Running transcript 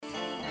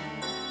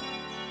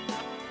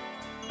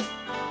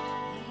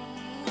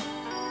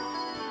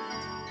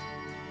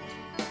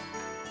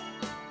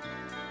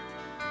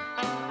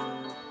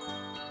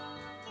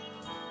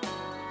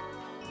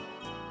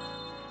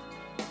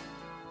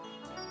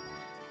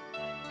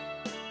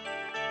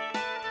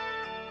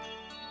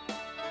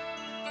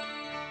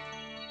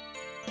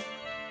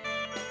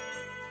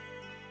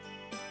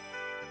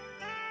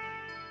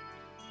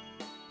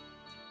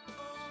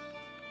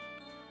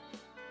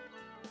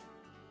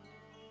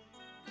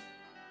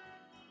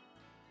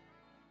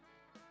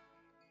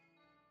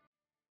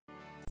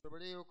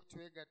basobole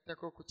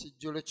okutwegattako ku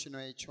kijjulo kino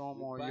We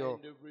eky'omwoyo.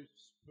 bind every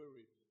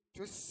spirit,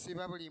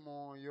 Tusiba buli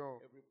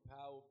mwoyo, every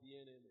power of the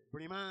enemy.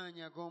 buli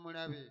maanyi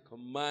ag'omulabe.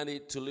 Command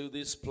it to leave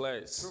this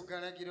place.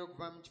 Tugalagira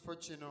okuva mu kifo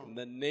kino In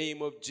the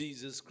name of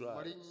Jesus mu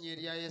Christ. linnya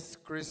erya Yesu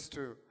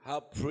Kristo.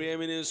 Have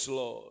preeminence,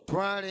 Lord.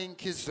 Twala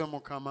enkizo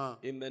Mukama.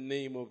 In the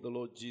name of the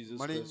Lord Jesus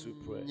Mu Christ we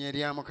pray. linnya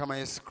erya Mukama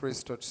Yesu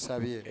Kristo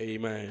tusabye.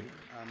 Amen.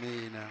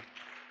 Amiina.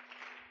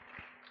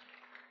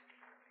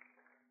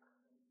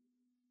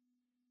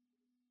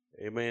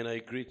 Amen. I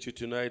greet you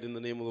tonight in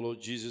the name of the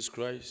Lord Jesus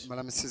Christ.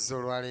 Mbalamusizza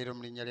olwaleero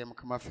mu linnya lya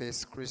Mukama waffe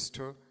Yesu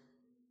Kristo.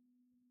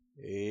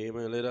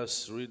 Amen. Let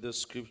us read the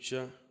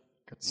scripture.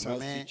 Matthew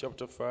Katusome,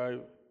 chapter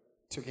 5.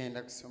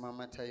 tugenda kusoma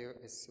Matayo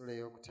essula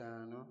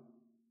ey'okutaano.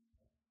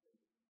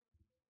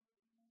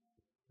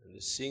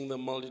 And seeing the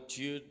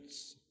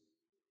multitudes,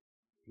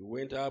 he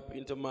went up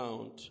into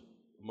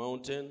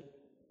mountain,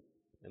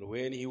 and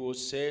when he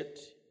was set,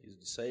 his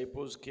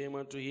disciples came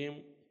unto him,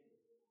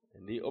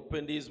 and he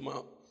opened his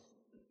mouth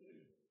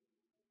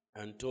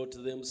and taught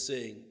them,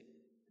 saying,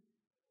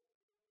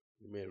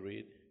 you may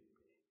read.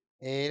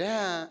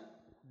 Era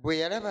bwe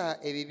yalaba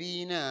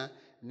ebibiina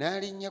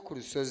n'alinnya ku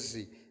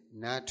lusozi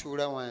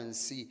n'atuula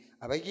wansi,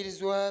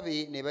 abayigirizwa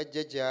be ne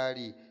bajja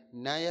gy'ali,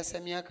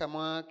 n'ayasamya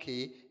akamwa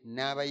ke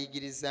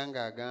n'abayigiriza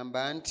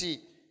ng'agamba nti,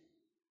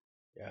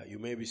 Yeah, you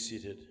may be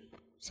seated.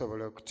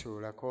 tusobola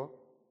okutuulako.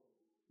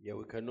 Yeah,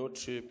 we cannot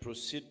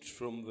proceed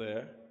from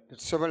there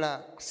Tetusobola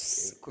in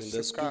the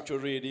kussuka scripture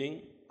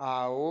reading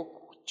awo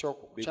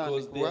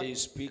because there kyokukyandigwa he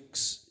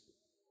speaks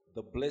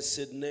the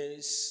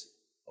blessedness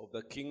of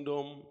the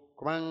kingdom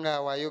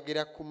kubanga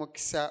wayogera ku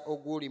mukisa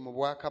oguli mu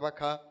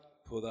bwakabaka.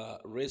 for the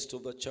rest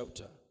of the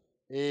chapter.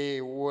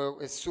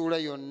 Essuula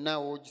yonna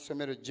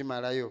w'ogisomero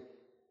gimalayo.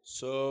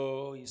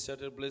 So he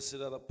started, blessed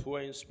are the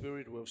poor in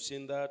spirit. We have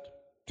seen that.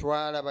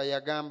 Twalaba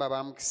yagamba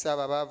bamukisa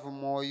ababaavu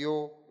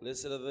mwoyo,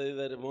 Blessed are they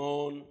that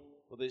mourn,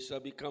 for they shall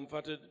be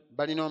comforted.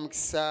 balina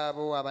omukisa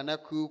abo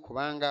abanaku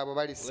kubanga abo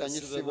Blessed are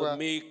the balisanyusibwa.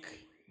 meek.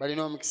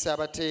 Balina omukisa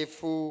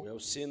abateefu, We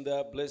have seen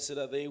that. Blessed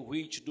are they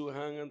which do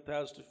hunger and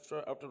thirst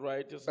after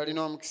righteousness.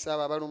 balina omukisa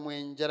abo abalumwa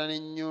enjala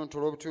n'ennyonta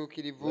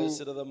olw'obutuukirivu.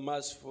 Blessed are the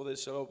merciful, they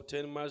shall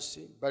obtain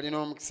mercy. Balina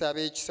omukisa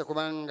ab'ekisa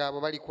kubanga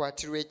abo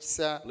balikwatirwa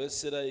ekisa.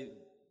 Blessed are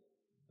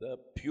the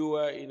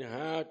pure in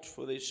heart,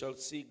 for they shall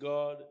see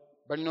God.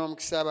 Balina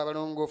omukisa abo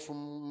abalongoofu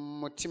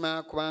mu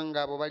mutima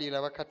kubanga abo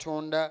baliraba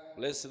Katonda.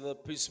 Blessed are the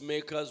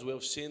peacemakers, we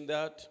have seen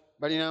that.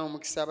 Balina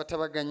omukisa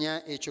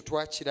abatabaganya, ekyo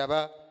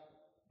twakiraba.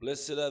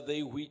 Blessed are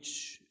they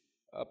which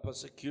are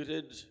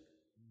persecuted.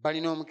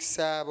 Balina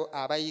omukisa abo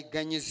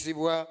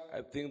abayigganyizibwa.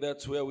 I think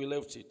that's where we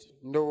left it.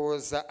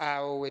 Ndowooza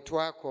awo we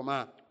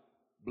twakoma.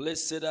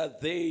 Blessed are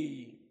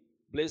they,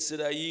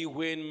 blessed are ye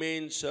when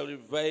men shall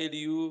revile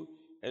you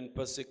and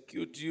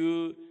persecute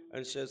you,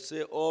 and shall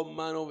say all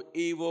manner of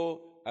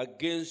evil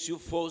against you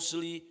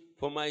falsely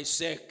for my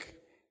sake.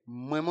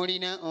 Mmwe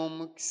mulina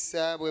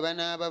omukisa bwe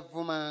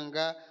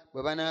banaabavumanga,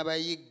 bwe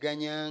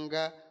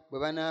banaabayigganyanga, bwe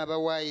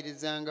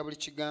banaabawayirizanga buli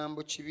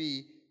kigambo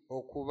kibi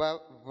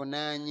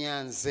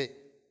okubavunaanya nze.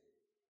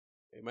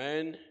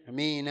 Amen.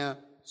 Amiina.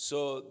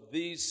 So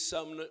this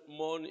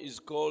sermon is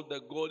called the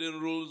golden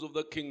rules of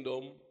the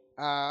kingdom.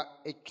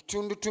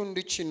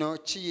 Ekitundutundu kino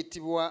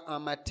kiyitibwa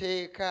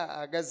amateeka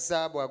aga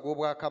zaabu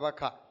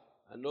ag'obwakabaka.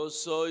 And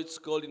also it's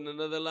called in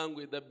another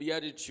language the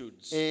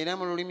Beatitudes. Era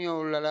mu lulimi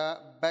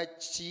olulala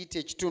bakiyita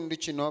ekitundu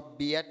kino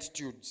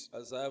Beatitudes.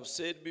 As I have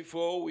said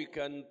before, we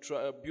can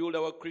build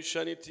our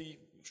Christianity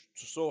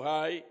so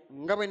high.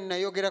 Nga bwe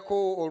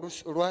nayogerako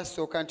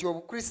olwasooka nti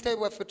obukristaayo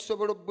bwaffe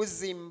tusobola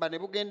obuzimba ne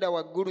bugenda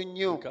waggulu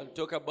nnyo. We can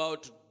talk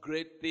about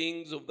great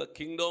things of the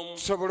kingdom.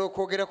 Tusobola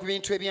okwogera ku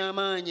bintu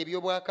eby'amaanyi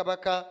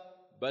eby'obwakabaka.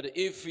 But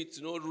if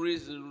it's not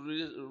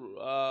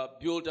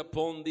built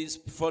upon this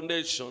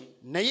foundation,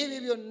 Naye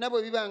ebyo byonna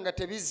bwe biba nga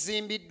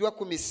tebizimbiddwa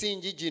ku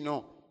misingi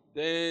gino,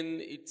 then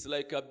it's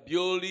like a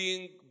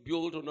building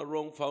built on a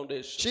wrong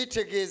foundation.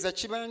 kitegeeza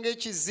kibanga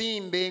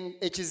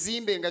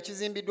ekizimbe nga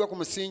kizimbiddwa ku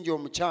musingi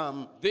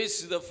omukyamu.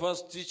 This is the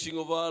first teaching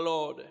of our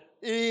Lord.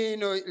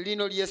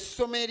 Lino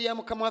ly'essomo erya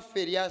Mukama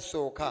waffe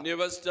eryasooka. He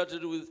never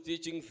started with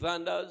teaching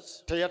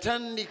thunders.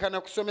 Teyatandika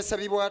na kusomesa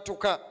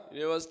bibwatuka, He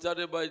never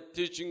started by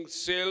teaching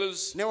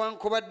sails.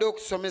 newankubadde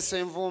okusomesa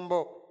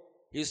envumbo.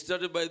 He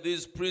started by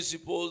these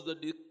principles that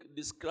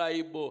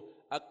describe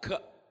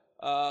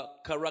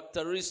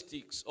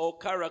characteristics or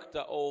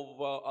character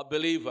of a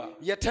believer.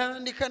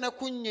 Yatandika na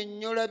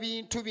kunnyonnyola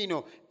bintu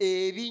bino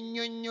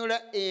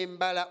ebinnyonnyola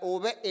embala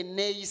oba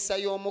enneeyisa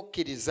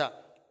y'omukkiriza.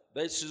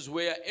 This is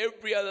where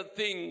every other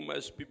thing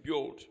must be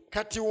built.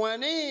 Kati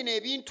waneeno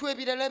ebintu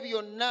ebirala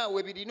byonna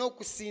we birina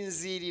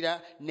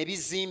okusinziirira ne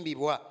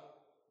bizimbibwa.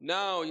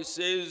 Now he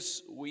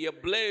says, we are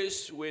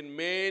blessed when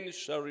men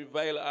shall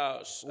revile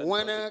us and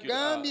Wano persecute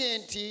agambye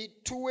us. nti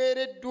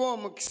tuweereddwa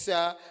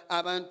omukisa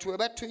abantu bwe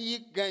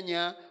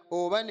batuyigganya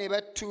oba ne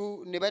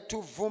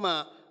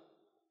batuvuma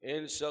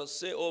And shall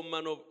say all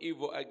manner of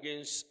evil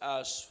against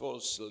us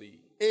falsely.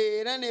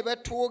 era ne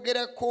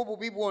batwogerako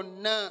obubi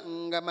bwonna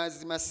nga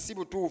mazima si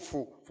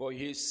butuufu for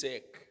his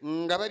sake.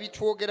 nga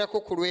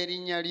babitwogerako ku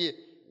lw'erinnya lye.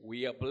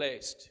 We are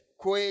blessed.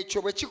 Ku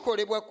ekyo bwe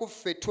kikolebwa ku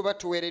ffe tuba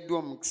tuweereddwa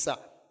omukisa.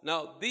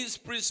 Now, these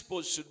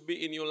principles should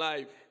be in your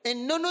life.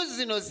 Ennono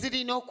zino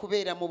zirina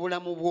okubeera mu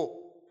bulamu bwo.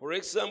 For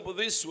example,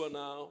 this one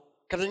now.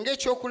 Kati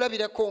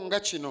ng'ekyokulabirako nga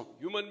kino.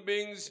 Human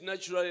beings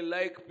naturally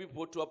like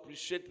people to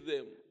appreciate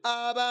them.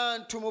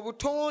 Abantu mu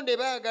butonde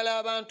baagala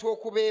abantu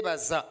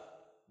okubeebaza.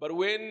 But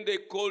when they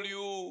call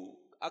you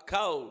a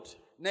cult,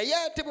 Naye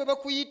ate bwe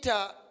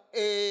bakuyita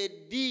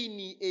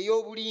eddiini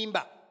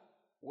ey'obulimba,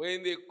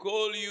 when they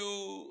call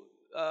you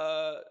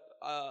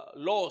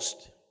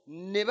lost,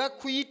 ne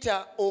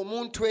bakuyita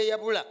omuntu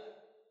eyabula,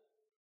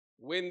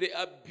 when they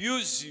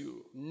abuse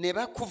you, ne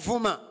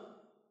bakuvuma,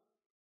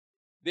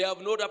 they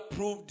have not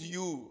approved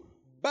you.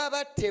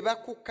 baba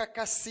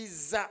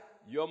tebakukakasizza.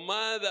 Your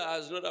mother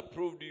has not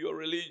approved your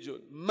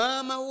religion.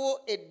 Maama wo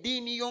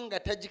eddiini yo nga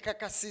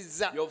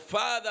tagikakasizza. Your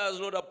father has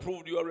not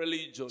approved your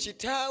religion.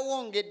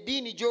 Kitaawo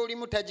ng'eddiini gy'olimu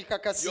Your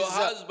tagikakasizza.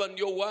 husband,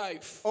 your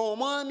wife,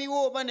 Omwami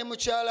wo oba ne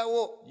mukyala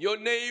wo, your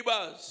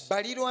neighbors.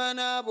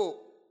 balirwana abo.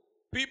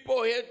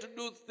 People here to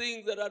do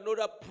things that are not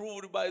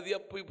approved by their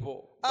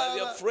people, by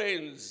their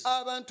friends.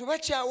 Abantu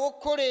bakyawa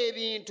okukola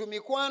ebintu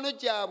mikwano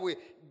gyabwe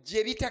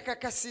gye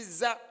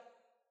bitakakasizza.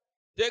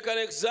 Take an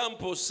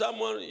example.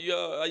 Someone,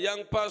 a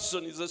young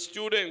person is a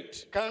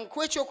student.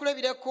 Kankuwa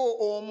ekyokulabirako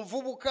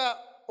omuvubuka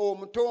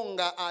omuto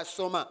nga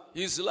asoma.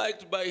 He's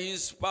liked by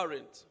his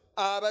parents.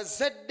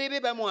 Abazadde be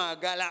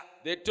bamwagala.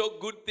 They talk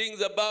good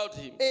things about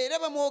him. Era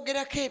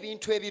bamwogerako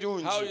ebintu How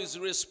ebirungi. he's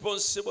a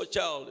responsible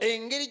child.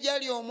 Engeri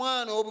gy'ali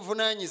omwana How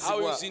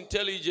obuvunaanyizibwa. he's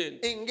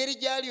intelligent. Engeri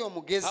gy'ali How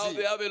omugezi.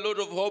 they have a lot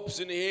of hopes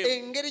in him.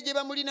 Engeri gye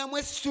bamulinamu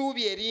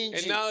essuubi And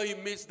eringi. now he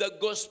meets the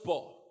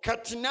gospel.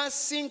 Kati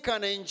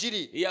n'asinkana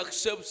enjiri He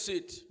accepts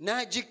it.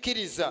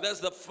 n'agikkiriza. That's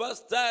the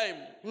first time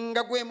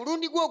Nga gwe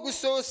mulundi gwe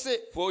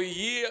ogusoose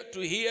to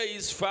hear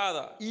his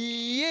father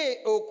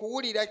ye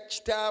okuwulira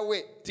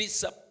kitaawe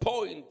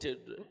disappointed.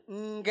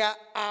 nga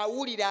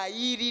awulira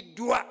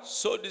ayiiriddwa.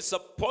 So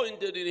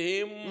disappointed in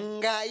him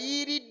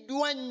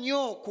Ng'ayiiriddwa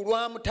nnyo ku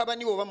lwa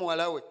mutabani we oba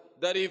muwala we.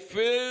 that he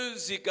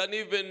feels he can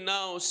even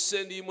now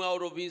send him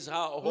out of his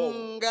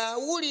home.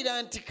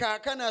 Ng'awulira nti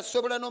kaakano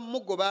asobola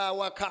n'omugoba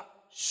awaka.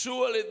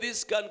 Surely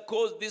this can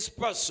cause this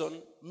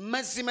person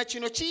Mazima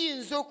kino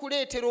kiyinza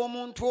okuleetera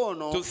omuntu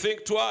ono to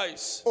think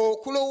twice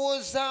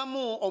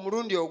okulowoozaamu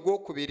omulundi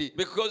ogwokubiri.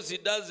 because he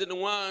doesn't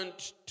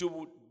want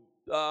to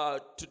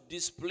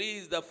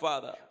displease the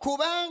father.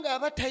 Kubanga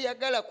aba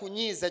tayagala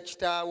kunyiiza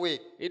kitaawe.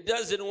 He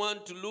doesn't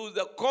want to lose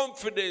the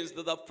confidence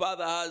that the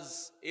father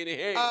has in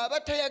him. Aba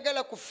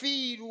tayagala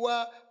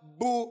kufiirwa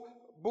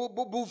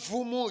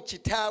buvumu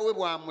kitaawe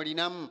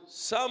bw'amulinamu.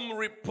 Some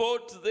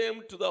report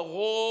them to the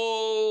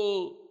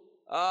whole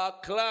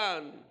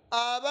clan.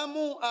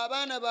 Abamu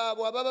abaana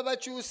baabwe ababa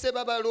bakyuse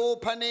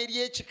babaloopa n'eri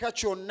ekika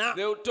kyonna.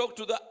 They will talk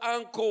to the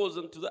uncles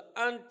and to the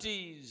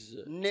aunties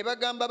Ne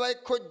bagamba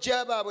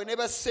bakojja baabwe ne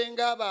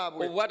basenga of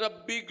baabwe what a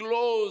big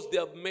loss they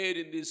have made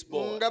in this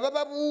boy. nga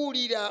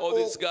bababuulira Oh,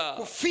 this guy.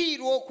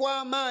 okufiirwa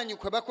okw'amaanyi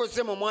kwe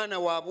bakoze mu mwana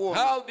waabwe ono.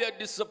 How they are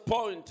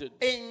disappointed.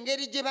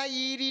 Engeri gye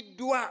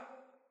bayiiriddwa.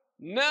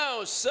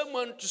 Now,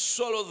 someone to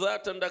swallow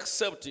that and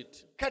accept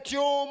it Kati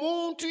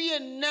omuntu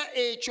yenna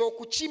ekyo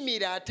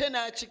okukimira ate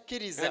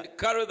n'akikkiriza and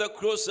carry the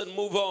cross and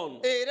move on.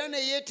 era ne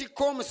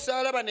yeetikka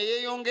omusaalaba ne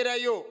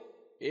yeeyongerayo,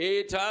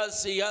 He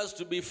has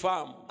to be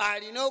firm.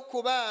 alina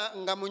okuba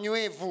nga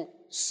munywevu.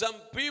 Some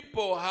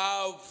people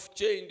have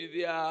changed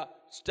their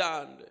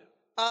stand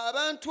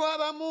Abantu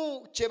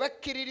abamu kye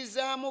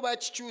bakkiririzaamu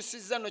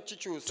bakikyusizza to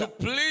n'okikyusa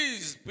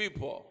please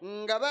people.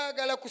 nga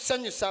baagala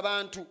kusanyusa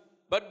bantu.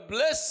 But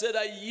blessed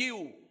are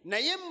you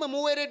Naye mmwe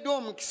muweereddwa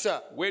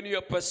omukisa when you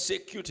are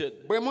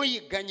persecuted, bwe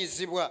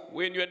muyigganyizibwa,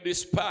 when you are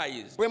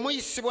despised, bwe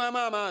muyisibwamu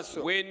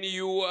amaaso, when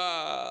you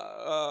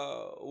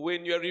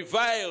are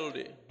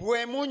reviled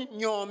bwe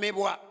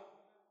munyoomebwa,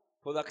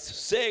 for the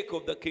sake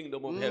of the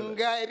kingdom of heaven.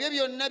 nga ebyo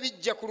byonna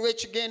bijja ku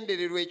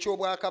lw'ekigendererwa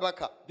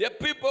eky'obwakabaka. There are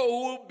people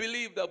who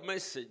believe the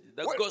message,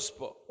 the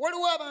gospel,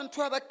 Waliwo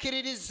abantu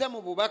abakkiririza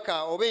mu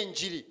bubaka oba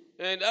enjiri,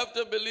 and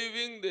after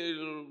believing, they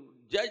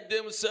judge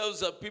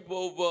themselves as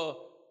people of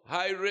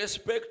high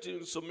respect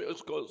in some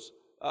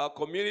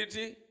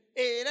community.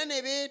 era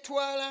ne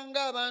beetwala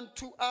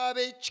ng'abantu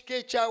ab'ekika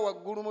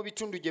ekyawaggulu mu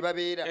bitundu gye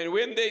babeera. And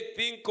when they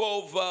think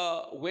of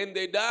when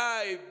they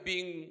die,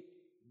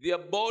 their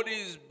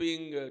bodies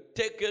being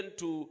taken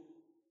to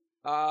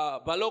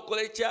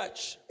Balokole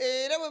church,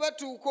 Era bwe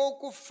batuuka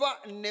okufa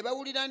ne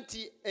bawulira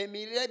nti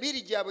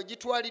emibiri gyabwe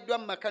gitwaliddwa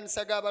mu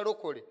makanisa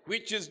g'abalokole,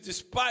 which is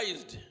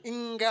despised,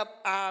 nga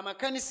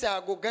amakanisa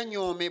ago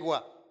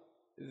ganyoomebwa.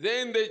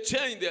 then they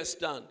change their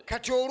stand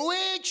Kati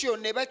olw'ekyo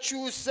ne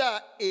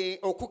bakyusa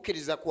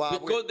okukkiriza kwabwe,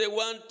 because they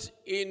want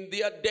in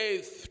their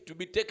death to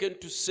be taken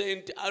to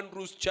St.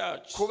 Andrew's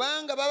Church,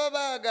 kubanga baba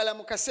baagala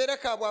mu kaseera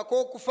kaabwe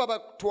ak'okufa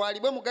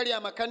batwalibwe mu gali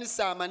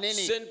amakanisa amanene,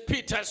 St.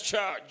 Peter's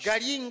Church,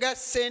 gali nga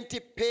St.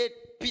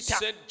 Peter,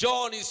 St.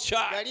 John's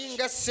Church. gali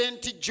nga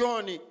St.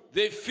 John.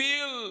 They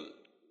feel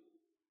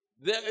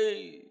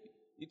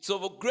it's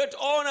of a great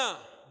honor.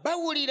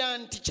 bawulira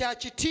nti kya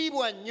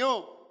kitiibwa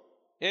nnyo.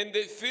 And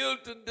they feel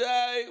to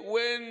die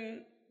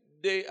when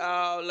they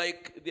are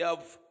like they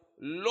have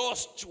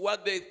lost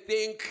what they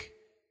think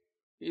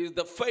is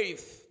the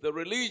faith, the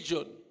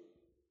religion.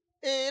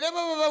 Era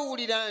baba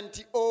bawulira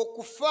nti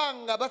okufa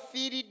nga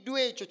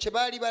bafiiriddwa ekyo kye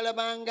baali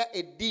balabanga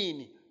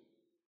eddiini.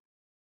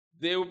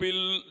 They will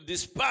be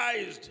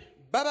despised.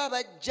 Baba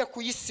bajja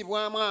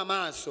kuyisibwamu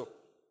amaaso.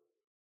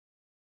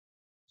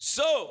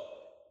 So,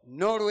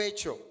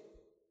 N'olwekyo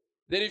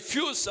they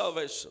refuse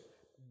salvation.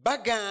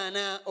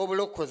 bagaana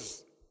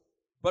obulokozi.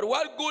 But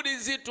what good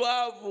is it to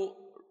have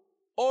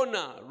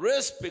honor,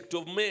 respect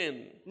of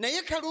men?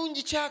 Naye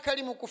kalungi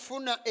kyakali mu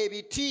kufuna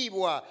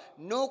ebitiibwa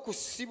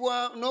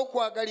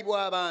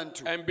n'okwagalibwa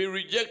abantu, And be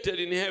rejected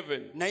in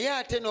heaven. naye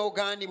ate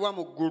n'ogaanibwa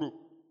mu ggulu.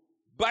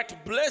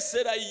 But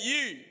blessed are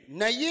ye.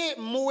 Naye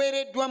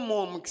muweereddwa mu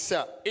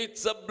omukisa.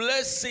 It's a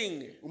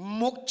blessing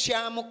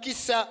Kya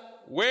mukisa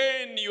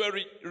when you are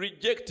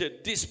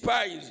rejected,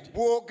 despised,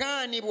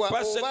 bw'ogaanibwa oba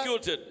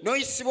persecuted.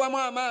 n'oyisibwamu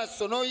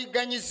amaaso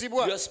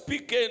n'oyigganyizibwa,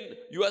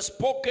 You are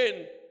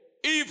spoken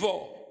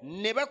evil.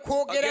 ne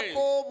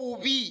bakwogerako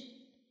obubi,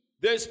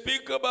 They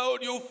speak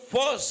about you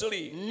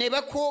falsely. ne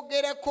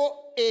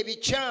bakwogerako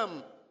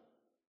ebikyamu.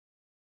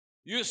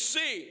 You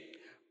see,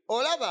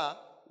 Olaba,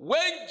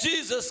 when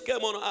Jesus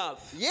came on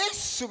earth,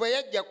 Yesu bwe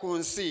yajja ku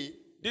nsi,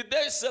 did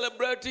they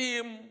celebrate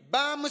him?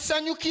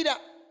 baamusanyukira,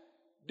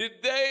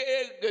 Did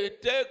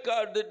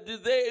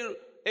they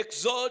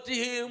exalt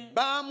him?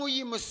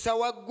 baamuyimusa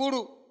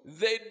waggulu,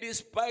 They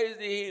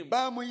despised him.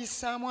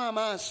 baamuyisaamu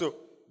amaaso,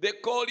 They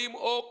called him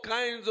all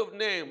kinds of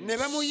ne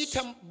names.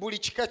 bamuyita buli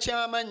kika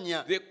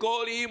ky'amannya, They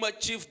called him a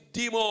chief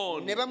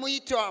demon. ne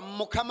bamuyita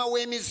mukama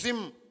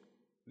w'emizimu,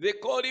 They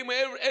called him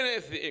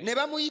anything. ne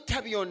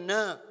bamuyita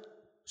byonna.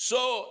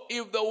 So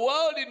if the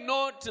world did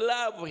not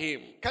love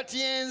him, Kati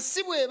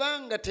ensi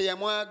bw'eba nga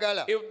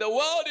teyamwagala, if the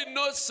world did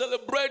not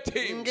celebrate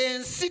him,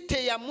 ng'ensi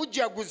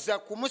teyamujaguza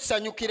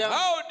kumusanyukiramu,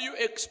 how do you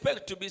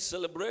expect to be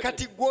celebrated?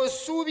 kati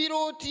gw'osuubira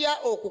otya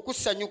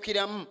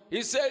okukusanyukiramu?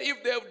 He said,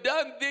 if they have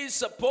done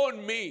this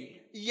upon me,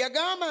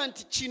 Yagamba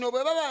nti kino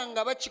bwe baba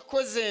nga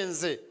bakikoze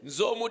nze,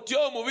 nze omuti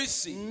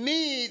omubisi,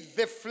 me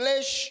the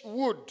flesh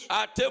wood,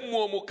 ate mmwe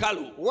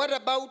omukalu. what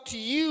about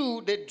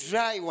you the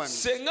dry one?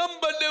 Senga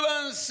mubadde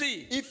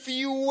bansi, If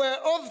you were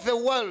of the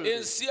world,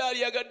 ensi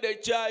yaliyagadde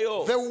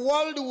ekyayo. the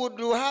world would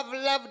have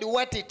loved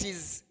what it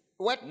is,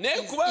 what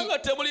Naye is kubanga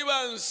it. temuli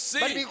But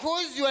bansi,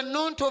 because you are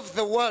not of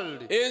the world,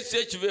 ensi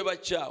ekiva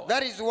ebakyawa.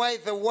 that is why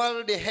the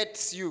world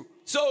hates you.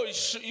 So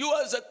you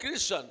as a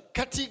Christian,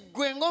 Kati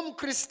gwe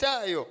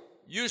ng'omukristaayo,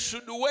 you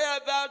should wear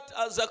that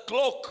as a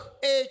cloak.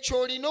 ekyo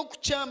olina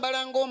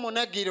okukyambala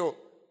ng'omunagiro,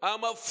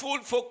 I'm a fool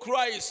for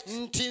Christ.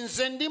 nti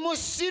nze ndi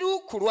musiru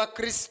ku lwa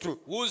Kristo.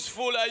 Whose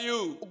fool are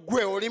you?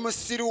 Gwe oli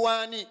musiru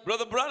waani?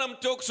 Brother Branham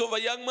talks of a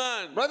young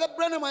man Brother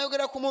Branham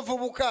ayogera ku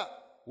muvubuka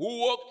who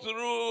walked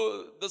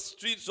through the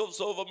streets of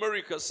South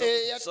America,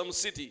 some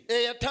city.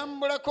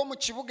 eyatambulako mu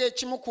kibuga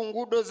ekimu ku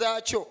nguudo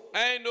zaakyo,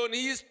 And on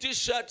his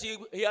t-shirt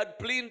he had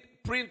printed.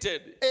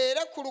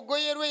 era ku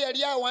lugoye lwe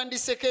yali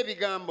awandiiseko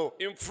ebigambo.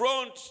 In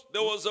front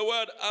there was a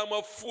word, I'm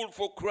a fool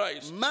for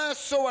Christ.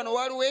 Maaso wano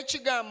waliwo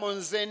ekigambo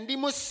nze ndi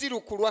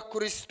musiru ku lwa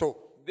Kristo.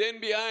 Then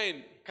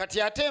behind, Kati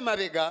ate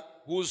emabega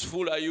whose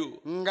fool are you?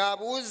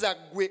 ng'abuuza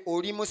gwe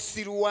oli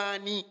musiru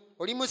waani?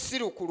 Oli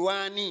musiru ku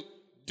lwani?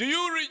 Do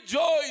you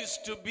rejoice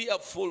to be a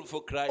fool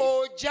for Christ?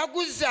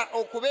 Ojaguza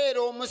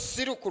okubeera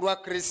omusiru ku lwa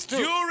Kristo?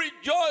 Do you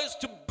rejoice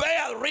to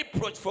bear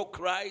reproach for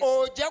Christ?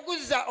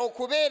 Ojaguza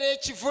okubeera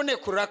ekivune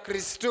ku lwa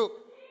Kristo?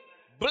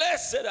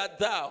 Blessed art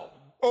thou.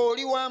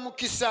 Oli wa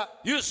mukisa.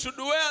 You should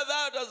wear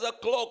that as a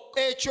cloak,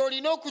 Ekyo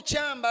olina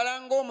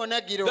okukyambala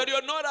ng'omunagiro, that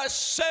you're not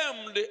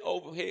ashamed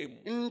of him.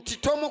 nti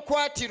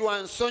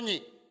tomukwatirwa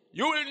nsonyi,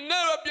 You will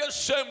never be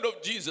ashamed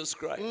of Jesus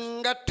Christ.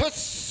 nga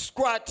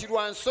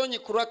tokwatirwa nsonyi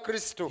ku lwa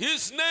Kristo.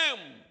 His name,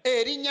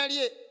 Erinnya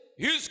lye,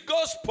 his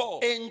gospel,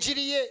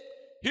 enjiri ye,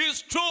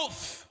 his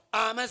truth.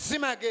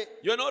 amazima ge,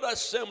 You're not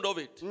ashamed of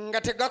it. nga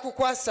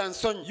tegakukwasa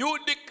nsonyi. You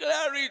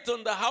declare it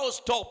on the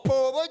housetop.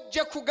 Oba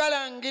ojja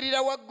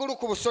kugalangirira waggulu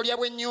ku busolya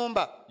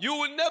bw'ennyumba. You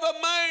will never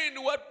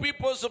mind what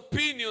people's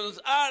opinions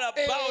are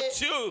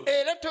about you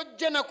Era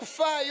tojja na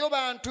kufaayo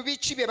bantu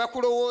biki bye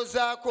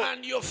bakulowoozaako,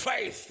 and your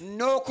faith.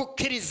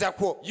 n'okukkiriza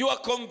kwo. You are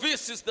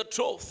convinced it's the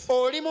truth.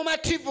 Oli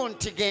mumativu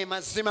nti ge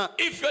mazima.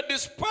 If you're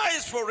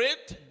despised for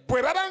it,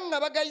 Bwe baba nga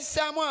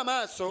bagayisaamu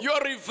amaaso, you're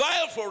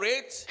reviled for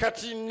it,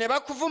 kati ne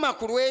bakuvuma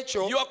ku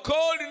lw'ekyo, you're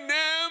called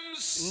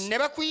names ne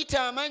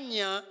bakuyita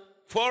amannya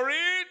for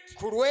it,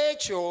 ku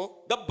lw'ekyo,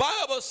 the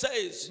Bible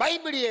says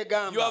Bayibuli you are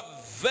egamba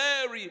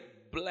very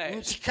blessed.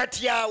 nti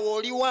kati awo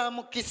oli wa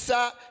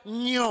mukisa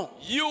nnyo.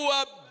 You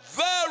are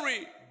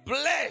very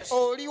blessed.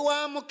 Oli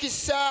wa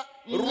mukisa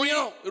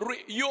nnyo.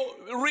 You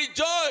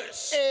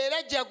rejoice.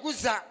 Era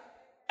jaguza.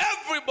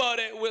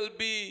 Everybody will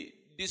be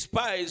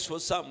despised for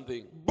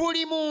something.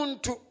 buli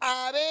muntu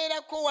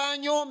abeerako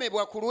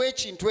wanyoomebwa ku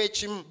lw'ekintu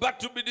ekimu, But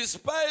to be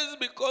despised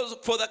because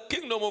for the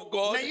kingdom of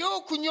God, naye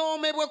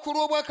okunyoomebwa ku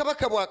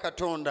lw'obwakabaka bwa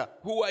Katonda.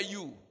 who are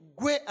you?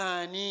 Gwe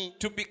ani?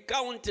 To be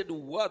counted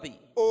worthy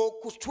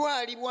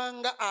Okutwalibwa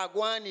nga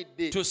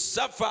agwanidde to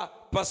suffer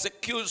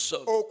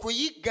persecution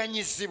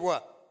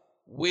okuyigganyizibwa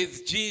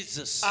with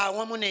Jesus.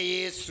 awamu ne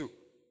Yesu.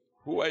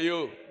 Who are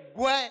you?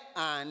 Gwe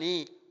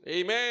ani?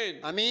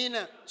 Amen.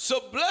 Amiina. So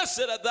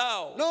blessed art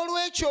thou.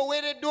 N'olwekyo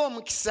oweereddwa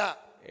omukisa.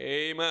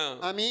 Amen.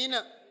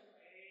 Amiina.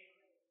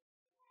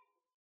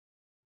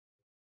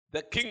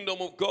 The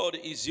kingdom of God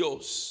is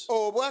yours.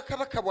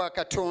 Obwakabaka bwa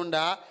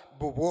Katonda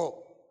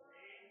bubwo.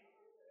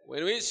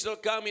 When we shall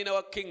come in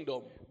our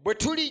kingdom, Bwe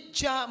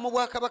tulijja mu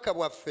bwakabaka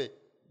bwaffe,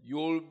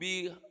 you'll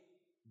be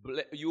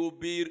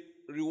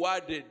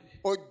rewarded.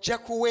 ojja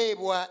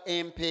kuweebwa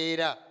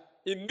empeera.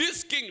 In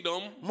this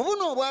kingdom, Mu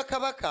buno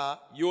obwakabaka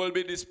you will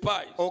be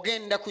despised.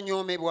 ogenda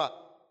kunyoomebwa.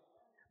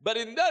 But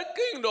in that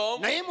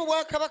kingdom, Naye mu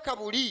bwakabaka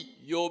buli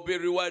you'll be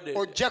rewarded.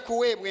 ojja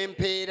kuweebwa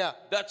empeera.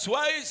 That's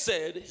why he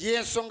said,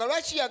 Y'ensonga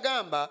lwaki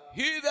yagamba,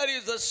 he that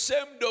is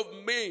ashamed of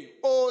me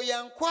oyo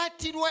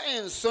ankwatirwa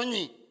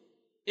ensonyi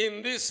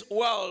in this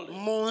world,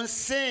 mu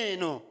nsi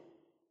eno,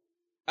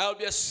 I'll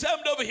be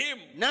ashamed of him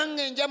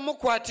nange nja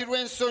mukwatirwa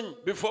ensonyi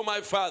before my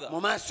Father mu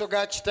maaso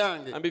ga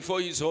Kitange and before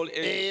his whole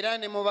angels. era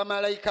ne mu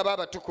bamalayika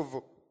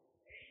b'abatukuvu.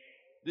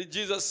 Did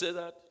Jesus say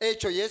that?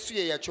 Ekyo Yesu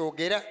ye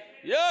yakyogera.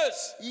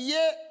 Yes.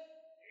 Ye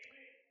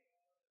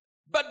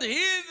But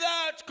he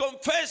that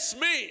confess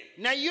me.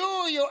 naye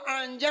oyo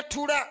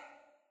anjatula.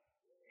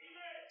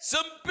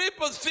 Some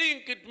people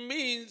think it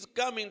means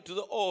coming to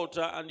the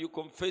altar and you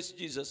confess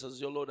Jesus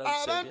as your Lord and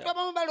Abantu Savior.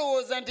 abamu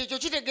balowooza nti ekyo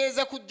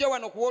kitegeeza kujja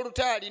wano ku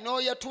w'olutaali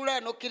n'oyatula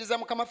n'okkiriza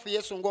Mukama waffe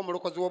Yesu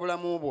ng'omulokozi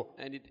w'obulamu bwo.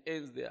 And it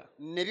ends there.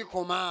 Ne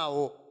bikoma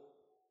awo.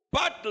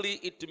 Partly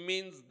it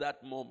means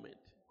that moment.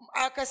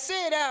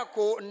 Akaseera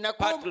ako nako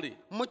Partly.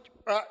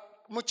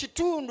 mu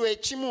kitundu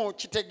ekimu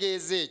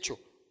kitegeeza ekyo.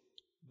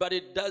 But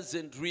it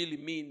doesn't really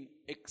mean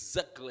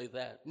exactly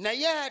that.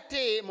 Naye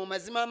ate mu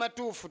mazima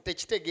amatuufu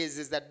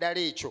tekitegeezeza ddala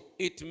ekyo.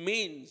 It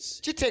means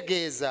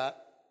Kitegeeza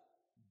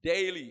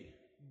daily,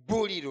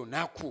 buli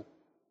lunaku,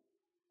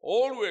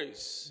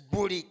 always,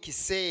 buli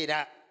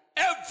kiseera,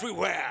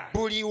 everywhere,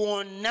 buli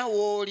wonna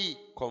w'oli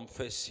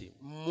confess him.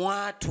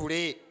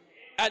 mwatule.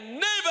 And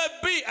never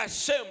be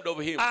ashamed of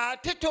him.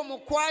 Ate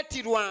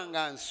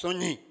tomukwatirwanga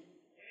nsonyi.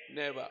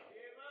 Never.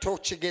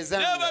 Tokigezanga.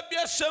 Never be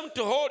ashamed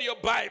to hold your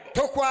Bible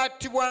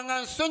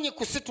Tokwatibwanga nsonyi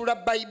kusitula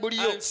Bayibuli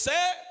yo. and say,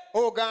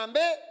 Ogambe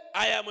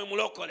I am a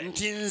mulokole.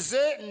 nti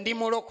nze ndi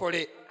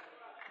mulokole.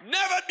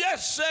 Never be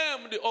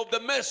ashamed of the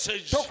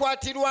message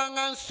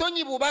Tokwatirwanga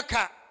nsonyi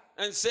bubaka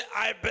and say,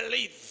 I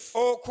believe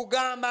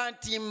okugamba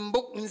nti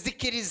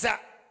nzikiriza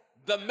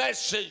the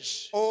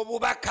message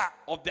obubaka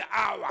of the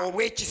hour,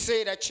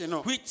 obw'ekiseera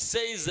kino which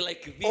says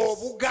like this,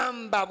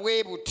 obugamba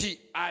bwe buti,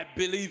 I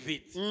believe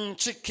it.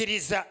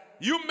 nkikkiriza.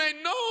 You may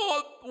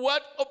know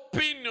what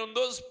opinion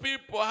those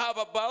people have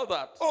about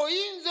that.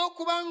 Oyinza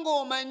okuba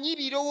ng'omanyi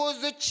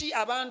birowoozo ki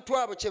abantu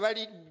abo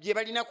bye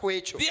balina ku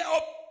ekyo. Their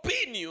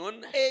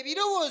opinion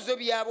Ebirowoozo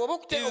byabwe oba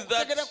is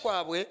okutegera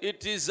kwabwe that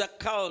it is a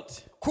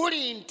cult.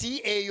 kuli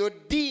nti eyo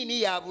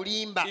ddiini ya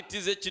bulimba. It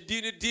is a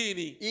chidini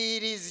dini,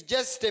 It is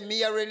just a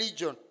mere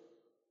religion.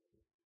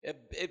 a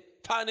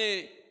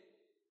funny,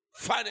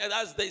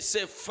 as they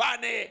say,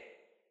 funny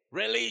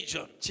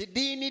religion,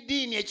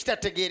 Kidiini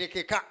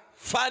ekitategeerekeka.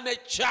 funny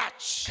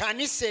church.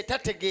 Kanisa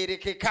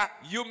etategeerekeka.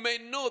 You may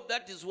know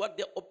that is what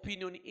their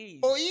opinion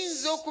is.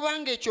 Oyinza okuba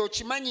ng'ekyo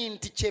okimanyi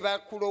nti kye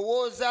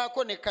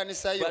bakulowoozaako ne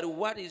kanisa But yo.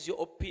 what is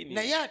your opinion?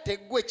 Naye ate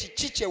ggwe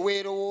kiki kye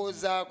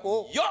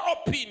weerowoozaako? Your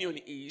opinion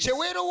is Kye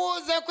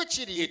weerowoozaako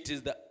kiri it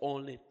is the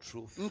only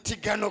truth. nti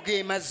gano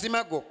ge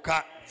mazima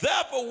gokka.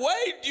 Therefore,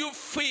 why do you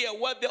fear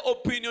what their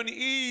opinion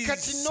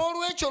Kati is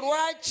n'olwekyo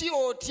lwaki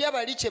otya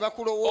bali kye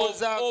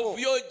bakulowoozaako? of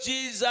your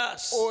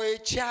Jesus?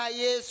 Ekya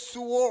Yesu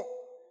wo.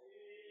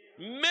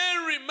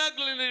 Mary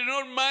Magdalene did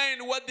not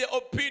mind what their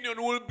opinion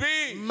will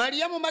be.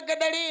 Mariyamu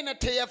Magadaleena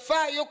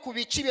teyafaayo ku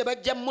biki bye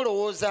bajja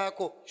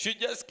mulowoozaako. She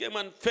just came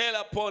and fell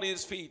upon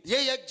his feet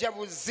Ye yajja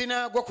buzzi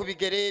n'agwa ku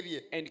bigere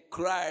bye. and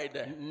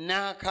cried,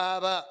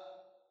 N'akaaba.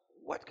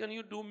 what can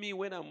you do me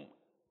when I'm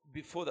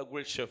before the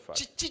great shepherd?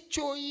 Kiki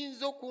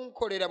ky'oyinza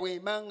okunkolera bwe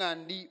mba nga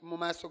ndi mu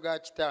maaso ga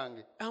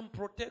Kitange? I'm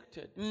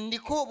protected.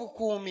 Ndiko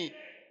obukuumi.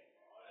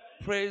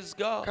 Praise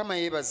God. Kama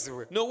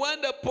yeebazibwe. No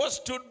wonder Paul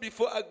stood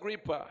before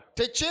Agrippa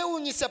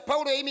Tekyewuunyisa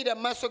Pawulo yayimirira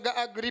mu maaso ga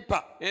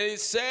Agripa and he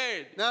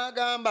said,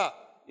 n'agamba,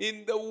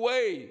 in the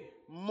way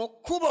mu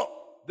kkubo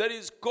that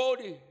is called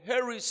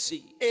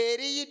heresy,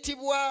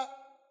 eriyitibwa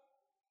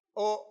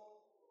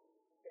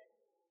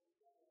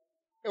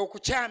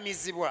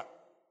okukyamizibwa,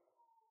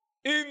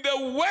 in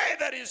the way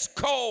that is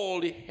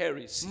called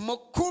heresy, mu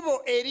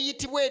kkubo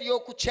eriyitibwa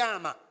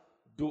ery'okukyama,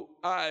 do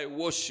I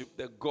worship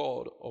the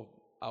God of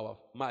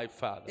my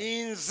Father.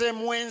 nze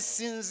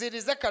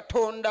mwensinziriza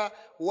Katonda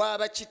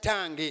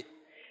w'abakitange.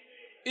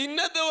 In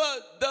other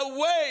words, the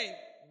way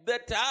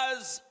that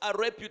has a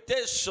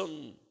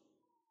reputation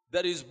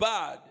that is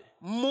bad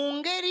mu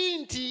ngeri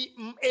nti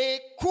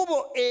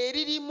ekkubo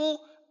eririmu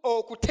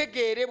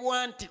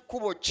okutegeerebwa nti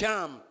kkubo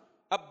kyamu,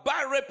 a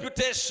bad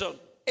reputation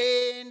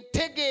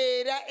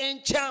entegeera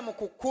enkyamu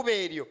ku kkubo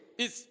eryo,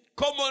 is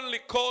commonly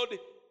called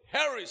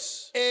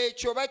heresy.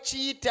 ekyo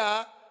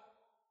bakiyita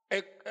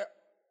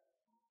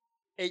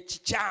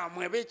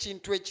ekikyamu eba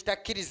ekintu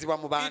ekitakkirizibwa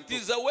mu It bantu.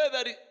 is a way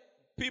that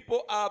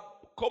people are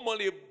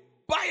commonly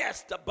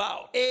biased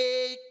about.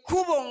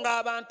 Ekkubo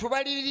ng'abantu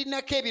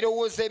balirinako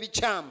ebirowoozo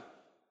ebikyamu.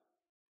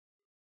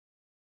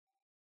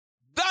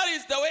 That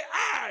is the way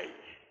I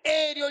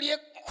Eryo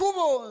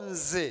ly'ekkubo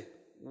nze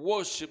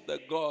worship the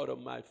God of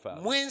my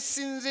Father. mwe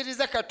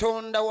nsinziriza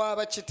Katonda wa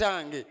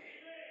bakitange.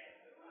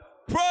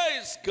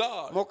 Praise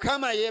God.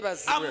 Mukama I'm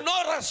yeebazibwe.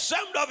 not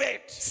ashamed of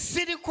it.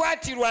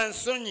 Sirikwatirwa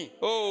nsonyi.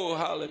 Oh,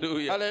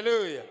 hallelujah.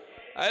 Haleluya.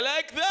 I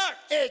like that.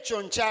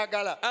 Ekyo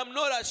nkyagala. I'm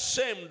not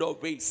ashamed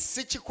of it.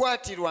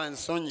 Sikikwatirwa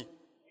nsonyi.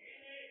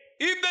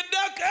 In the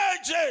dark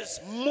ages,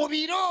 Mu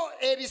biro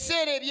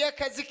ebiseera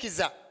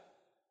ebyekazikiza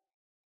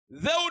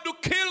they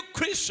would kill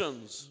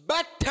Christians.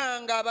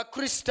 battanga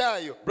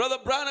Abakristaayo. Brother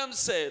Branham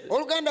said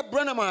Oluganda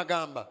Branham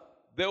agamba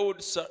they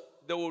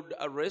would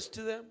arrest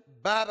them,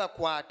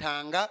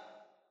 baabakwatanga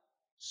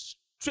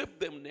strip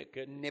them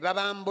naked, ne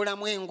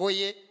babambulamu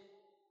engoye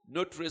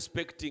not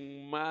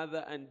respecting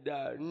mother and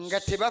dad, nga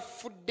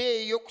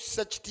tebafuddeeyo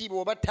kussa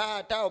kitiibwa oba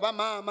taata oba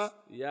maama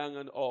young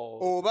and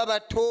old. oba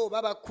bato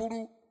oba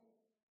bakulu.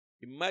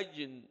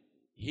 Imagine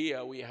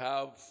here we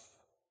have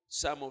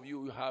some of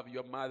you have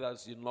your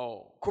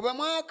mothers-in-law Kuba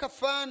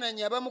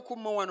mwakafaananyi abamu ku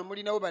mmwe wano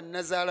mulinawo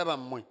bannazaala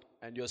bammwe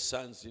and your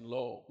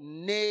sons-in-law.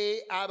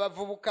 ne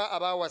abavubuka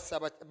abaawasa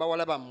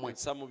bawala bammwe. And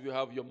some of you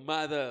have your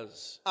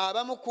mothers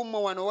Abamu ku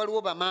mmwe wano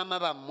waliwo bamaama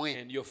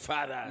bammwe and your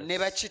fathers. ne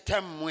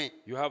bakitammwe.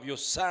 You have your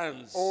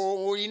sons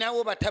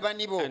Olinawo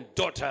batabani bo and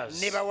daughters.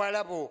 ne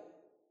bawala bo.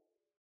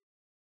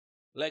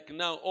 Like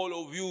now,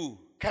 all of you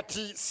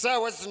Kati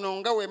saawa zino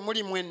nga we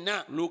muli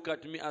mwenna look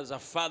at me as a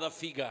father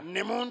figure.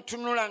 ne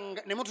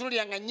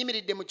mutunulira nga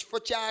nnyimiridde mu kifo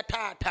kya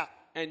taata.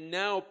 And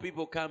now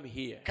people come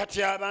here,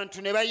 Kati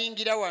abantu ne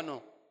bayingira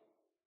wano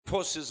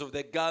forces of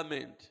the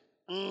government.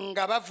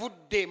 nga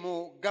bavudde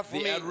mu They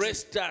gavumenti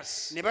arrest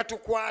us ne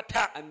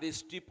batukwata. and they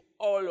strip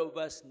all of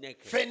us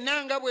naked.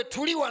 Ffenna nga bwe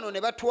tuli wano ne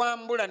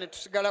batwambula ne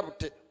tusigala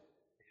bute.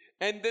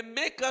 And they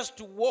make us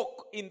to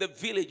walk in the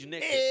village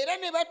naked, Era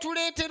ne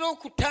batuleetera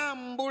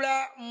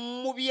okutambula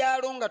mu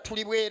byalo nga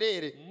tuli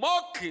bwereere,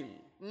 mocking.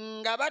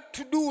 nga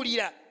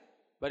batuduulira.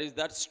 But is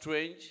that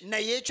strange?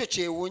 Naye ekyo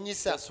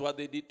kyewuunyisa. That's what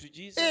they did to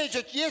Jesus.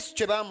 Ekyo Yesu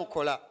kye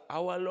baamukola.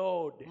 Our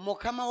Lord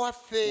Mukama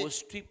waffe was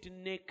stripped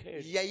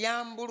naked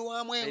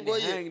yayambulwamu and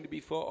engoye hanged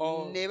before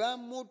all. ne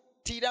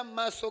bamuttira mu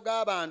maaso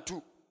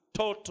g'abantu.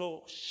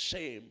 Total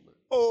shame.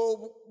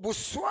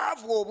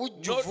 Buswavu Not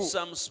obujjuvu.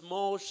 some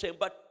small shame,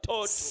 but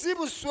total, Si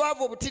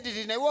buswavu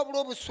obutiriri naye wabula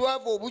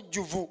obuswavu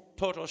obujjuvu.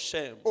 total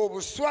shame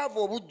Obuswavu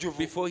obujjuvu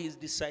before his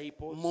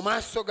disciples. mu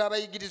maaso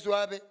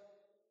g'abayigirizwa be.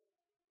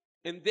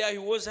 And there he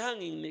was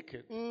hanging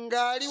naked.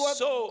 Ng'ali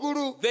So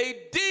waggulu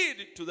they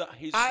did to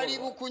his ali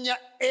followers. bukunya.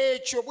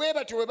 Ekyo bwe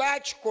batyo bwe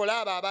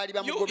baakikola abo abaali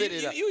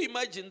bamugoberera. You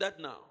imagine that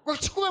now. Gwe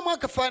kikubemu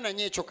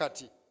akafaananyi ekyo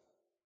kati.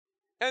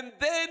 And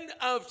then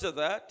after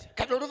that,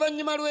 Kati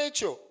oluvannyuma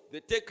lw'ekyo they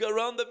take you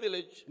around the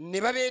village,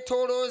 ne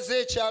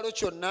babeetoolooza ekyalo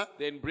kyonna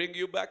then bring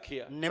you back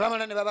here. ne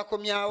bamala ne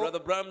babakomyawo. Brother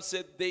Bram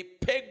said they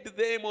pegged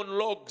them on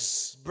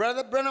logs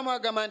Brother Branham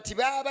agamba nti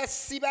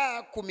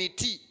baabasiba ku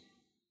miti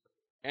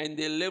and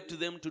they left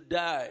them to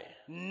die,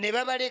 ne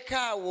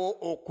babaleka awo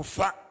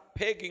okufa.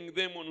 pegging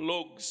them on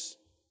logs.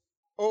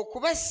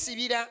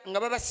 Okubasibira nga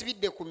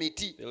babasibidde ku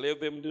miti They left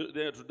them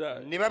there to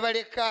die. ne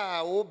babaleka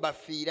awo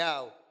bafiire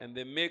awo. And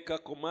they make a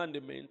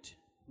commandment.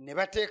 Ne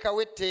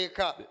bateekawo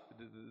etteeka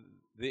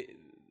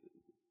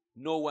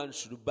No one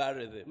should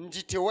bury them.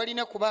 nti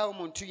tewalina kubaawo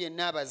muntu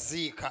yenna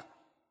abaziika.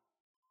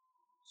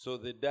 So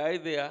they die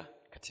there,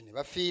 Kati ne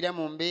bafiira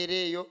mu mbeera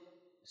eyo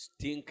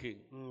stinking.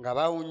 nga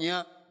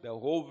bawunya. The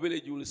whole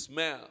village will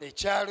smell.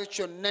 Ekyalo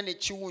kyonna ne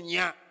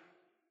kiwunya.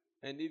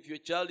 And if your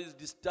child is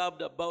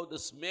disturbed about the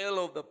smell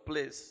of the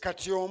place,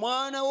 Kati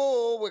omwana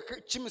wo bwe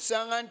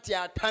kimusanga nti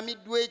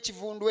atamiddwa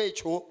ekivundu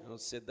ekyo he'll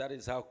say that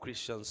is how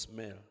Christians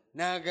smell.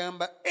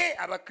 n'agamba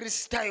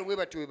Abakristaayo bwe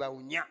batyo bwe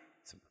bawunya.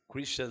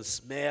 Christians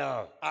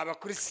smell.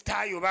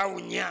 Abakristaayo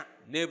bawunya.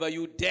 Never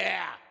you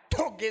dare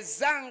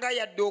Togezanga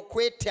yadde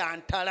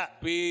okwetantala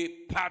be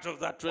part of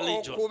that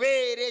religion.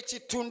 okubeera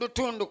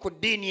ekitundutundu ku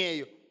ddiini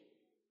eyo.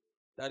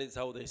 That is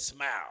how they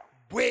smell.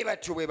 Bwe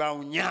batyo bwe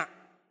bawunya.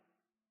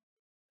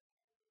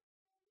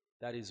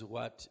 That is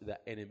what the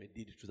enemy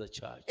did to the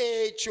church.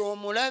 Ekyo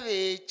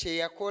omulabe kye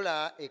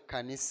yakola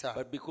ekkanisa.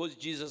 But because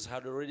Jesus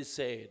had already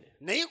said,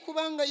 Naye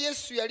kubanga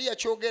Yesu yali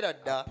yakyogera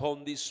dda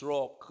upon this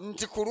rock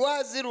nti ku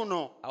lwazi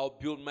luno I'll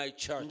build my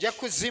church, nja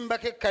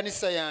kuzimbako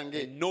ekkanisa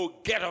yange, and no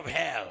gate of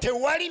hell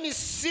tewali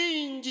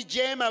misingi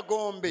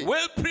gy'emagombe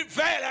will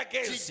prevail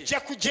against it. kijja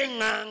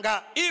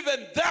kugyenganga.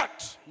 Even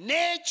that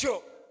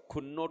N'ekyo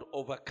could not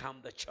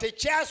overcome the church.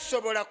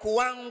 tekyasobola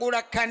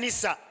kuwangula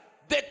kanisa.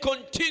 They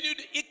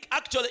continued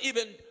actually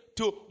even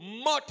to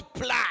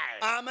multiply.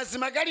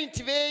 Amazima gali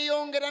nti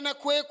beeyongera na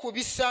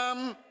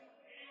kwekubisaamu.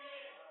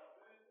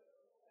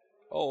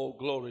 Oh,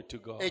 glory to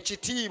God.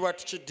 Ekitiibwa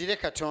tukiddire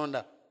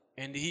Katonda.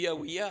 And here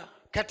we are,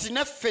 Kati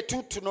naffe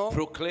tutuno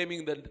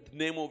proclaiming the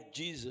name of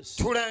Jesus.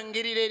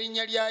 tulangirira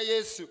erinnya lya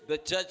Yesu. The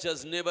church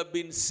has never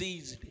been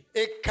seized.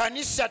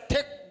 Ekkanisa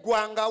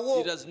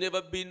teggwangawo. It has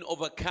never been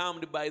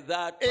overcome by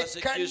that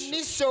persecution.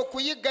 Ekkanisa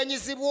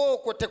okuyigganyizibwa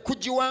okwo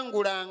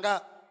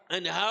tekugiwangulanga.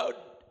 And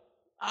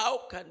how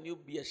can you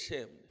be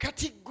ashamed?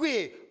 Kati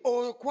gwe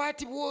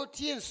okwatibwa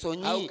otya How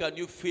ensonyi can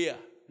you fear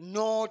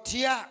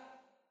n'otya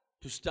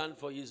to stand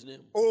for his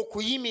name?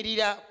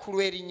 okuyimirira ku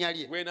lw'erinnya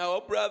lye? When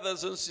our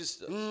brothers and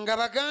sisters Nga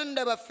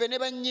baganda baffe ne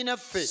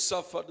bannyinaffe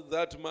suffered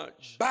that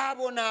much,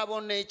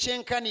 baabonaabona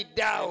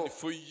ekyenkanidde awo. and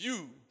for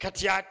you,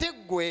 Kati ate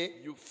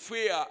gwe you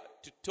fear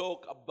to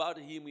talk about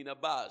him in a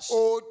bus,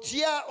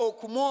 otya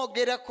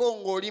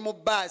okumwogerako ng'oli mu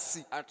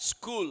baasi, at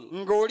school,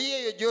 ng'oli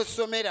eyo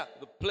gy'osomera,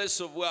 the place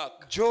of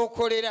work,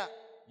 gy'okolera,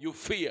 you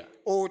fear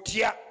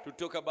otya to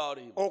talk about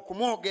him.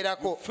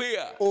 okumwogerako, You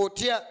fear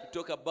otya to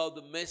talk about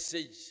the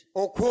message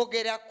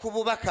okwogera ku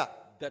bubaka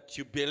that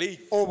you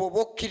believe. obwo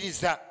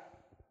bw'okkiriza.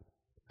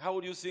 How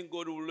do you think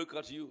God will look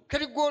at you?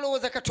 Kati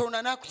gw'olowooza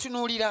Katonda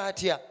n'akutunuulira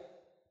atya?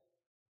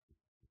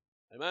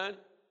 Amen?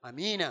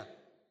 Amiina.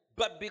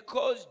 But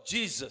because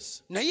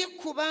Jesus Naye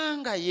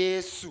kubanga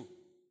Yesu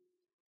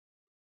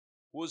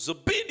was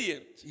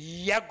obedient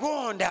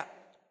yagonda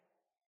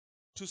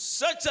to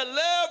such a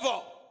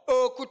level,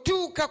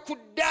 okutuuka ku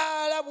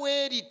ddaala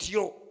bwe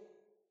lityo,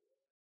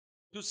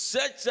 to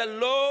such a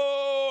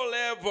low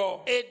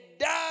level,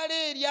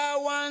 eddaala erya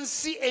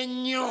wansi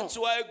ennyo, that's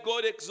why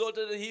God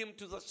exalted him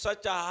to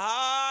such a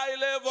high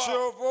level,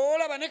 kyova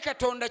olaba ne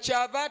Katonda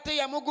kyava ate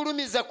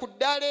yamugulumiza ku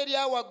ddaala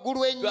erya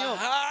waggulu the ennyo,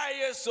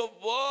 highest of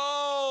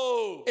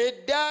all,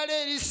 eddaala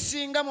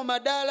erisinga mu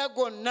madaala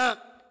gonna,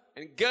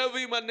 and gave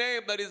him a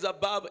name that is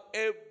above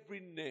every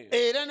name.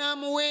 era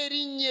n'amuwa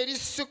erinnya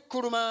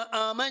erisukkuluma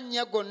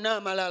amannya gonna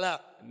amalala,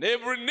 And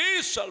every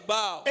knee shall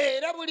bow,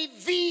 era buli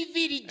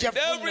vviivi lijja and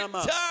every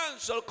kuvuunama, tongue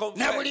shall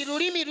na buli confess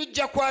lulimi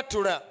lujja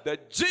kwatula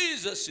that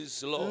Jesus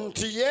is Lord.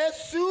 nti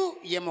Yesu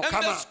ye And the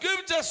Mukama.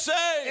 scripture Era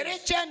says,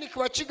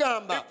 ekyandikibwa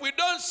kigamba if we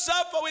don't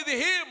suffer with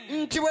him,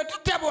 nti bwe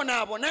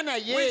tutabonaabona we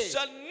naye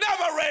shall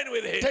never reign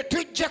with him.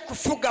 tetujja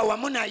kufuga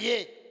wamu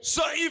naye.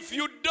 So if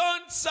you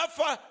don't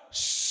suffer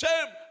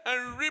shame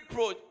and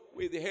reproach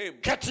with him,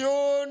 Kati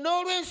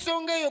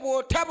n'olw'ensonga eyo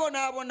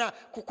bw'otabonaabona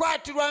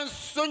kukwatirwa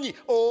nsonyi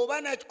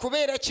oba na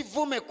kubeera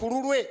kivume ku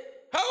lulwe,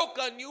 how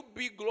can you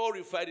be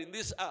glorified in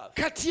this earth?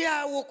 kati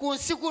awo ku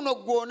nsi kuno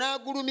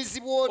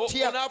gw'onaagulumizibwa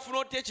otya? Onaafuna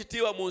otya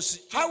ekitiibwa mu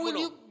nsi How will kuno?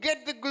 you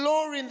get the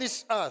glory in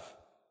this earth?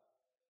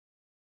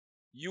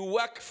 You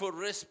work for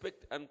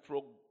respect and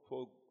to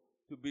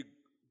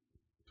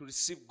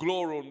receive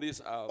glory on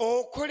this earth.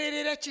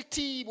 Okolerera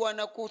kitiibwa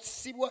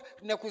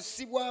na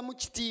kussibwamu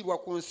kitiibwa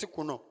ku nsi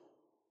kuno.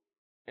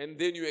 And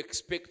then you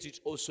expect it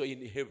also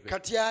in heaven,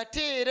 Kati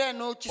ate era or in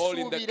the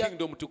n'okisuubira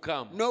kingdom to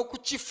come.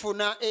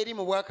 n'okukifuna eri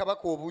mu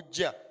bwakabaka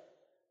obujja.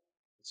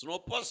 It's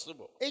not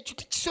possible. Ekyo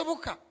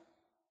tekisoboka.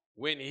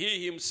 When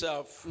he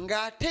himself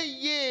Ng'ate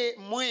ye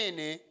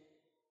mwene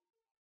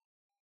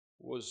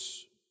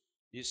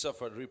he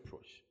suffered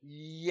reproach.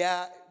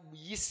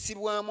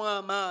 yayisibwamu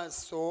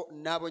amaaso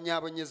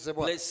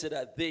n'abonyaabonyezebwa. Blessed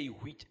are they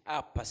which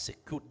are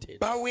persecuted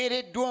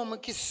Baweereddwa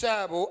omukisa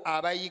abo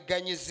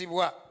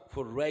abayigganyizibwa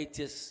for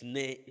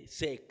righteousness'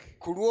 sake.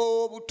 ku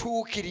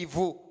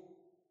lw'obutuukirivu.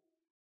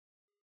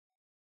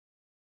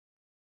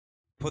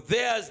 For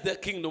theirs the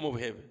kingdom of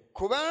heaven.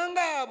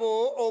 Kubanga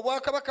abo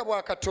obwakabaka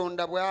bwa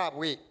Katonda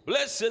bwabwe.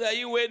 Blessed are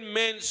you when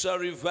men shall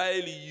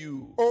revile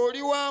you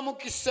Oli wa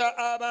mukisa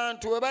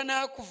abantu bwe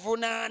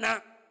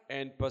banaakuvunaana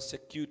and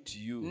persecute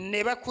you.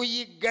 ne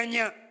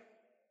bakuyigganya.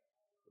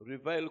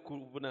 Revile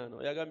kuvunaana.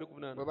 Oyagambye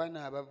kuvunaana. bwe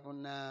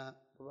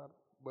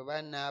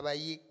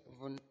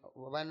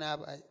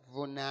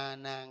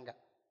banaabavunaananga.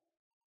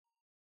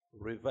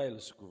 Revile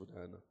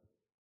kuvunaana.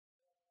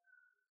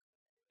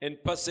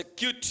 And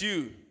persecute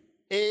you.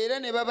 Era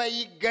ne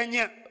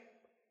babayigganya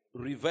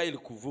Revile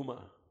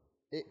kuvuma.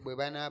 bwe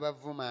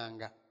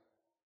banaabavumanga.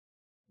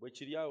 Bwe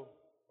kiri awo.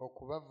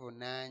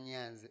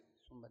 Okubavunaanya nze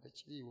sumba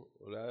tekiriiwo.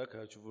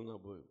 Olaka kivuna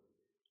bwe.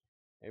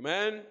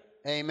 Amen.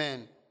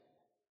 Amen.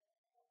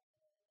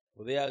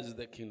 For theirs is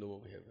the kingdom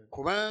of heaven.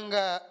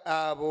 Kubanga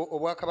abo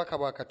obwakabaka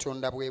bwa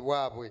Katonda bwe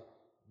bwabwe.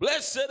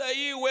 Blessed are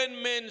ye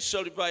when men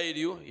shall revile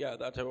you. Yeah,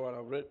 that's what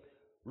I've read.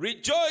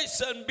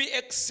 Rejoice and be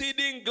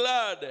exceeding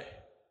glad.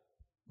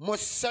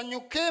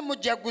 Musanyuke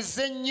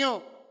mujaguze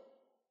nnyo.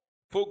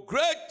 For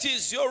great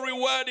is your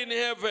reward in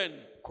heaven.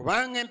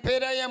 Kubanga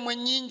empeera yammwe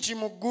nnyingi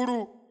mu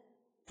ggulu.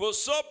 For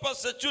so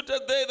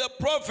persecuted they the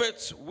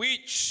prophets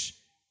which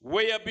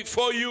were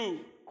before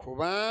you.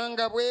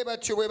 Kubanga bwe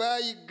batyo bwe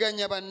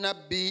baayigganya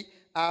bannabbi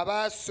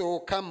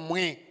abaasooka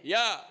mmwe.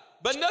 Yeah.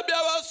 Bannabbi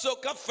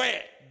abasooka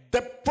ffe.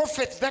 The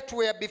prophets that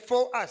were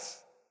before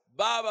us.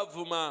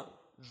 Baabavuma.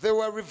 They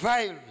were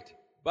reviled.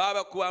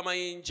 baabakuba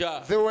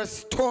amayinja, They were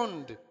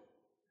stoned.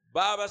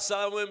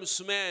 baabasalamu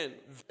emisumeeno,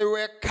 They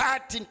were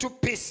cut into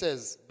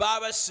pieces.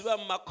 baabasiba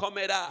mu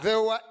makomera. They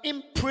were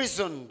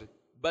imprisoned.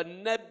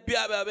 Bannabbi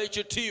abo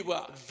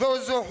ab'ekitiibwa,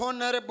 Those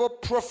honorable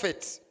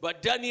prophets,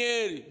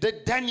 Badanyeri, the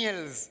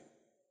Daniels,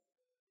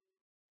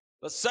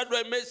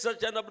 Basadduraki,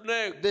 Mesaki and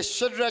Abeduneego, the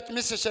Shadrach,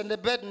 Meshach, and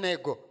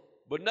Abednego,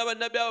 bonna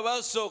bannabbi abo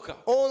baasooka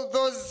all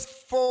those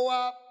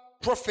 4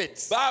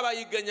 prophets,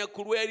 baabayigganya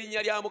ku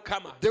lw'erinnya lya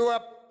Mukama. they were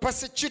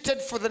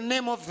persecuted for the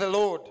name of the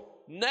Lord.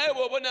 Naye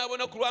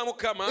bw'obonaabona ku lwa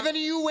Mukama, Even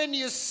you, when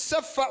you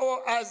suffer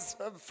or as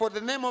for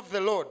the name of the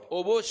Lord,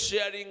 oba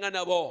osharinga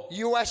nabo.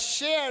 you are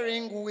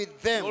sharing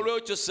with them.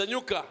 Olwekyo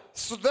sanyuka,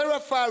 So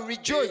therefore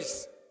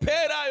rejoice,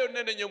 mpeerayo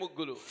nnene nnyo mu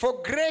ggulu.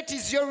 for great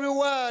is your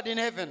reward in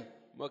heaven.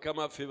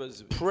 Mukama affe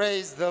bazibu.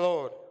 Praise the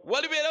Lord.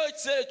 Walibeerawo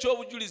ekiseera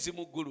eky'obujulizi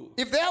mu ggulu.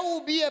 If there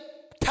will be a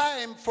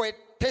time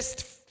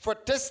for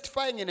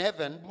testifying in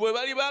heaven, Bwe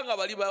baliba nga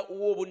bali bawa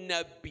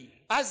obunnabbi,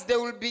 as they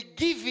will be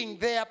giving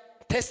their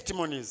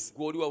testimonies,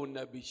 gwe oli wa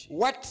bunnabbi ki?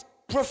 what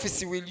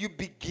prophecy will you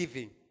be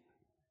giving?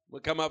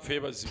 Mukama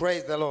affe bazibu.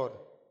 Praise the Lord.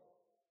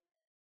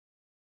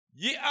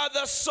 Ye are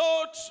the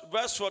salt,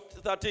 verse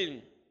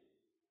 13.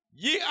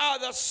 Ye are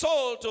the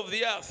salt of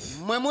the earth.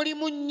 Mwe muli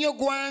munnyo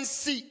gwa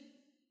nsi,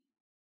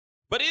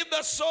 But if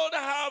the salt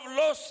have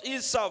lost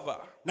his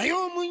savour, naye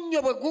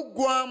omunnyo bwe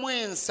guggwaamu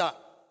ensa,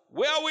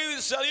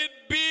 wherewith shall it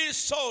be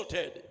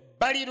salted?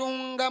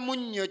 balirunga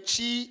munnyo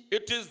ki?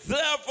 It is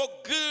therefore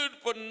good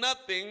for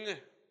nothing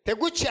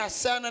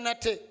Tegukyasaana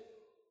nate,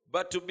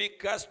 but to be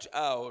cast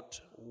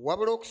out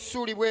wabula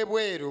okusuulibwa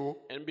ebweru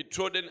and be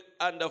trodden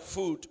under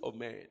foot of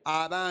men.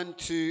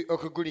 abantu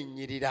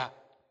okugulinnyirira.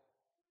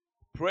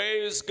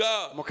 Praise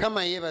God.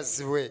 Mukama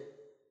yeebazibwe.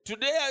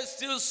 Today I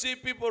still see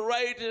people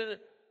writing,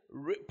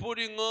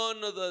 putting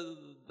on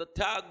the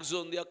tags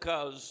on their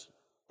cars.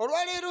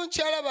 Olwaleero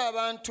nkyalaba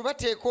abantu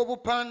bateeka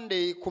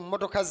obupande ku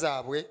mmotoka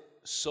zaabwe.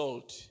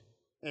 Salt.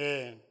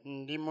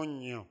 Ndi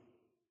munnyo.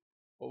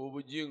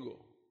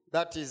 Obubujingo.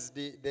 That is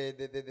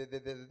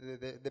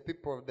the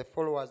people, the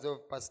followers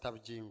of Pastor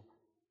Bujingo.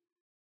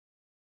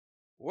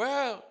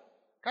 Well,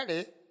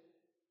 Kale,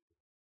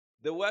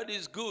 the word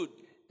is good,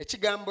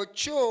 ekigambo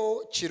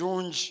kyo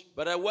kirungi.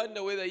 but I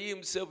wonder whether he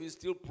himself is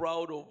still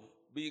proud of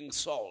being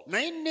salt.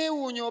 Naye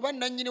neewuunya oba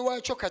nannyini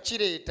waakyo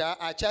kakireeta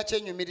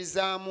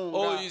akyakyenyumirizaamu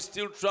Or nga he's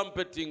still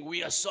trumpeting,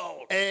 we are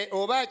salt.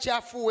 oba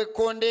akyafuuwa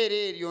ekkondeera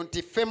eryo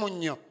nti ffe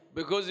munnyo.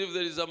 Because if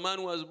there is a man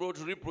who has brought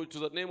reproach to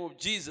the name of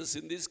Jesus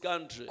in this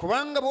country,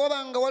 Kubanga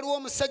bw'oba nga waliwo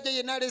omusajja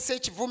yenna aleese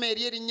ekivume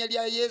eri erinnya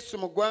lya Yesu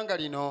mu ggwanga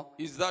lino,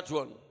 is that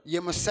one. ye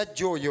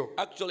musajja oyo.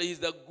 Actually, he's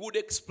the good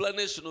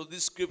explanation of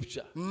this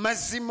scripture.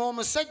 Mazima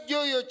omusajja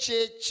oyo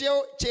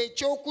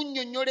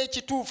kyekyokunnyonnyola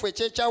ekituufu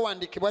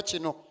ekyekyawandiikibwa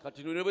kino.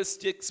 Kati ne bwe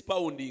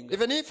expounding.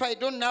 Even if I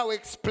don't now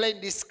explain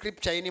this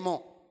scripture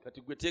anymore,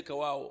 Kati gwe teeka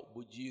waawo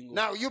bujingo.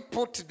 now you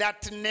put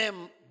that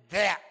name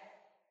there.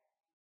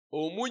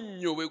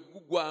 Omunnyo bwe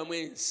gugwamu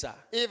ensa,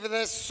 If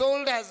the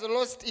salt has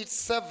lost its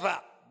savor,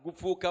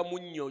 gufuuka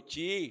munnyo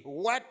ki?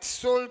 what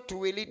salt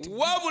will it be?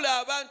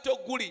 Wabula abantu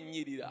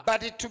ogulinnyirira.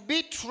 But to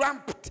be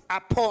trampled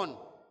upon,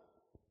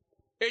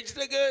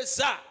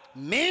 Ekitegeeza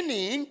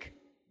meaning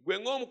gwe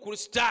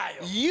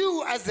ng'omukristaayo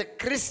you as a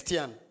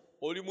Christian,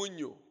 oli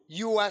munnyo.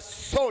 you are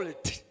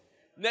salt.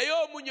 Naye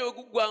omunnyo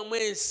bwe gugwamu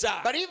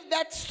ensa, But if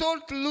that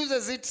salt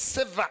loses its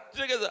savor,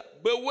 kitegeeza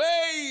bwe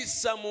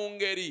weeyisa mu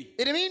ngeri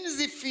it means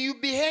if you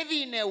behave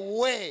in a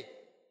way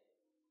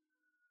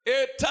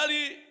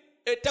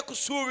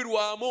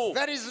etakusuubirwamu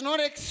that is not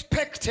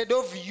expected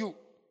of you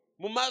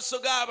mu maaso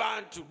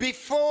g'abantu,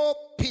 before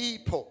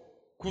people,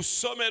 ku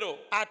ssomero,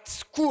 at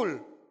school,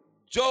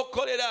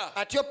 gy'okolera,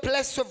 at your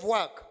place of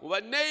work, mu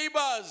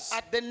banneighbours,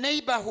 at the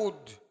neighborhood,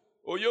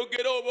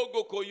 oyogera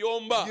obogoka,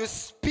 oyomba, you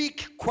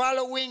speak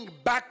quarreling,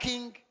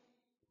 backing,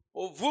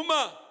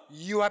 ovuma,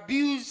 you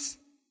abuse,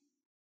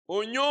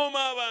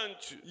 onyooma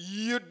abantu,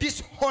 you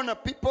dishonor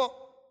people,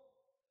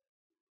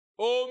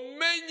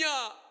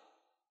 omenya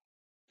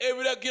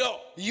ebiragiro,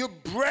 you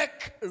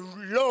break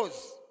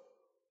laws.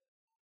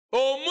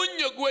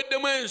 omunnyo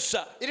guweddemu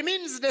ensa, It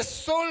means the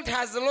salt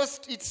has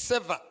lost its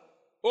savor.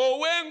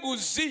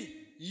 ow'enguzi,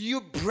 You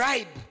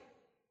bribe,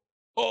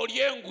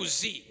 olya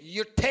enguzi,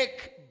 you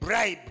take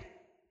bribe.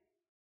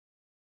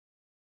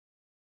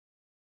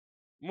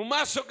 mu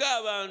maaso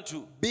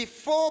g'abantu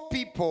Before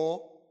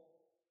people,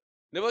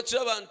 ne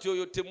bakiraba nti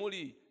oyo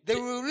temuli, they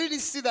will really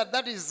see that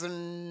that is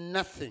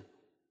nothing.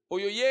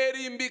 oyo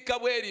yeerimbika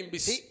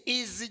bwerimbisi.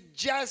 He is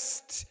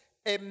just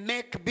a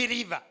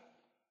make-believer.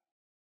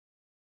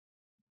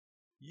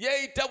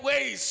 Yeeyita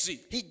bweyisi.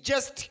 He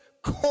just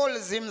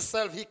calls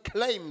himself, he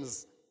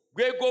claims.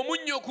 Gwe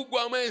omunnyo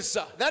okugwamu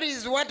ensa. That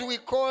is what we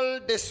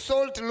call the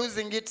salt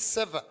losing its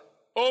savor.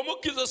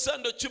 Omukkiriza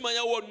sando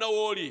kimanya wonna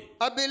w'oli.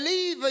 A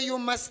believer, you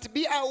must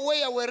be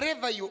aware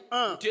wherever you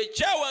are Nti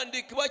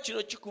ekyawandiikibwa kino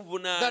that this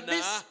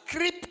kikuvunaana.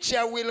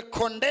 scripture will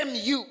condemn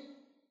you.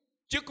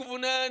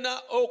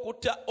 Kikuvunaana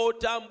okuta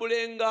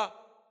otambulenga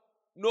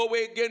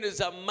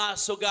n'obwegendereza mu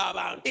maaso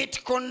g'abantu.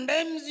 It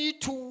condemns you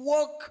to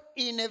walk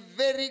in a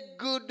very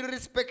good,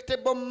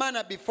 respectable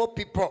manner before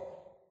people.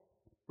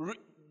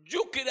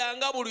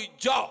 Jjukiranga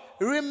bulijjo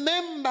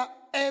Remember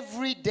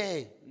every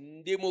day,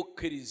 ndi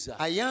mukkiriza.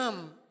 I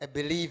am a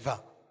believer.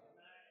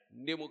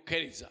 Ndi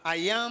mukkiriza.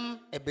 I am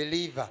a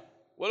believer.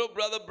 Waliwo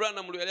brother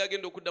Branham lwe yali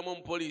agenda okuddamu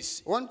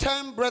omupoliisi. One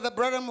time, Brother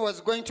Branham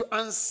was going to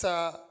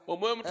answer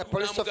Omwoyo a Omutukuvu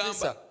police n'amugamba,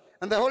 officer,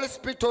 and the Holy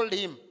Spirit told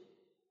him,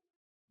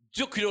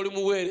 jjukira oli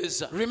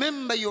muweereza.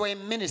 remember you are a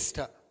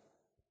minister.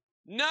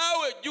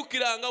 Naawe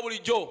jjukiranga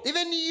bulijjo.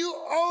 Even you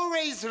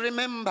always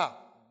remember.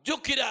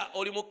 Jjukira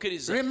oli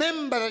mukkiriza.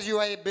 Remember that you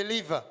are a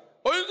believer.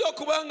 Oyinza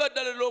okuba nga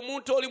ddala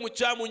omuntu oli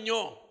mukyamu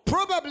nnyo.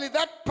 Probably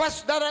that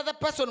other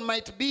person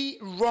might be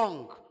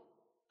wrong.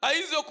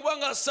 Ayinza okuba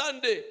nga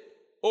Sunday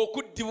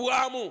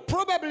okuddibwamu.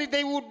 Probably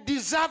they would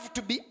deserve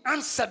to be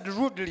answered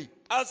rudely.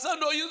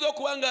 Asande oyinza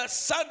okuba nga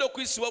Sunday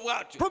okuyisibwa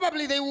bw'atyo.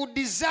 Probably they would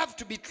deserve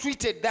to be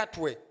treated that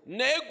way.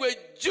 Naye gwe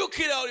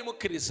jjukira oli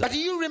mukkiriza. But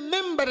you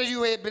remember that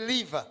you are a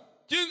believer.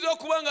 Kiyinza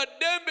okuba nga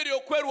ddembe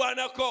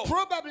ly'okwerwanako.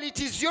 Probably it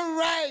is your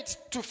right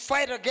to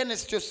fight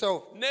against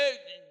yourself. Ne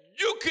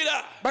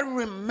jjukira But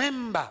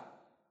remember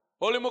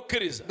oli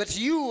mukkiriza. that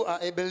you are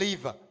a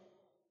believer.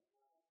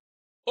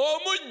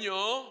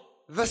 Omunnyo,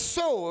 The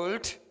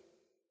salt,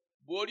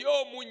 bw'olya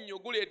omunnyo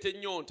guleeta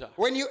ennyonta.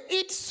 when you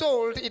eat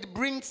salt, it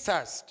brings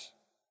thirst.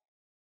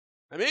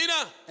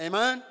 Amiina?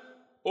 Amen.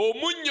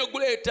 Omunnyo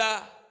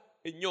guleeta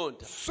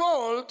ennyonta.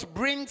 Salt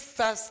brings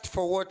thirst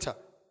for water.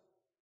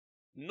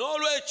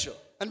 N'olwekyo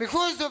And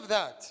because of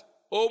that,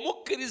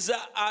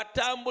 omukkiriza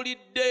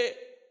atambulidde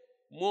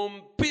mu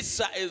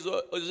mpisa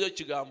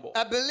ez'ekigambo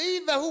a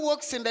believer who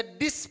walks in the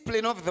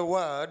discipline of the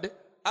word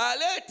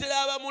aleetera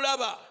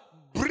abamulaba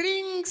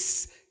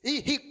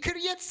he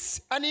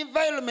creates an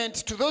environment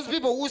to those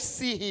people who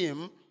see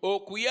him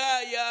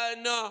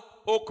okuyaayaana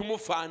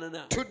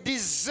okumufaanana. to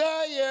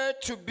desire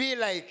to be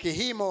like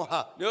him or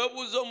her. Ne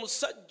babuuza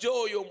omusajja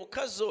oyo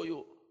omukazi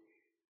oyo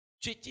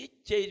kiki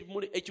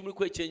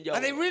ekimuliko And they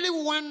ekyenjawulo. really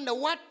wonder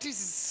what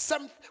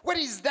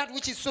is that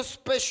which is so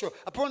special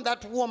upon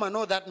that woman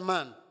or that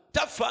man.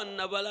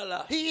 Tafaanana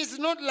balala. He is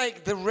not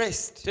like the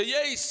rest.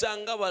 Teyeeyisa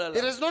nga He balala.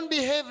 does not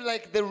behave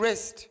like the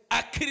rest.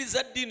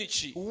 Akkiriza ddiini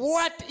ki?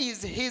 What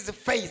is his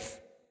faith?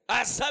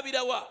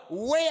 Asabira wa?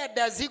 Where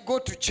does he go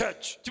to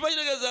church? Kiba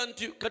kitegeeza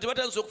nti kati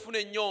batandise okufuna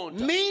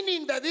ennyonta.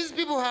 Meaning that these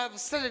people have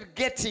started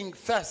getting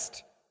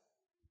thirst.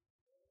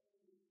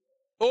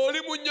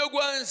 Oli munnyo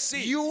gwa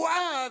nsi. You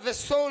are the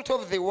salt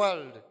of the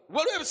world.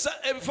 Waliwo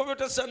ebifo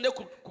by'otasaanidde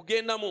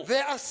kugendamu.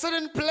 There are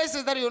certain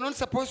places that you're not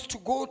supposed to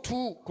go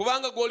to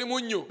Kubanga gw'oli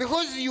munnyo.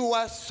 because you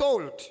are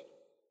salt.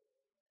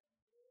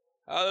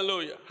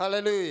 Hallelujah.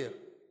 Hallelujah.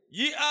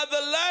 Ye are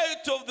the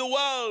light of the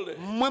world.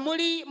 Mwe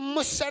muli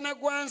musana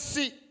gwa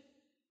nsi.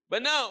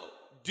 But now,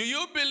 do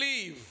you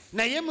believe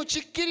Naye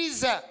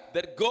mukikkiriza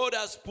that God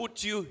has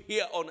put you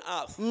here on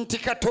earth nti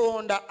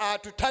Katonda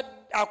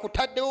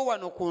akutaddewo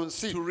wano ku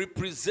nsi to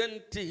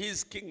represent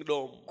his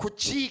kingdom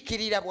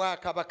kukiikirira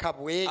bwakabaka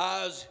bwe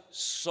as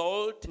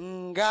salt?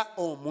 nga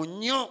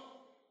omunnyo?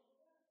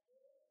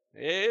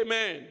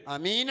 Amen.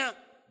 Amiina.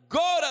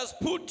 God has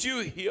put you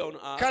here on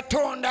earth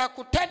Katonda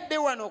akutadde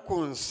wano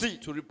ku nsi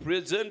to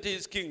represent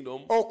his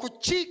kingdom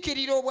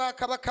okukiikirira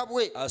obwakabaka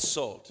bwe as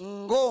salt.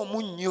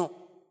 ng'omunnyo.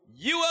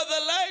 You are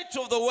the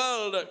light of the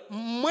world.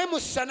 Mmwe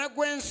musana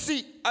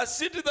gw'ensi. A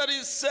city that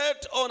is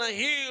set on a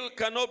hill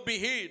cannot be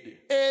hid.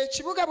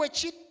 Ekibuga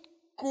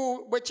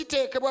bwe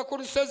kiteekebwa ku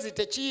lusozi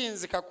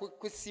tekiyinzika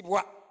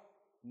kusibwa.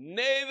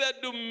 Neither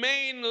do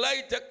men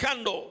light a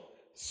candle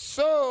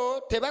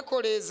So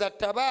tebakoleeza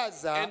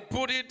tabaaza and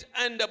put it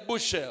under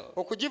bushel,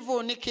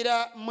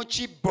 okugivuunikira mu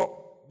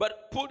kibbo,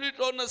 but put it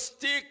on a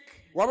stick,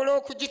 wabula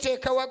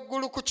okugiteeka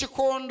waggulu ku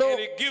kikondo, and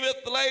it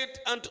giveth light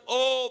unto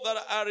all that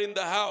are in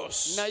the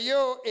house.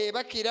 nayo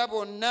ebakira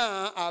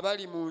bonna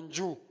abali mu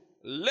nju.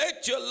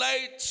 Let your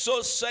light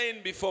so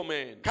shine before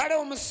men, Kale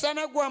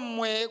omusana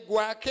gwammwe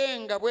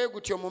gwakenga bwe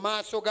gutyo mu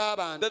maaso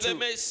that they g'abantu,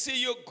 may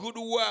see your good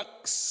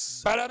works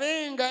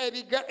balabenga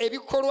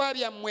ebikolwa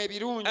byammwe and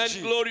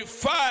ebirungi,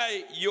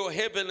 glorify your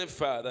heavenly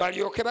Father,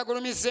 balyoke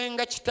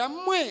bagulumizenga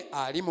kitammwe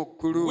ali mu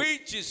ggulu.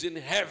 which is in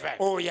heaven.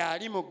 Oyo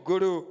ali mu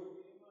ggulu.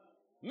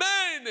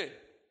 Men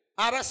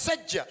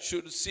Abasajja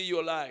should see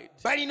your light.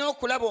 balina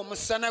okulaba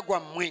omusana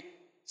gwammwe.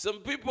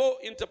 Some people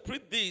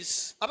interpret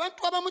this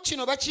Abantu abamu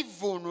kino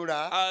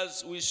bakivvuunula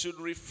as we should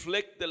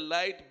reflect the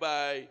light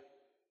by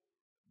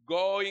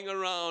going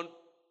around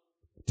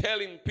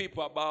telling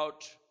people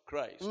about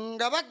Christ.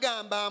 nga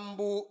bagamba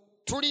mbu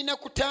tulina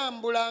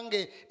kutambula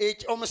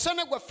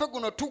omusana gwaffe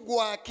guno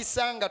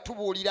tugwakisa nga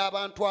tubuulira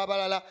abantu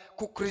abalala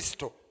ku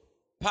Kristo.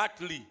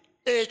 Partly,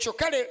 Ekyo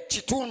kale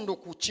kitundu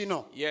ku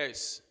kino.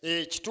 yes.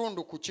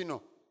 Kitundu ku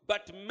kino.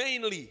 But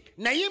mainly,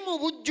 Naye mu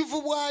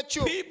bujjuvu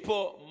bwakyo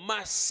people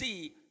must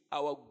see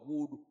our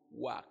good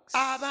works.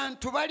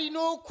 abantu balina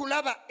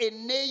okulaba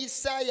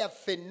enneeyisa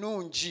yaffe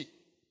ennungi.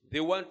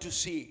 They want to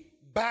see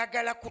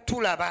Baagala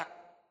kutulaba.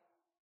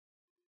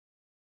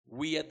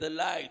 we are the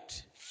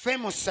light. Ffe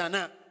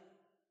musana.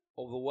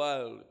 of the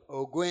world.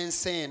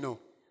 ogw'ensi eno.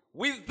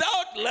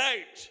 Without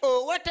light,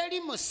 Owatali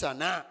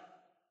musana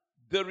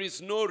there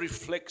is no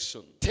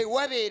reflection.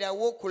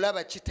 tewabeerawo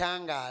kulaba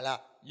kitangaala.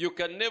 You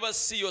can never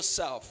see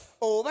yourself,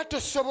 Oba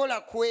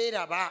tosobola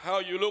kweraba how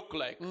you look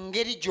like,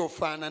 ngeri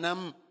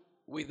gy'ofaananamu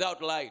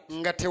without light.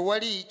 nga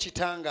tewali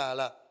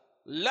kitangaala.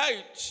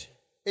 Light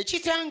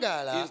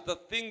Ekitangaala is the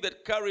thing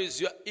that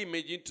carries your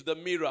image into the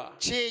mirror.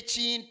 kye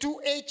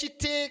kintu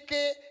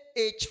ekiteeka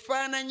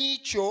ekifaananyi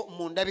kyo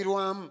mu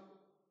ndabirwamu.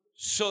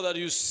 So that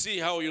you see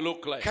how you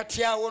look like.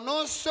 Kati awo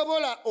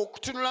n'osobola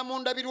okutunula mu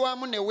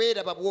ndabirwamu ne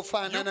weeraba You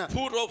bw'ofaanana.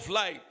 put off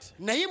light,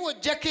 Naye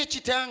bw'oggyako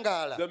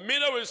ekitangaala the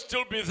mirror will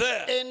still be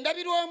there,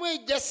 endabirwamu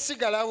ejja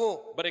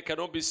sigalawo but it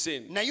cannot be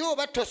seen. naye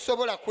oba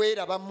tosobola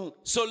kwerabamu.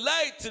 So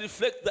light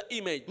reflects the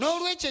image.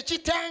 N'olwekyo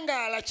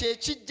ekitangaala kye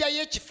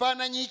kijjayo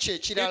ekifaananyi kye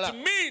ekirala. It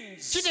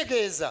means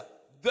Kitegeeza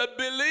the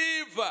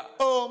believer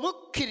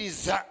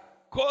omukkiriza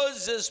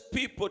causes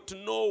people to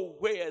know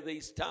where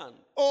they stand.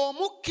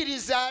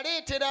 omukkiriza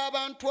aleetera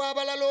abantu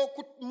abalala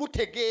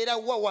okumutegeera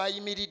wa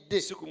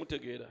waayimiridde. Si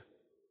kumutegeera.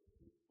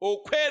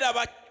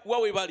 Okweraba wa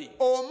we bali.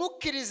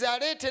 Omukkiriza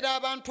aleetera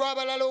abantu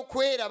abalala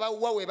okweraba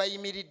wa we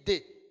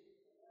bayimiridde.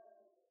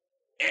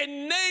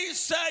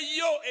 Enneeyisa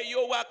yo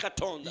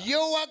ey'owakatonda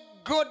Your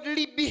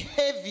godly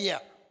behavior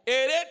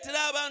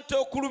ereetera abantu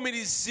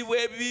okulumirizibwa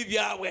ebibi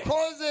byabwe,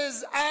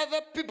 causes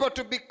other people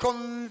to be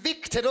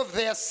convicted of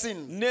their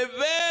sins. ne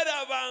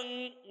beeraba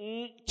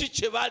ki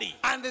kye bali,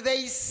 And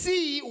they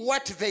see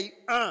what they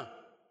are.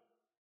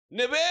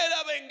 ne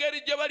beeraba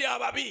engeri gye bali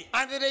ababi,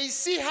 And they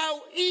see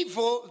how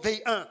evil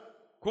they are.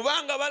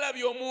 kubanga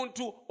balabye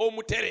omuntu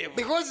omutereevu,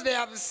 Because they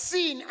have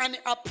seen an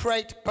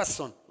upright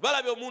person.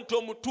 balabye omuntu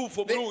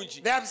omutuufu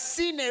omulungi. They have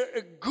seen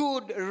a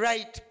good,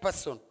 right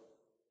person.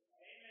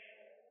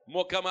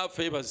 Mukama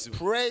waffe yeebazibwe.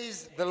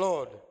 Praise the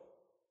Lord.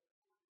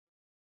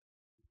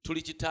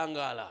 Tuli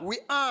kitangaala. We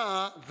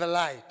are the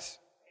light.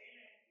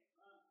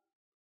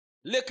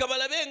 Leka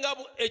balabe nga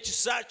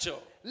ekisa kyo.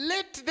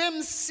 Let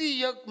them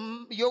see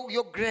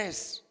your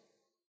grace,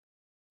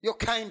 your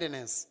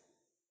kindness.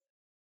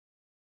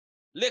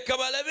 Leka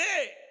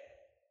balabe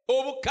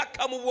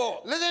obukkakkamu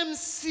bwo. Let them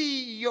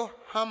see your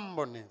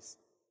humbleness.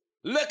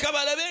 Leka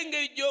balabe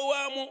engeri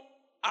gy'owaamu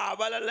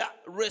abalala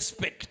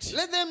respect.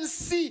 Let them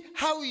see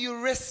how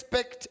you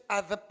respect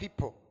other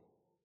people.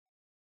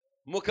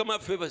 Mukama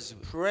waffe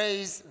yeebazibwe.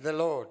 Praise the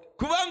Lord.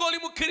 Kubanga oli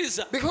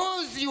mukkiriza.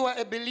 Because you are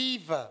a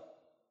believer,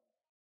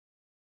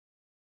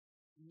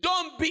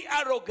 Don't be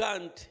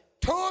arrogant.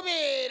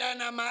 tobeera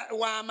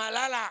wa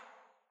malala.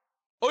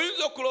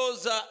 Oyinza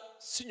okulowooza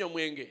sinywa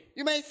mwenge,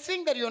 You may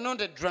think that you're not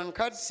a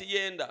drunkard,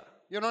 siyenda,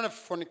 you're not a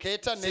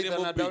fornicator, Siri neither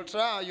an mubbi.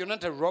 adulterer, you're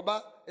not a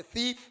robber, a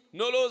thief.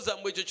 n'olowooza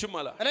mbu ekyo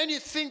kimala. And then you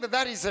think that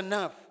that is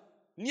enough.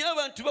 Niye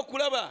abantu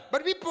bakulaba.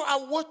 But people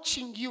are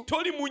watching you.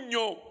 Toli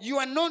munnyo, You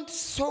are not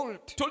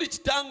salt. toli You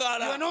are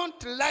kitangaala,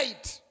 not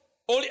light.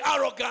 oli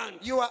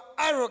arrogant. You are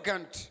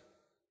arrogant.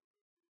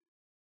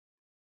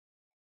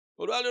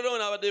 Olwaleero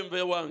naabadde nva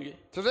ewange,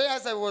 Today,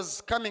 as I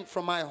was coming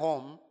from my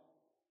home,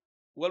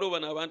 waliwo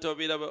bano abantu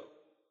ababeera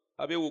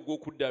abeewoga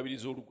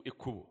okuddaabiriza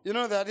ekkubo. you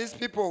know, there are these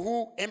people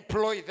who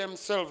employ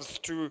themselves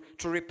to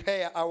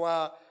repair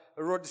our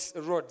roads.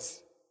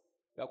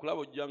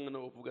 Akulaba ojjanga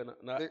n'ovuga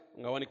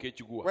nga wanika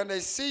ekiguwa. When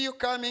they see you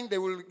coming,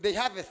 they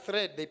have a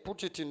thread, they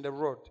put it in the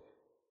road.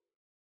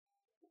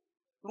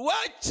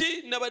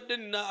 Lwaki nabadde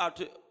nina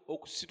ate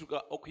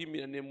okusituka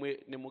okuyimirira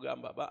ne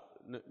mugamba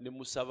ne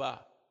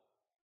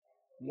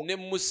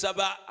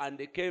musaba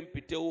andeke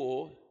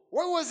mpitewo.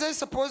 Why was I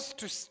supposed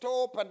to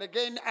stop and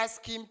again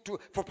ask him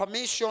for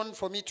permission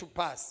for me to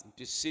pass?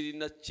 Nti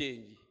sirina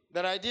change,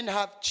 That I didn't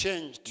have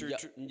change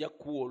nja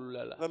kuwa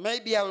olulala. but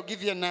maybe I will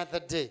give you another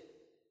day.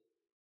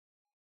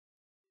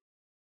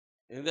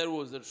 And that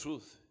was the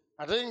truth.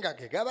 Ate nga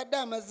ge gabadde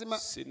amazima.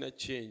 Sirina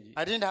change,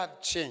 I didn't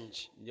have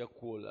change. nja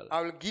kuwa olulala.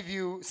 I will give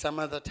you some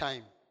other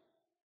time.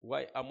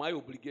 Why am I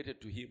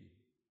obligated to him?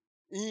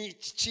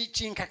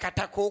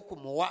 Kinkakatako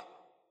okumuwa.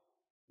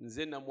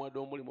 Nze namwadde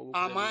omulimu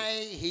Am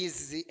I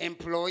his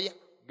employer?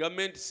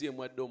 gavumenti si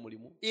emwadde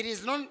omulimu, It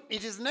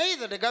is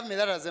neither the government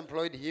that has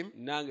employed him,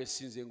 nange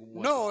sinze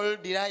ngumuwa. nor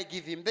did I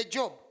give him the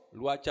job.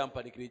 Lwaki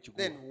ampanikira ekiguwa?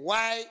 Then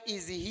why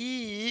is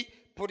he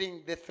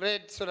putting the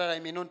thread so that I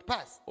may not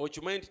pass?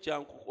 Okimanyi nti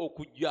kyangu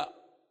okujja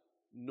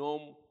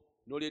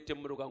n'oleeta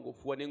emmotoka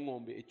ng'ofuwa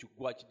n'eŋŋombe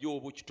ekiguwa kijja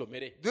oba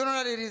okitomere. Do you know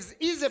that it is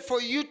easy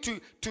for you to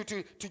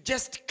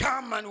just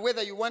come, and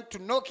whether you want to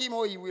knock him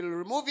or he will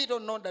remove it or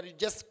not, that you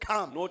just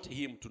come Not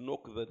him to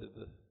knock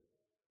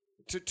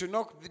to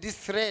knock this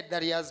thread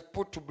that he has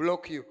put to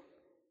block you.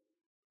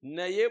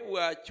 naye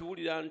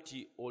bw'akiwulira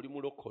nti oli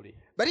mulokole,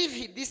 But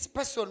if this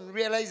person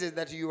realizes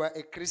that you are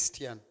a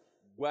Christian,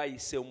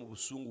 gw'ayiseewo mu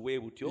busungu bwe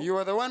butyo, you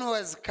are the one who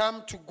has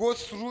come to go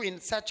through in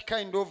such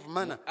kind of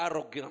manner,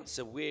 arrogance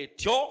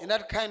bw'etyo, in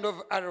that kind of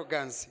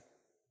arrogance,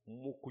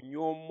 mu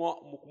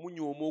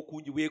kumunyooma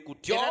okungi bwe in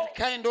kutyo, that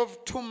kind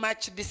of too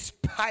much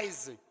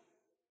despising,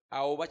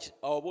 awo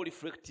oba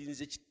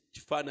oliflectinze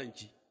kifaananyi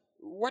ki?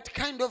 what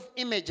kind of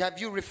image have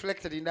you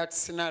reflected in that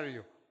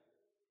scenario?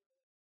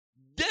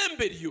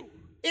 ddembe lyo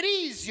It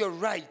is your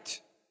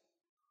right.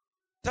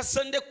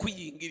 tasadde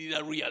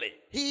kuyingirira really.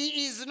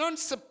 He is not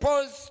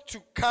supposed to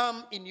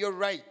come in your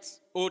right.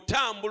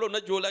 Otambula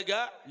onna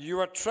gy'olaga You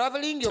are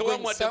traveling, you're going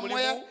Tewamwadde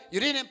somewhere, mulimu. you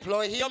didn't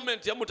employ him.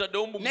 gavumenti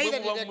yamutaddewo mu Neither bwe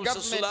muba did the government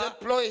mumusasula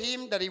employ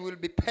him that he will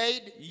be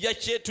paid.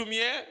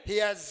 yakyetumye He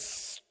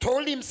has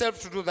told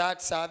himself to do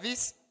that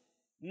service.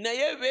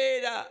 naye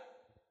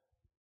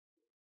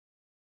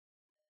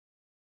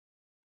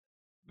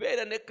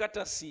beera ne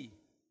katasi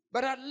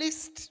But at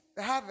least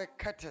have a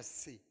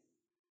courtesy.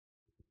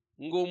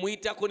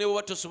 ng'omuyitako ne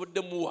bwe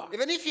tosobodde muwa.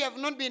 Even if you have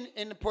not been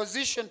in a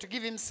position to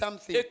give him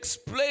something,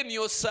 Explain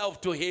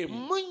yourself to him.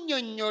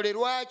 munnyonnyole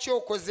lwaki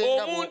okoze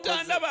nga Omuntu bw'okoze.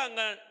 andaba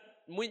nga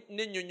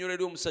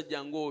nennyonnyolera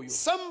omusajja ng'oyo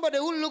Somebody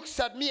who looks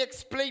at me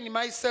explain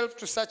myself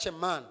to such a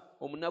man,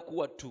 omunaku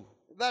wattu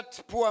that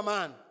poor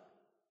man,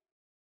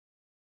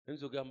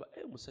 oyinza ogamba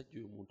omusajja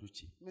oyo muntu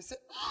ki may say,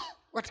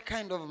 what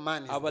kind of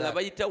man is abalala that?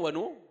 bayita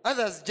wano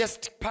Others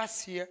just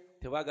pass here.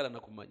 tebaagala na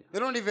kumanya They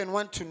don't even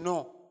want to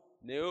know.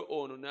 naye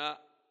ono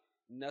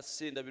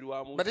nasse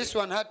endabirwamu But this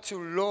one had to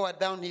lower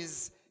down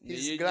his glass.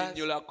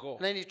 yeyennyonnyolako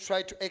And then he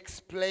tried to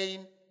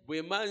explain,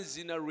 bwe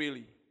manzina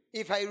really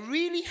if I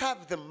really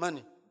have the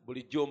money,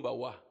 bulijjo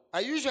mbawa I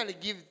usually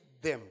give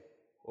them.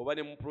 oba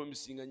ne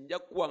mupromisinga nja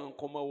kukuwanga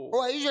nkomawo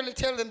Or I usually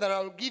tell them that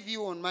I'll give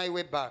you on my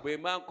way back. bwe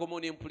mba nkomawo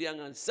ne mpulira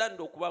nga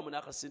nsande okubaamu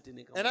n'akasente And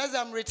nekamu as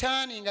I'm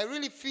returning, I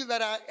really feel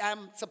that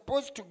I'm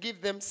supposed to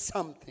give them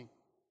something.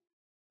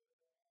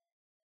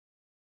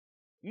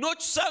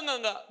 n'okisanga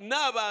nga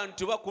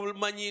n'abantu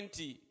bakumanyi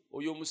nti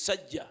oyo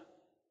omusajja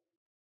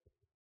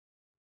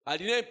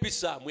alina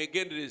empisa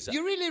mwegendereza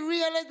You really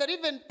realize that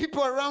even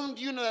people around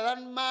you know that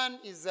that man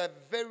is a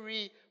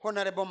very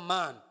honorable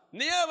man.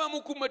 naye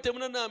abamu kumwe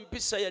temuna na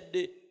mpisa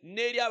yadde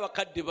n'eri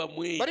abakadde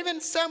bamwe But even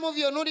some of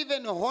you are not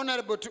even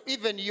honorable to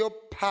even your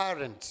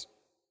parents.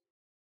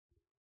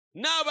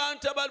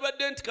 n'abantu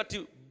abalibadde nti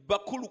kati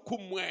bakulu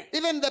kummwe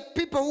Even the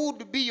people who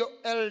would be your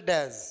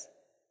elders.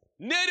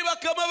 n'eri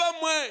bakama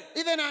bammwe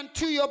Even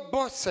unto your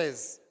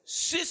bosses.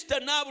 sisita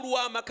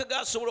n'abulwa amaka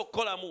g'asobola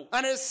okukolamu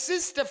And a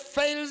sister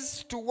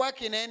fails to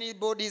work in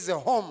anybody's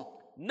home.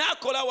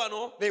 n'akola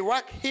wano They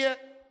work here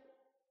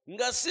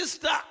nga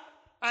sisita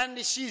and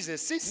she's a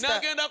sister.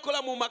 n'agenda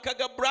akola mu maka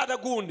ga brother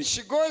gundi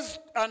She goes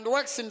and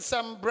works in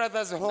some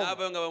brother's home.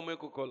 n'abayo nga bamwe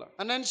kukola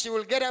And then she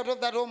will get out of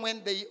that home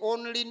when they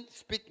only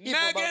speak evil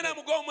about n'agenda it.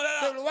 mu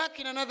g'omulala They'll work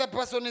in another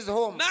person's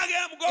home.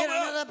 n'agenda mu In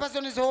g'omulala another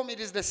person's home, it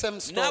is the same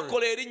story.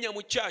 n'akola erinnya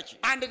mu kyaki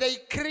And they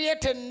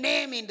create a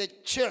name in the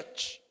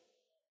church.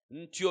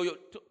 nti oyo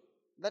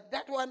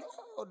That one,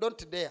 oh,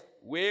 don't dare.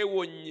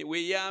 weewonye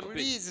weeyambe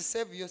Please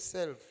save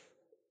yourself.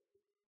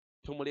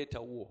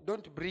 tomuleetawo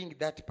Don't bring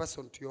that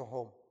person to your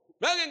home.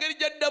 nange engeri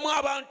gyaddamu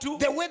abantu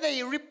The way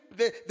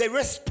they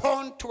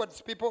respond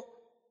towards people,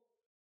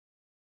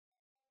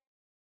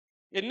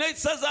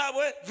 enneeyisa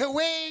zaabwe the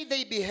way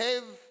they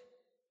behave,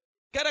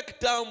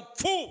 karakita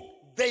nfu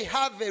they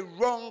have a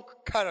wrong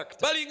character.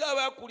 balinga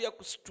abaakulya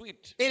ku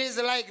street It is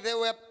like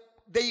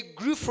they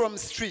grew from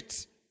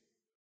streets,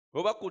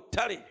 oba ku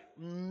ttale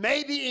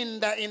maybe in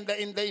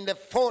the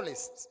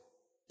forest.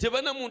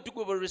 tebana muntu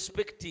gwe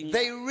barespecting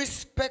They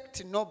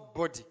respect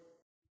nobody.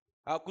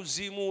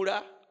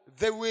 akuziimuula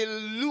They will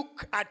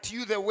look at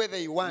you the way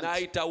they want,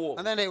 n'ayitawo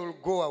and then they will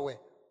go away.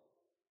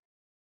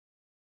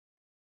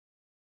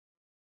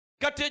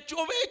 kati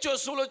oba ekyo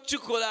osobola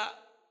okukikola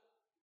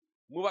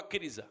mu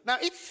bakkiriza Now,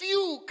 if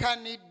you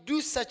can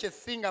do such a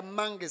thing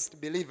amongst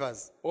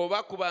believers,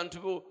 oba ku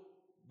bantu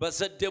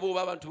bazadde bo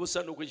oba abantu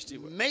bosaana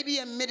okwekitiibwa maybe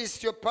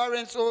amidst your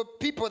parents or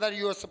people that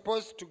you are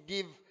supposed to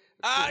give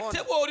to ate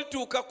honor.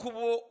 bw'olituuka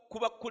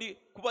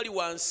ku bali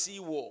wansi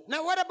wo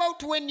Now, what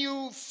about when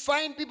you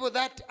find people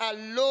that are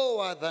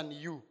lower than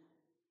you?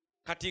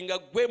 kati nga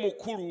gwe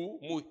mukulu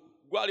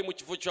gwali mu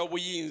kifo kya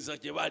buyinza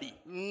gye bali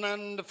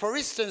And for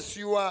instance,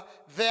 you are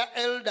their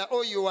elder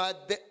or you are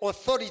the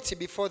authority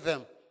before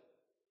them.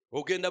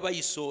 ogenda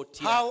bayisa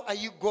otya How are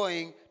you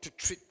going to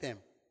treat them?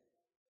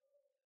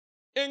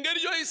 engeri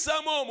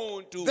gy'oyisaamu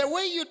omuntu The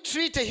way you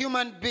treat a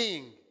human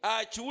being,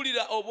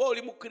 akiwulira oba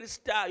oli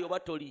mukristaayo oba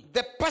toli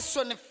the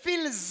person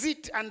feels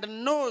it and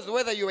knows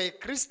whether you are a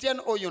Christian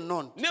or you're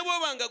not. ne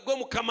bw'oba nga gwe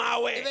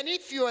mukama we Even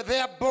if you are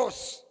their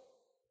boss,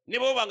 ne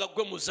bw'oba nga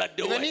gwe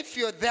muzadde even we if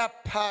you're their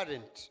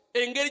parent,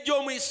 engeri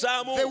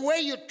gy'omuyisaamu the way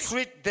you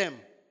treat them,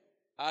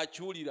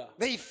 akiwulira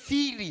they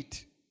feel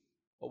it,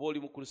 oba oli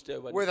mukristaayo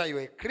oba whether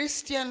you're a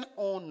Christian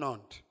or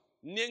not.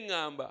 ne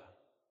ŋŋamba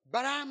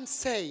But I'm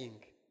saying,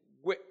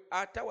 gwe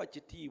atawa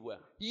kitiibwa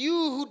you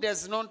who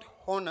does not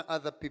honor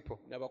other people,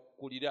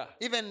 nabakukulira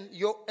even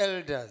your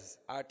elders.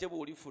 ate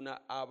bw'olifuna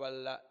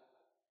abalala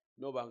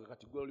n'oba nga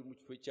kati gwe oli mu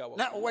kifo Now,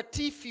 ekyawaggulu what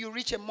if you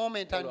reach a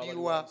moment and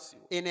you are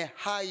in a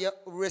higher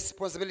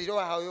responsibility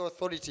or higher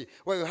authority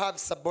where you have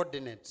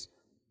subordinates?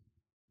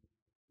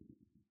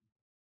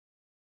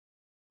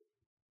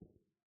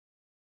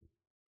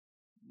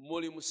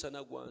 muli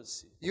musana gwa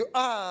nsi You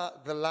are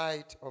the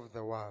light of the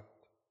world.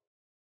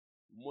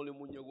 muli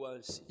munyo gwa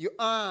nsi You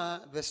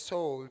are the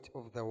salt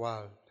of the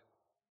world.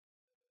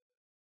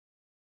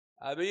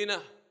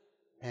 Amina.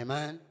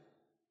 Amen.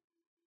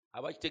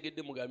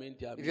 Abakitegedde mugambe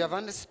nti If you have amina.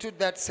 understood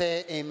that,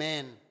 say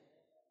amen.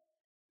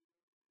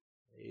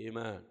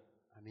 Amen.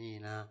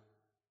 Amina.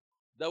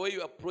 The way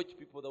you approach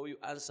people, the way you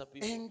answer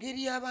people,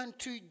 Engeri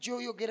abantu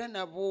gy'oyogera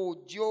nabo,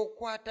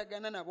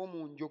 gy'okwatagana nabo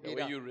mu the way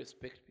njogera, you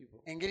respect people,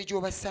 engeri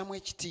gy'obassaamu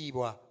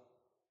ekitiibwa,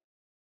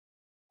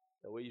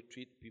 the way you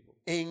treat people,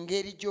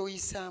 engeri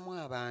gy'oyisaamu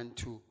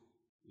abantu,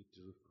 it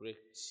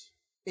reflects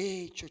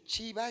ekyo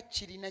kiba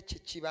kirina kye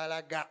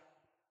kibalaga,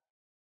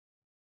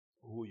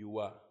 who you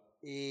are.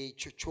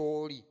 ekyo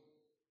ky'oli.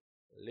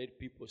 Let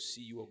people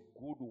see your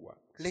good work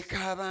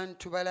Leka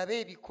abantu balabe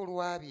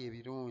ebikolwa bye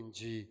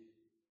ebirungi,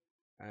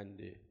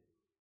 and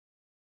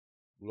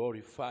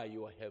glorify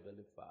your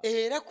heavenly Father.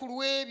 era ku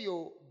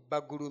lw'ebyo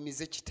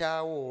bagulumize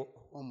kitaawo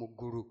omu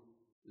ggulu.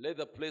 Let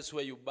the place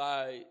where you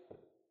buy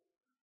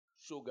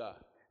sugar,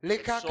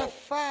 Leka salt,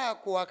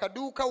 akafaako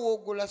akaduuka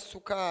w'ogula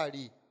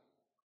sukaali,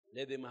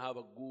 let them have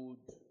a good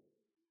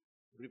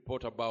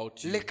report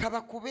about you. leka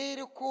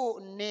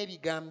bakubeereko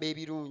n'ebigambo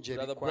ebirungi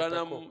Brother ebikwatako.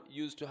 Branham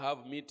used to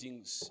have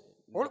meetings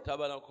in the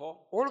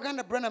tabernacle.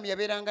 Oluganda Branham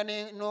yabeeranga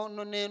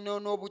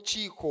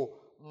n'obukiiko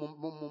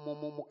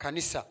mu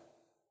kanisa,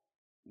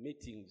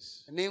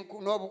 Meetings.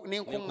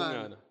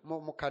 n'enkuŋŋaana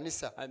mu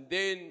kanisa. And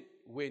then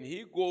when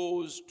he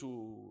goes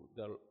to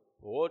the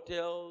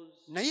hotels,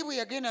 Naye bwe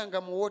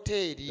yagendanga mu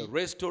woteeri the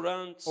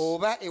restaurants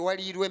oba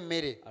ewaliirwa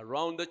emmere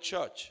around the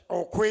church,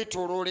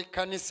 okwetooloola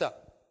ekkanisa,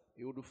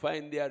 you would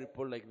find their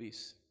report like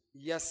this.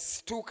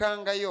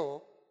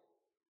 yasituukangayo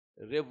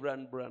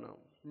Reverend Branham,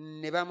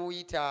 ne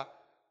bamuyita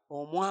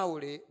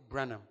omwawule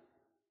Branham.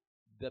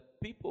 the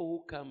people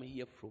who come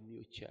here from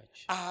your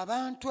church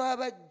Abantu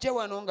abajja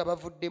wano nga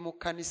bavudde mu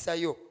kkanisa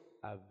yo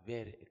are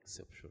very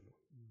exceptional.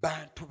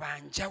 bantu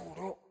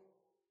banjawulo,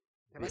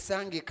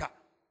 tebasangika,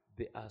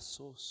 They are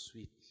so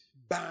sweet.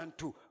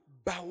 bantu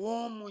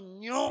bawoomu They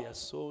nnyo, are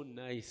so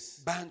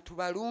nice. bantu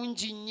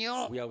balungi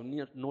nnyo. We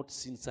have not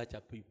seen such a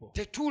people.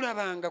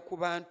 Tetuulabanga ku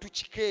bantu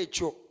kika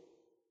ekyo.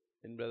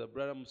 And Brother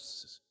Branham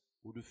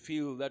would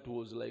feel that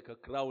was like a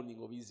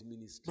crowning of his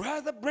ministry.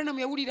 Brother Branham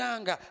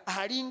yawuliranga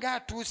alinga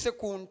atuuse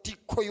ku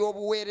ntikko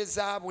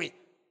y'obuweereza bwe.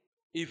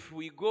 If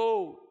we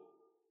go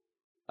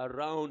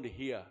around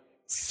here,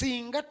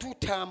 Singa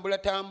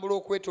tutambulatambula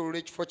okwetooloola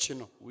ekifo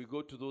kino, we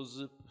go to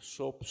those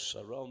shops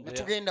around ne there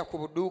tugenda ku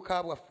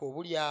buduuka bwaffe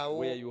obuli awo,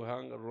 where you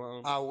hang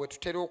around. awo we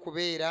tutera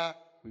okubeera,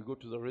 We go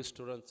to the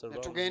restaurants ne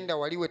around. tugenda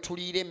wali we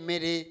tuliira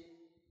emmere,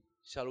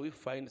 Shall we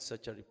find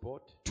such a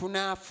report?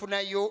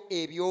 tunaafunayo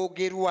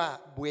ebyogerwa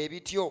bwe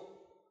bityo.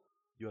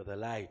 You are the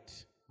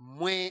light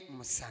Mmwe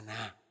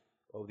musana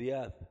of the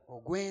earth.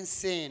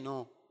 ogw'ensi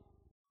eno.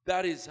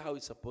 That is how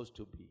it's supposed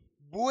to be.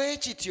 Bwe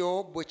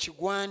kityo bwe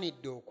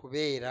kigwanidde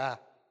okubeera.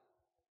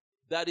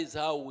 That is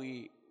how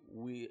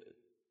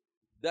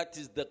that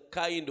is the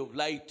kind of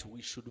light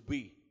we should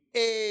be.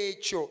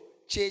 Ekyo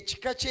kye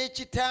kika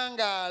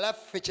ky'ekitangaala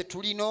ffe kye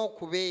tulina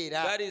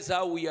okubeera. That is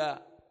how we are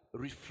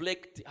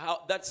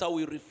that's how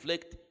we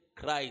reflect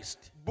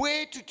Christ.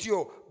 Bwe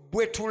tutyo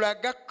bwe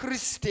tulaga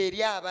Kristo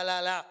eri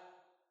abalala.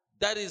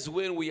 That is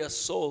when we are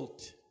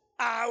salt.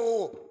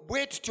 Awo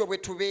bwe tutyo bwe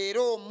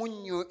tubeera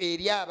omunnyo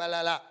eri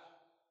abalala.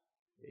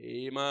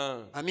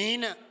 Amen.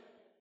 Amiina.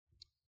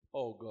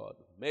 Oh God,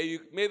 may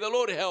the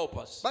Lord help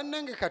us.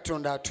 Bannange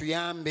Katonda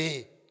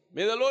atuyambe.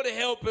 May the Lord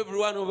help every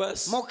one of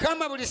us.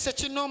 Mukama buli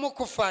ssekinnoomu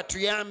ku ffe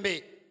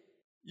atuyambe.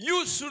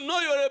 You should know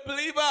you're a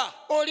believer.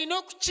 Olina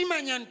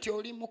okukimanya nti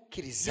oli You are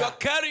mukkiriza.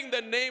 carrying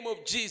the name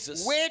of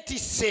Jesus.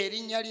 Weetisse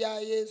erinnya lya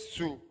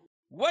Yesu.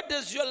 What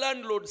does your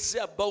landlord say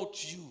about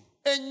you?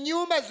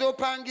 Ennyumba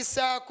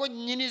z'opangisaako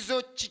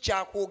nnyinizo ki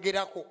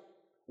kyakwogerako?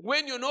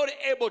 When you're not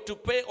able to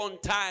pay on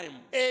time,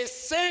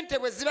 Esente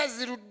bwe ziba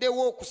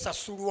ziruddewo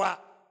okusasulwa,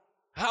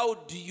 how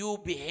do you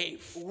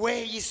behave?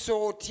 weeyisa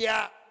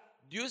otya?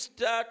 Do you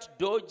start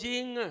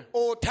dodging?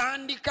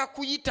 Otandika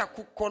kuyita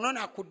ku kkono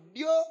na ku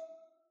ddyo?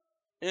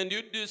 And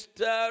you do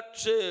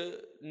start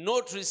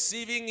not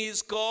receiving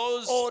his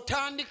calls?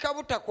 Otandika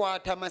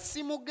butakwata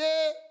masimu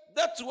ge?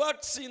 That's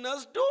what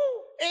sinners do.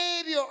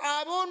 Ebyo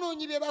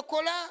aboonoonyi bye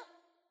bakola.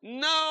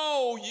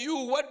 Now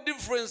what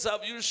difference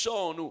have you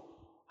shown?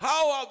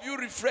 How have you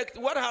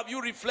reflected? What have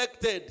you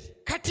reflected?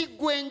 Kati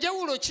gwe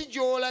enjawulo ki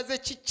gy'olaze,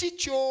 kiki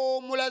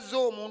ky'omulaze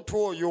omuntu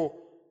oyo?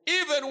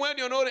 Even when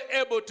you're not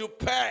able to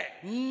pay.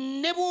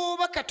 Ne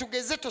bw'oba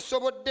katugeze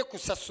tosobodde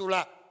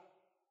kusasula.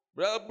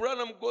 Brother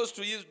Branham goes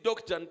to his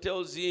doctor and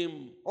tells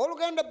him,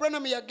 Oluganda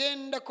Branham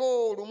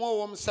yagendako olumu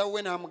ow'omusawo we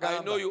I know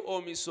n'amugamba, you owe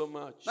me so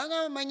much.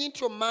 nagamba manyi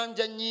nti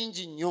ommanja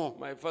nnyingi nnyo,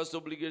 My first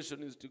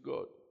obligation is to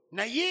God,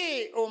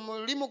 naye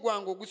omulimu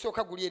gwange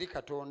ogusooka guli eri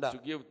Katonda, to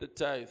give the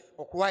tithe.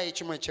 okuwaayo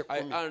ekimu I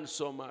eky'ekkumi. earn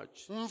so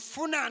much.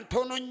 Nfuna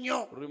ntono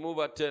nnyo, Remove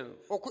a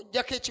tenth.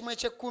 okuggyako ekimu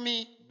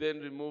eky'ekkumi, Then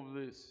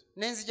remove this.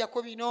 ne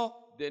nzijjako bino.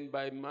 Then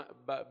by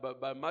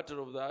matter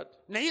of that,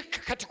 Naye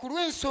kati ku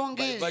lw'ensonga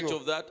by virtue ezo,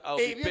 of that, I'll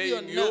be ebyo paying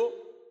byonna you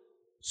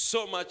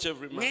so much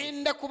every month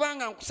ŋŋenda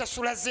kubanga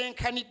nkusasula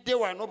zenkanidde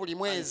wano buli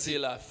mwezi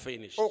until I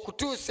finish.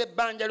 okutuusa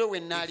ebbanja lyo we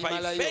If I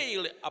nnaalimalayo.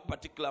 fail a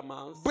particular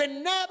month, bwe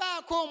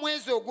nnaabaako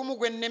omwezi ogumu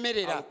gwe I'll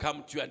nnemerera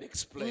come to you and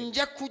explain.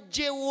 nja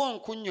kujjeewo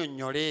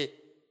nkunnyonnyole.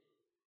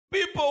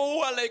 People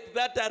who are like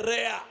that are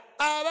rare.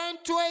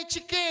 abantu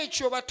ekika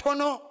ekyo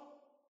batono,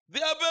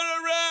 They are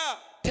very rare.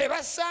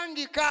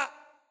 tebasangika.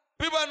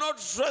 People are not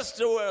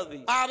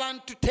trustworthy.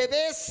 abantu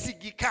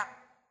tebeesigika.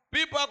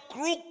 People are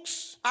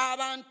crooks.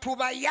 abantu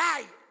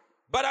bayaayi.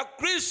 But a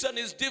Christian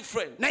is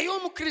different. naye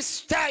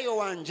omukristaayo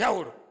wa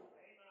njawulo.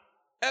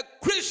 A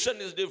Christian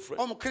is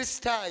different.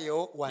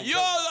 omukristaayo wa You're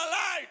njawulo. the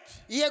light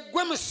ye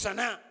ggwe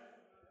musana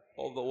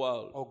of the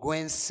world.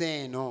 ogw'ensi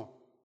eno.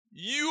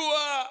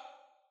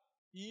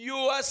 You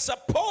are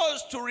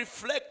supposed to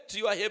reflect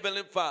your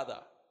heavenly Father.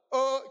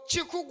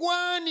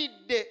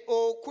 Kikugwanidde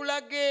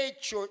okulaga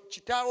ekyo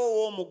kitaawo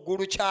ow'omu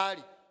ggulu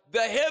kyali.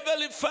 The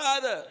heavenly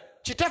Father,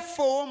 kitaffe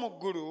ow'omu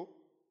ggulu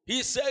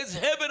he says,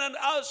 heaven and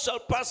earth shall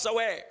pass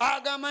away,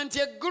 agamba nti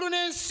eggulu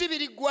n'ensi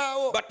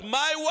biriggwawo, but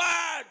my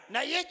word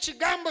naye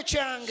ekigambo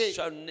kyange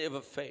shall never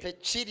fail.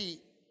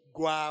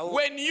 tekiriggwawo.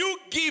 When you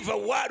give a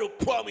word of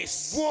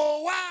promise,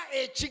 bw'owa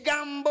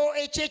ekigambo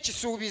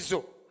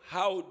eky'ekisuubizo,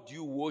 how do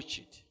you watch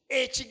it?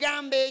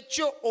 ekigambo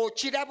ekyo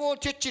okiraba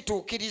otyo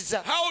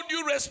kituukiriza. How do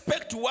you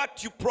respect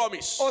what you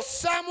promise?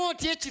 ossaamu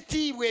otya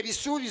ekitiibwa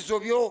ebisuubizo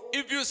byo.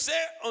 If you say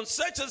on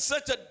such and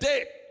such a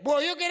date,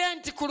 bw'oyogera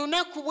nti ku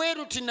lunaku bwe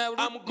ruti na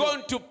I'm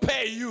going to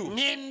pay you,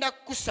 ŋŋenda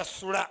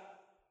kukusasula,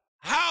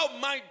 how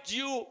might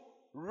you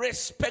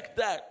respect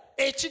that?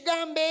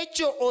 ekigambo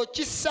ekyo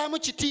okissaamu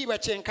kitiibwa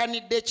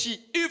kyenkanidde ki?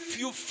 If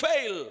you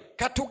fail,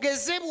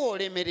 katugeze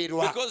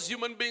bw'olemererwa, because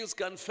human beings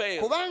can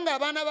fail, kubanga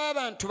abaana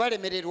b'abantu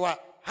balemererwa,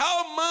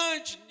 how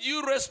much do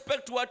you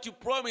respect what you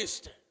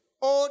promised?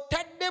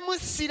 otaddemu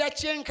ssira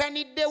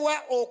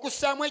kyenkaniddewa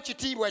okussaamu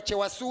ekitiibwa kye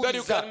That you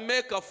wasuubiza, can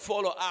make a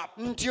follow-up.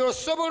 nti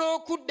osobola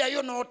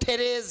okuddayo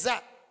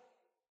n'otereeza,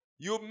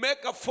 You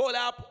make a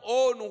follow-up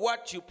on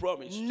what you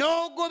promised.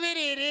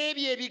 n'ogoberera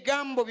ebyo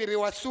ebigambo bye bye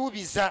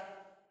wasuubiza,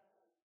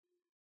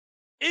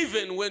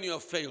 Even when you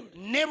have failed.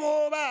 ne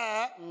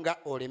bw'oba nga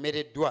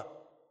olemereddwa.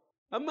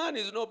 A man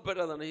is no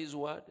better than his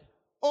word.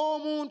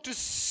 omuntu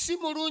si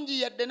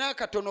mulungi yadde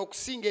n'akatono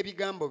okusinga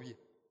ebigambo bye.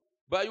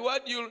 By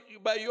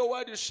your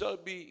word you shall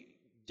be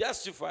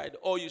justified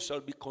or you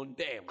shall be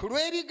condemned. ku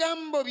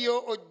lw'ebigambo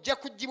byo ojja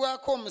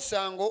kuggyibwako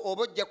omusango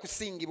oba ojja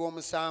kusingibwa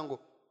omusango.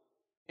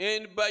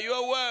 And by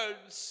your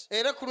words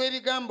era ku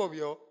lw'ebigambo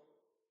byo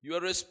you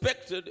are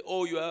respected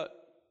or you are.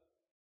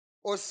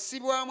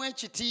 ossibwamu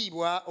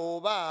ekitiibwa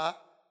oba.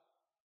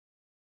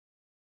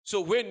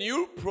 So when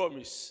you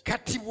promise,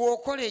 kati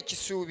bw'okola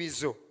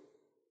ekisuubizo,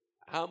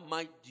 how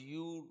might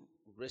you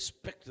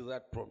respect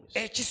that promise?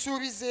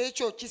 ekisuubizo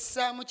ekyo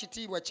kissaamu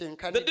kitiibwa The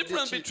kyenkanidde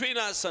difference ki? between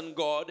us and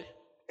God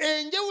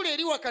enjawulo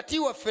eri wakati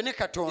waffe ne is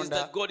katonda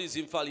that God is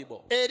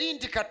infallible. eri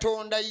nti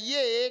katonda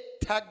ye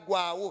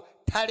taggwaawo,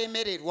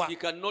 talemererwa, He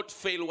cannot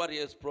fail what he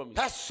has promised.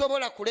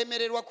 tasobola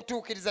kulemererwa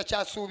kutuukiriza But a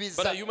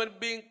ky'asuubiza. human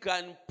being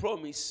can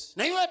promise,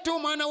 naye ate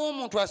omwana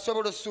w'omuntu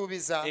asobola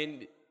osuubiza,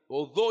 and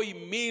although he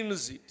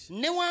means it,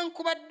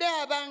 newankubadde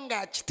aba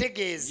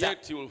ng'akitegeeza,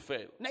 yet he will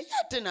fail. naye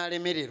ate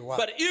n'alemererwa.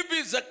 But if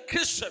he's a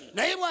Christian,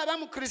 naye bw'aba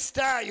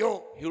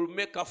mukristaayo he will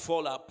make a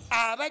follow-up.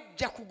 aba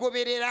ajja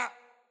kugoberera,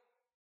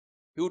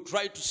 He will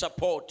try to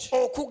support.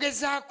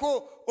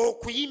 okugezaako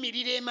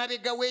okuyimirira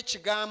emabega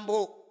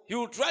w'ekigambo, He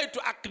will try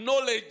to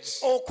acknowledge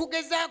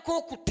okugezaako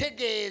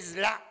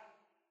okutegeeza,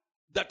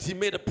 that he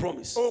made a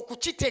promise.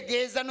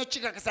 okukitegeeza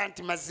n'okikakasa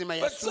nti mazima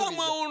But yasuubiza.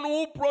 someone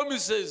who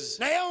promises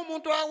naye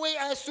omuntu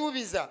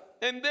asuubiza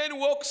and then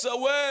walks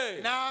away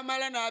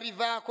n'amala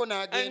n'abivaako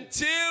n'agenda,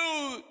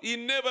 until he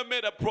never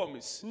made a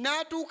promise,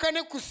 n'atuuka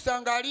ne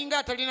kussa ng'alinga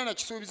atalina na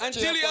kisuubizo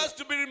until he kye has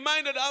to be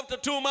reminded after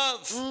 2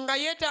 months. nga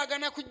yeetaaga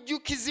na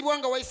kujjukizibwa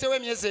nga wayiseewo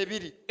emyezi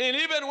ebiri. And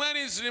even when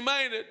he's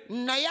reminded,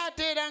 naye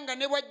ate era nga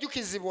ne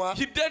bwajjukizibwa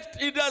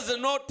he does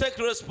not take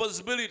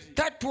responsibility.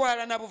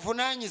 tatwala na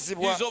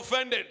buvunaanyizibwa, He's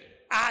offended.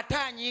 ate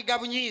anyiiga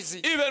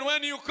bunyiizi. Even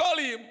when you call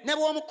him, ne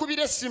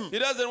bw'omukubira essimu he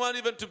doesn't want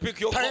even to pick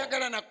your phone.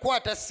 tayagala na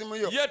kukwata ssimu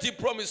yo, Yet he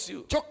promised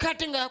you. kyokka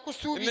ate nga And then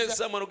yakusuubiza.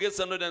 someone gets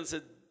annoyed and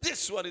says,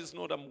 this one is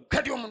not a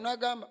kati omuntu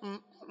n'agamba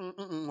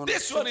ono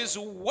This one is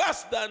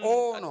worse than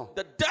Oh, no.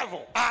 the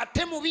devil.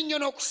 ate mubi nnyo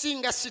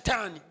n'okusinga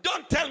sitaani.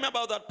 Don't tell me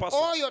about that person.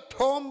 oyo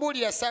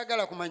tombuulira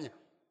saagala kumanya.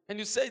 And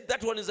you say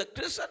that one is a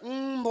Christian.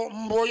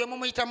 Mb'oyo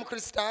mumuyita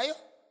mukristaayo.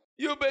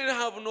 You may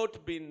have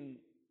not been,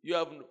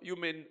 you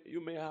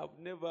may have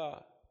never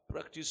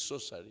practiced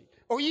sorcery.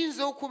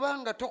 oyinza okuba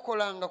nga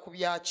tokolanga ku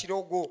bya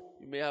kirogo,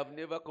 You may have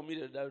never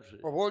committed adultery.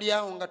 oba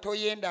oliawo nga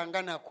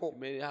toyendanga nako, You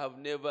may have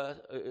never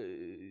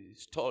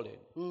stolen.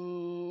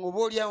 oba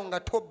oliawo nga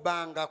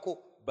tobbangako,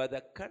 But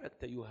the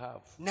character you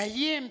have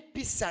naye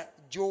empisa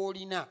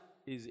gy'olina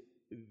is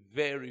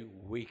very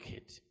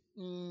wicked.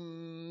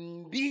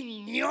 mbi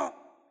nnyo.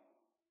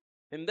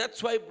 And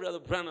that's why Brother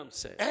Branham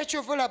said,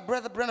 ekyo vola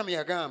brother Branham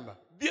yagamba,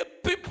 the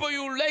people people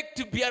you like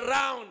to be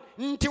around.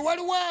 nti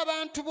waliwo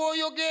abantu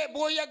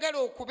b'oyagala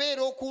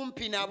okubeera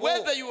okumpi nabo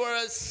Whether you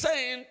are a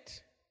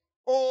saint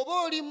oba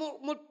oli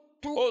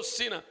or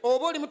sinner,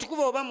 oba oli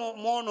mutukuvu oba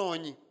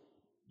mwonoonyi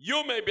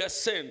you may be a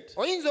saint,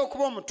 oyinza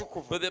okuba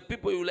omutukuvu but the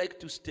people you like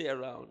to stay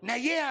around,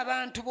 naye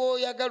abantu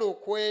b'oyagala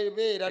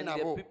okwebeera and the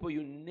nabo people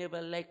you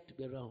never like to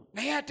be around.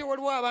 naye ate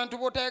waliwo abantu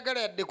b'otayagala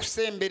yadde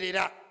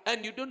kusemberera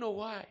And you don't know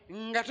why.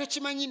 nga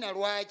tokimanyi na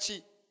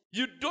lwaki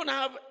You don't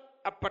have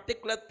a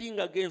particular thing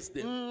against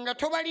them, nga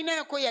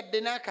tobalinaako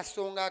yadde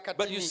n'akasonga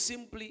but you akatini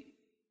simply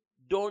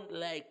don't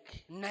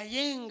like.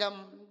 naye nga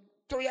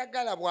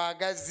toyagala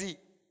bwagazi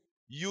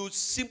You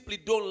simply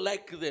don't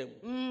like them.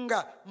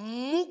 nga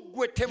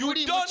muggwe You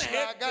temulimu don't hate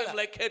them kyagala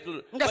like hate,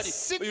 nga but you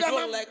sigama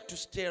don't like to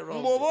stay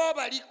around them. ng'oba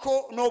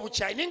obaliko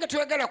n'obukyayi naye nga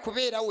toyagala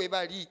kubeera we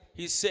bali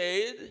He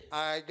said,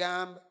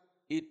 agamba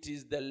it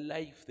is the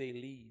life they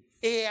live.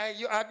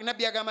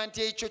 nabbi agamba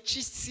nti ekyo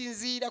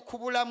kisinziira ku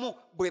bulamu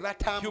bwe Human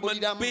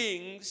batambuliramu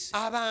beings,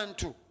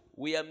 abantu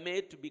we are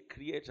made to be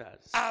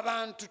creators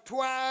abantu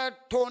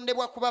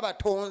twatondebwa kuba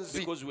batonzi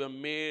because we are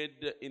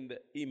made in the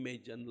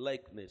image and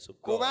likeness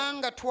of God.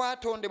 kubanga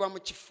twatondebwa mu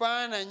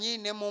kifaananyi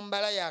ne mu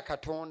mbala ya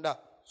katonda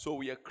So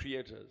we are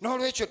creators.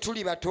 n'olwekyo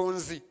tuli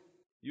batonzi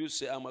You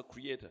say, I'm a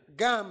creator.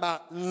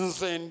 gamba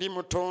nze ndi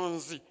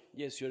mutonzi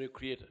Yes, you're a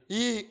creator.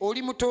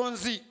 oli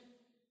mutonzi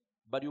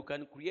But you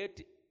can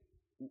create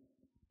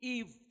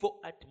evil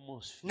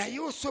atmosphere naye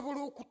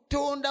osobola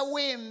okutondawo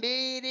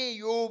embeera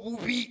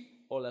ey'obubi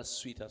or a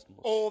sweet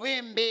atmosphere. oba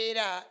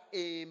embeera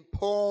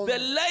empoomu The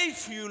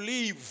life you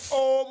live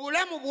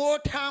obulamu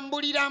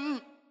bw'otambuliramu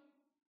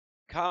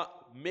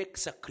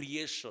makes a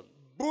creation.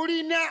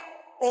 bulina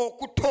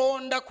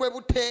okutonda kwe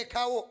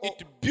buteekawo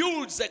It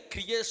builds a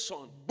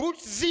creation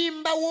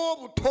buzimbawo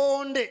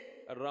obutonde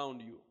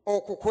around you.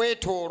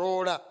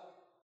 okukwetooloola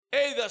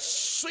Either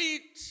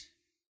sweet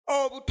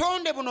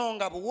obutonde buno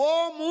nga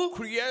buwoomu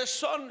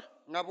creation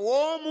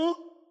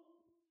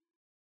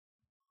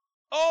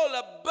or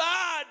a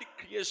bad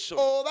creation.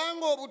 oba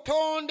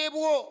ng'obutonde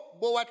bwo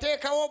bwe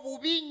wateekawo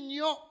bubi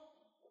nnyo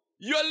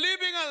You are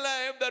living a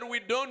life that we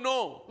don't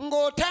know.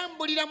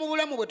 ng'otambulira mu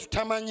bulamu bwe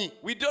tutamanyi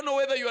We don't know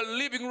whether you are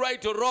living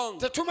right or wrong,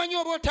 tetumanyi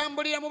oba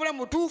otambulira mu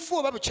bulamu butuufu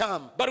oba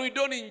bukyamu but we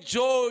don't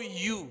enjoy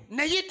you.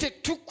 naye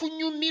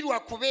tetukunyumirwa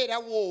kubeera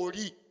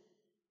wooli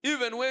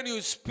Even when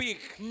you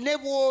speak, ne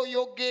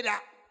bw'oyogera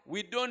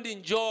we don't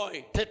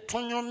enjoy.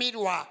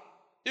 tetunyumirwa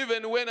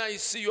Even when I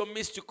see your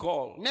missed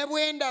call. ne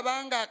bwe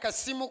ndaba nga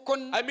akasimu ko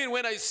I mean,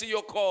 when I see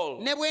your call,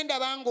 ne bwe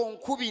ndaba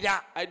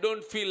ng'onkubira I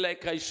don't feel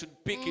like I should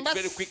pick it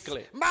very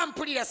quickly. mba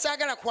mpulira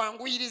saagala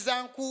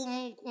kwanguyiriza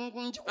I'm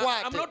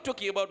ngikwate not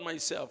talking about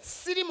myself,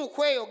 siri mu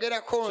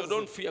kweyogerako so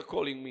don't nze fear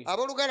calling me.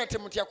 abooluganda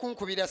temutya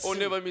kunkubira Or simu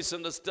never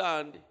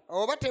misunderstand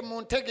oba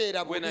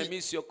temuntegeera when I bubi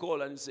miss your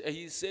call and say,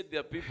 he said there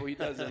are people he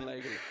doesn't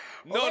like.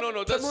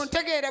 No, that's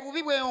temuntegeera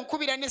bubi bwe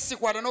onkubira ne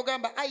sikwata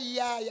n'ogamba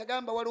ayya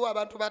yagamba waliwo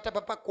abantu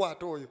batapapa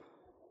kwata oyo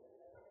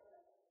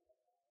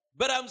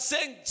but I'm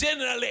saying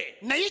generally,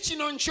 naye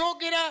kino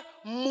nkyogera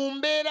mu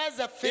mbeera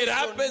zaffe it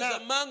happens zonna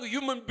among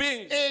human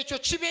beings. ekyo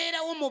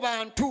kibeerawo mu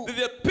bantu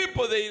The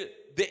people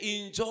they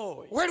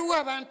enjoy waliwo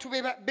abantu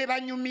be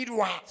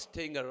banyumirwa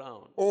staying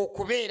around,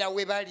 okubeera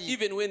we bali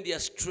even when they are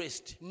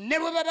stressed, ne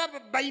bwe baba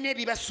balina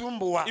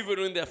ebibasumbuwa even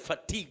when they are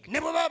fatigued. ne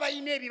bwe baba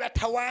balina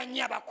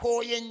ebibatawaanya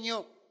bakooye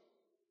ennyo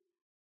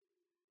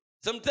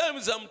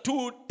Sometimes I'm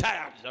too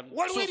tired. I'm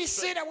waliwo so stressed.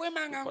 ebiseera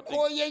weema nga Fatigued.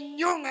 nkooye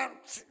nnyo nga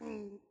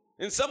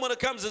And someone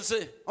comes and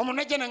say,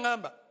 omuntu ajja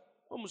naŋŋamba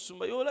 "Oh,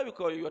 Musumba,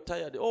 you are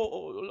tired.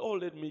 Oh,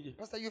 let me.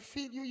 pastor you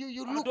feel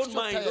you Ah, look don't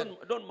so mind. tired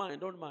Don't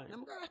mind.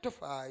 namugamba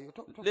tofaayo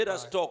Let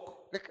us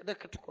talk.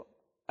 leka tuko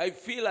I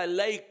feel I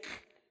like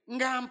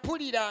nga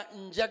mpulira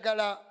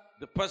njagala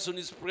the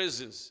person's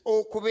presence.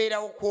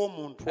 okubeerawo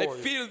kw'omuntu I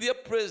oyo feel their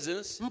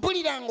presence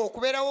mpulira nga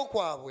okubeerawo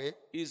kwabwe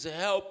is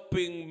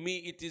helping me.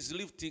 It is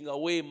lifting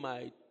away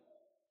my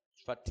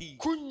fatigue.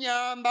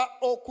 kunnyamba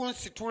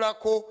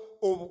okunsitulako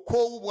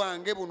obukoowu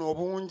bwange buno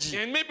obungi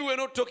And maybe we're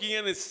not talking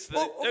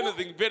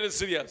anything very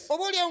serious,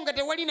 oba oliawo nga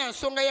tewalina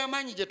nsonga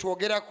y'amaanyi gye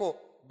twogerako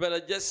but I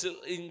just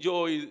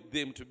enjoy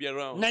them to be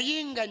around.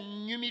 naye nga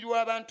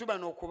nnyumirwa abantu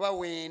bano okuba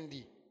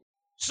wendi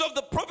So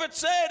the prophet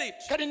said it.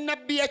 kale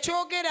nabbi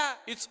yakyogera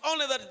It's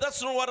only that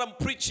that's not what I'm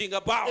preaching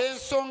about.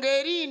 ensonga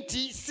eri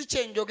nti si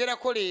kye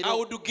njogerako I leero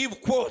would give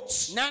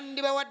quotes.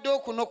 nandibawadde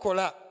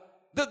okunokola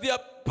That there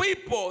are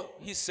people,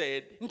 he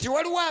said, nti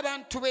waliwo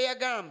abantu be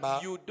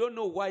yagamba you don't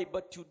know why,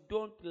 but you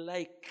don't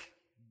like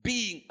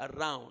being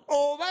around.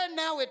 oba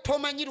naawe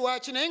tomanyi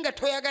lwaki naye nga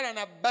toyagala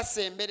na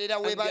basemberera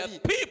we And there bali are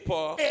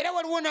people era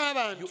waliwo you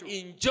n'abantu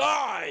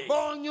enjoy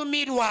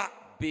b'onyumirwa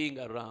being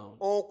around.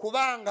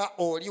 okuba nga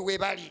oli we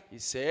bali He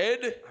said,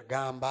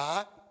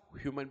 agamba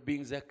human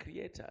beings are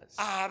creators.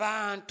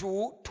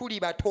 abantu tuli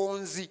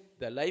batonzi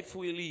The life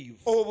we live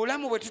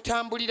obulamu bwe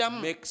tutambuliramu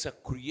makes a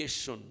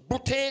creation.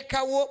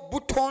 buteekawo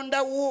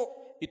butondawo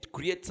It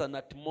creates an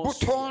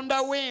atmosphere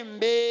butondawo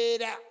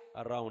embeera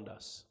around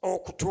us.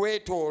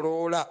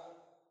 okutwetooloola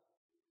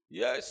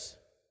Yes.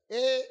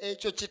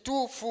 ekyo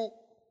kituufu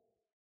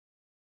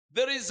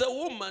There is a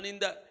woman in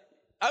the.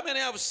 How many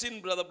have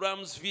seen Brother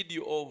Branham's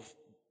video of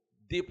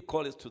deep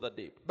calls to the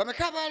deep?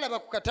 bameka baalaba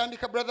ku katambi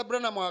ka brother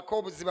Branham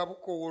ak'obuziba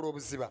bukowoola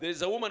obuziba. There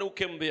is a woman who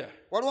came there.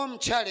 Waliwo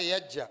omukyala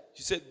eyajja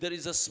She said, there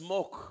is a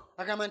smoke,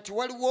 agamba nti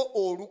waliwo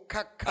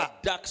olukakka a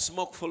dark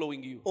smoke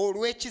following you.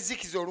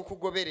 olw'ekizikiza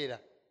olukugoberera.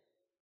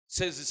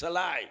 Says it's a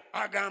lie.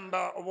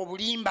 Agamba obwo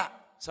bulimba.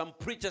 Some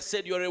preacher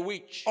said you're a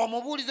witch.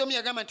 Omubuulizi omu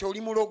yagamba nti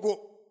oli mulogo.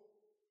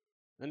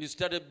 And you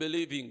started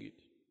believing it.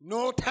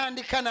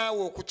 N'otandika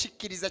naawe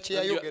okukikkiriza kye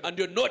yayogera. And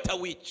you're not a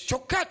witch.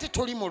 Kyokka ate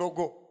toli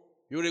mulogo.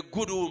 You're a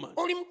good woman.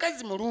 Oli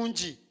mukazi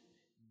mulungi.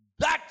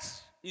 That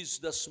is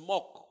the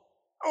smoke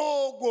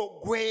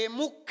Ogwo gwe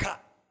mukka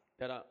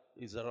that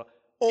is around.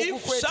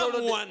 If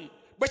someone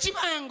bwe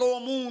kibanga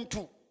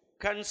omuntu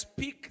can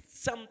speak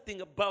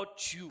something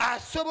about you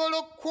asobola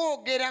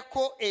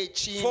okwogerako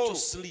ekintu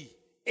falsely,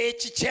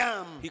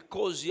 ekikyamu he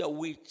calls you a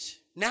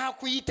witch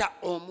n'akuyita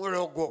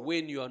omulogo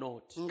when you are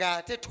not.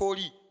 ng'ate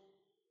toli.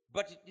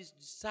 But it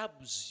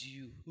disturbs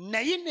you.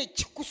 Naye ne It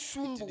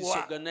kikusumbuwa ne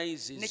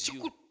disorganizes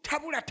you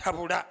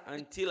kikutabulatabula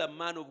until a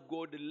man of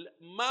God,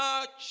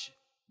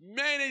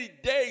 many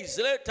days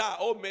later,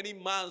 or many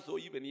months, or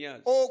even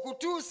years,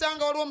 okutuusa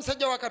nga waliwo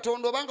omusajja wa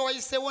Katonda obanga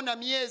wayiseewo na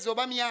myezi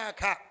oba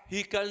myaka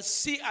he can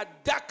see a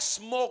dark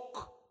smoke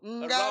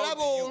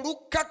ng'alaba around you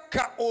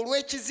olukakka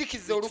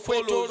olw'ekizikiza It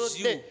follows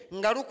olukwetoolodde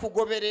nga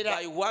lukugoberera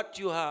by what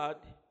you heard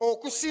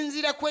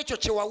okusinziira ku ekyo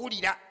kye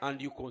wawulira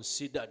and you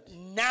considered.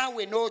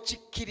 naawe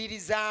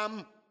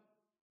n'okikkiririzaamu.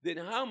 Then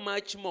how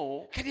much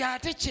more kati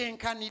ate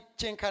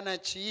kyenkana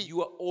ki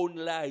your own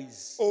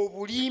lies?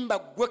 obulimba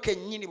ggwe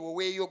kennyini bwe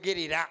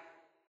weeyogerera.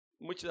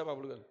 Mukiraba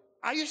bulugano.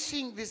 Are you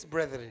seeing this,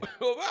 brethren?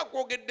 Oba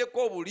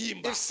akwogeddeko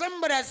obulimba. If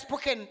somebody has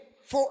spoken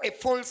for a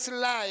false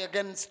lie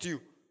against you,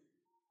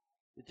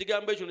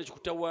 Ekigambo ekyo ne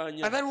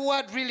kikutawaanya. and that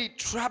word really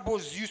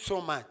troubles you so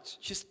much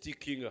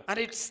Kistickinga. and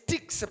it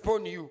sticks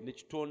upon you Ne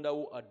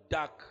kitondawo a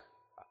dark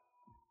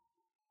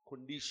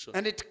condition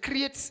and it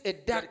creates a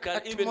that dark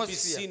can even be atmosphere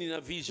seen in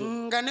a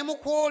vision. nga ne mu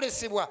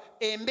kwolesebwa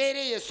embeera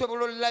eyo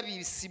esobola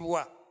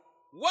olabisibwa.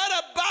 What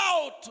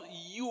about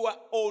your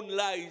own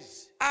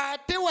lies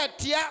Ate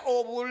watya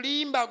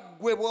obulimba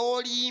gwe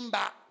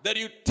bw'olimba that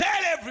you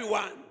tell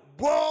everyone?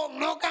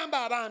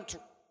 n'ogamba abantu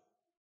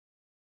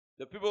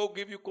The people who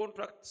give you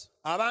contracts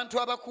abantu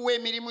abakuwa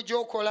emirimu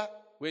gy'okola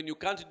when you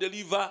can't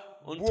deliver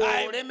on time,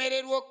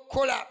 bw'olemererwa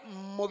okukola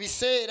mu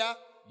biseera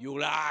you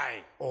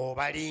lie.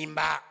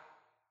 obalimba.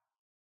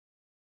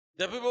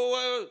 The people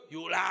who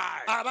you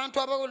lie. Abantu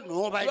Your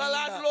n'obalimba.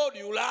 landlord,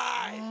 you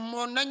lie.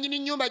 Nannyini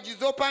nnyumba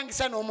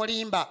gizopangisa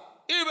n'omulimba.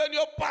 Even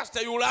your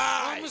pastor, you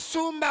lie.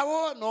 Omusumba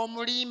wo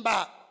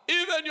n'omulimba.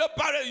 Even your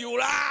parents, you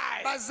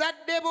lie.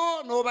 Bazadde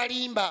bo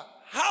n'obalimba.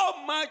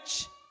 How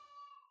much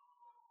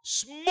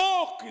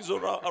smoke is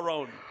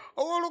around?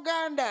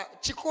 Owooluganda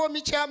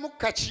kikoomi kya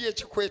mukka ki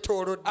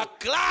ekikwetoolodde? A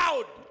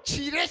cloud,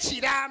 Kire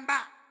kiramba.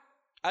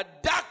 a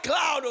dark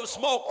cloud of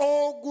smoke.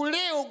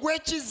 Ogule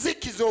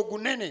ogw'ekizikiza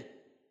ogunene.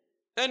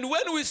 And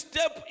when we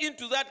step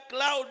into that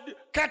cloud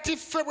Kati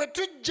ffe bwe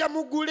tujja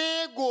mu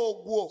guleego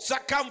ogwo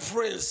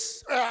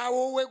circumference,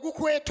 awo we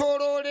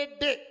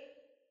gukwetoolooledde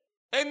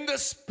and the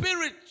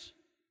spirit,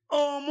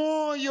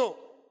 omwoyo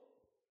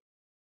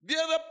the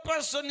other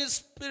person's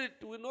spirit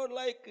will not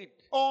like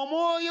it.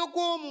 omwoyo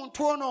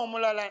gw'omuntu ono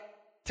omulala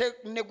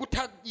ne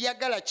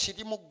gutayagala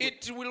kiri mu ggwe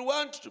It will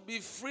want to be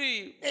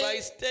free by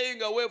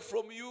staying away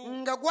from you.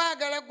 nga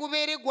gwagala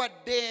gubeere gwa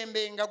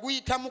ddembe nga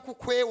guyita mu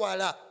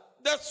kukwewala.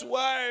 That's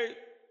why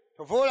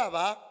ova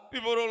olaba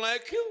people don't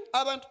like you.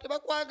 abantu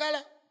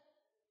tebakwagala.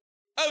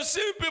 I've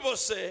seen people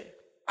say,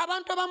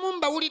 abantu abamu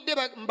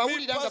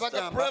mbawulira nga Pastor,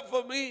 bagamba pray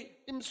for me.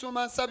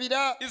 musuma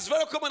nsabira. It's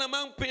very common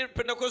among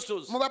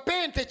Pentecostals. Mu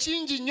bapente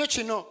kingi nnyo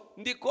kino.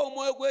 Ndiko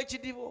omwoyo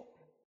gw'ekidibo.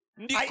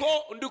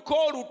 Ndiko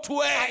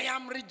olutwe. I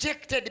am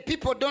rejected,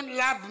 people don't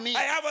love me.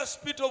 I have a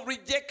spirit of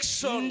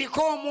rejection.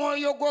 Ndiko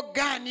omwoyo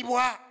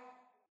gw'ogaanibwa.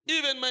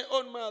 Even my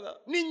own mother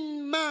Ni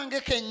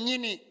mmange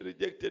kennyini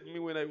rejected me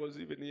when I was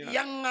even young.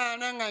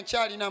 yaŋŋaana nga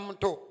nkyalina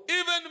muto.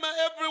 Even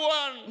my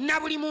everyone. Na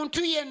buli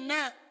muntu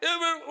yenna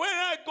Even when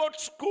I got to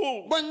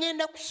school, bwe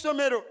ŋŋenda ku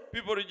ssomero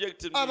people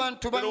rejected me.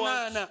 Abantu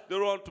baŋŋaana. They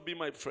don't want to be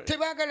my friend.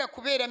 tebaagala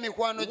kubeera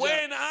mikwano gyange.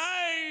 When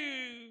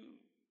I,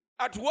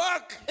 at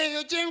work,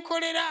 Eyo gye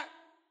nkolera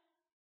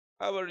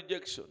I have a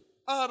rejection.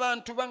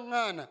 abantu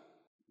baŋŋaana.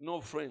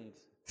 No friends.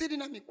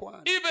 Sirina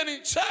mikwano. Even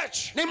in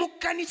church, Ne mu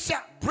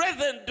kkanisa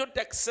brethren don't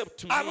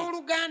accept me.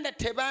 abooluganda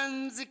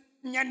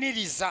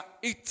tebanzinyaniriza.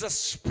 It's a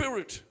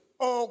spirit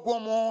Ogwo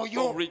of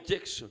mwoyo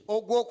rejection.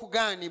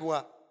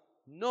 ogw'okugaanibwa.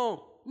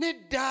 No,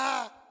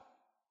 Nedda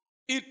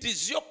it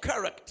is your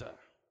character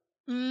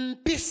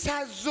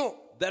mpisa zo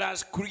that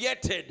has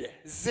created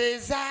ze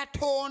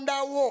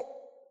zaatondawo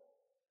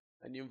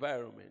an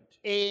environment.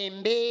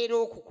 embeera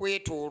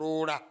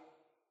okukwetooloola.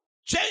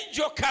 Change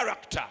your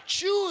character.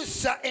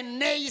 Kyusa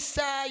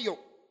enneeyisaayo.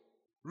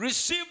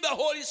 Receive the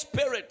Holy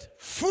Spirit.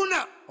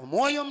 Funa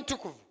omwoyo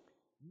omutukuvu.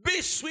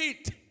 Be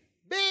sweet.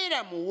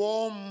 Beera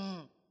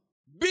muwoomu.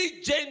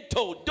 Be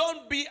gentle.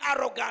 Don't be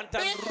arrogant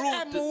and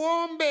beera rude.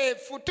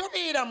 muwombeefu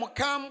tobeera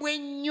mukambwe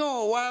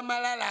nnyo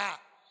ow'amalala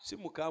Si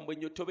mukambwe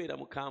nnyo, tobeera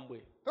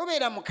mukambwe.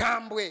 tobeera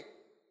mukambwe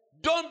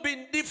Don't be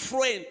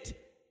indifferent.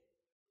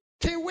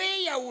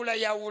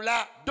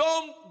 teweeyawulayawula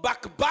Don't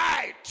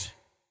backbite.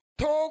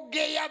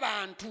 toogeya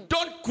bantu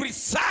Don't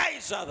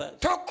criticize others.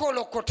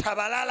 tokolokota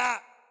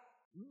balala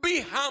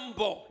Be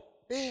humble.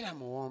 beera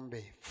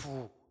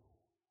muwombeefu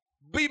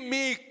Be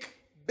meek.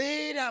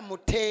 beera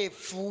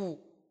muteefu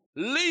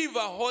Live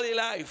a holy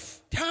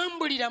life.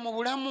 tambulira mu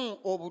bulamu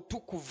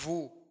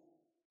obutukuvu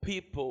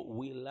People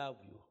will love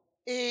you.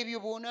 ebyo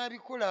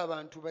bw'onaabikola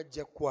abantu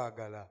bajja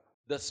kwagala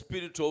The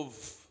spirit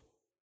of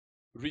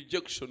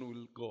rejection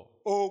will go.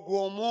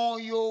 ogwo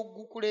omwoyo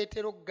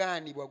ogukuleetera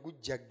okugaanibwa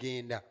gujja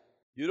kgenda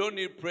You don't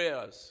need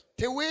prayers.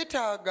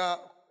 teweetaaga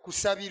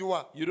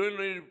kusabirwa You don't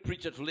need a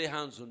preacher to lay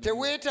hands on you.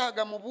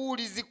 teweetaaga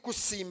mubuulizi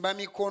kusimba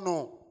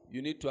mikono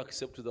You need to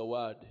accept the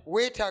word.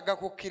 weetaaga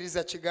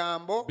kukkiriza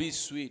kigambo Be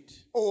sweet.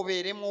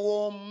 obeere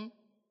muwoomu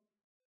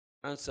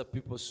Answer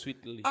people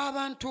sweetly.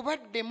 abantu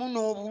baddemu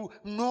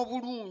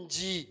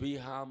n'obulungi Be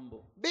humble.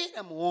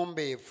 beera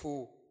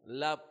muwombeefu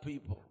Love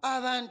people.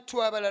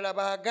 abantu abalala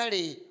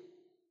baagale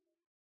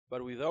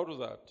But without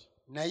that,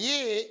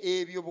 naye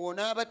ebyo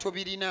bw'onaaba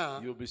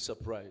tobirina you'll be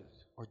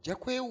surprised. ojja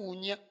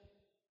kwewuunya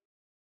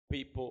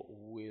People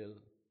will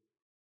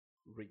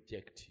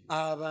reject you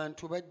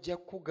abantu bajja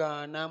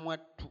kugaana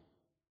mwattu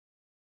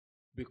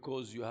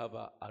because you have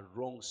a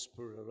wrong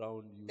spirit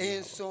around you. You have a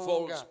Ensonga.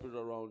 false spirit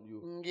around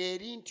you.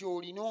 ng'eri nti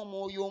olina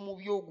omwoyo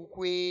omubi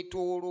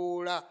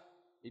ogukwetooloola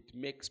It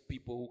makes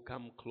people who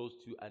come close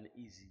to you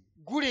uneasy.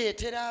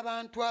 guleetera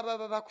abantu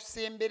ababa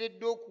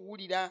bakusemberedde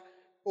okuwulira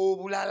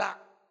obulala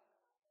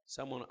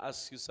Someone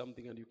asks you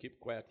something and you keep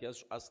quiet. He has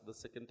to ask the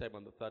second time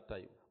and the third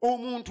time.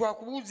 omuntu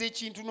akubuuza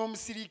ekintu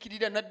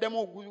n'omusiriikirira n'addamu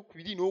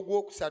ogwokubiri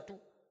n'ogwokusatu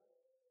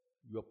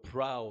You are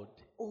proud.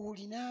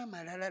 olina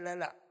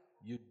amalalalala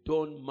You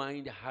don't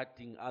mind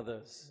hurting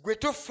others. gwe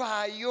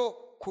tofaayo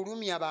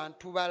kulumya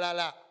bantu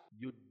balala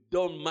You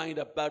don't mind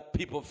about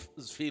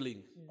people's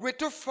feelings. gwe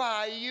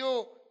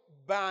tofaayo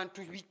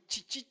bantu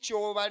kiki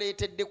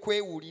ky'obaleetedde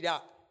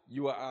kwewulira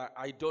You are,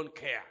 I don't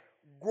care.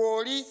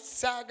 gw'oli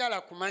saagala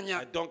I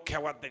kumanya don't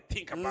care what they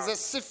think nze about.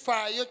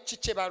 sifaayo ki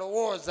kye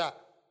balowooza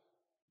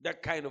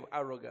That kind of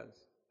arrogance.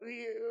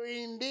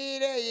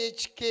 embeera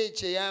ey'ekika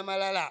ekyo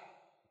ey'amalala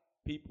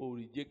People will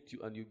reject you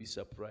and you'll be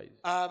surprised.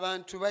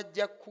 abantu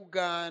bajja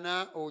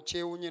kugaana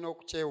okyewuunye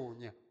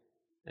n'okukyewuunya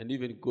And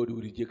even God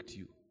will reject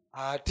you.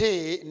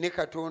 ate ne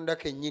katonda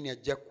kennyini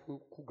ajja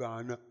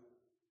kugaana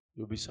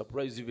You'll be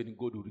surprised even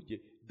God will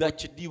reject.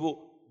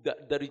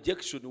 The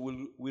rejection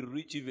will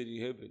reach even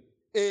in heaven.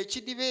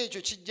 ekidiba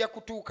ekyo kijja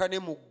kutuuka ne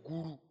mu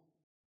ggulu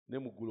Ne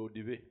mu ggulu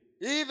odibe.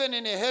 even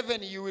in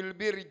heaven you will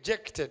be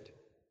rejected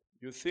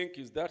You think,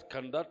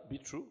 can that be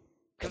true?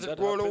 Can kati that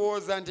happen?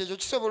 gw'olowooza nti ekyo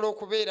kisobola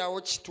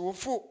okubeerawo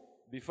kituufu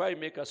Before I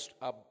make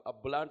a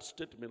blunt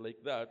statement like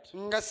that,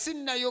 nga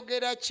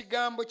sinnayogera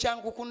kigambo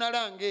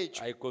kyankukunala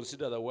ng'ekyo I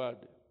consider the word.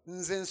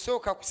 nze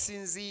nsooka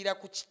kusinziira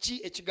ku kiki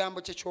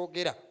ekigambo kye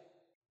kyogera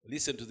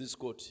Listen to this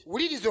quote.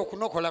 wuliriza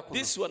okunokola kuno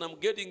This one, I'm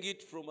getting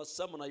it from a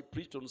sermon I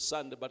preached on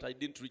Sunday, but I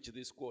didn't reach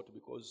this quote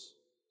because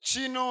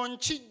kino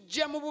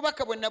nkijja mu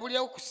bubaka bwe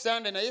nabulirawo ku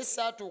sande naye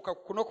saatuuka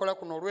ku kunokola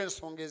kuno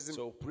olw'ensonga ezimu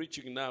so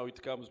preaching now,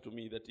 it comes to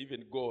me that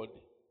even God,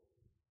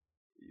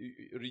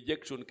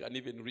 rejection can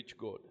even reach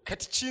God.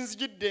 kati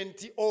kinzijidde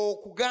nti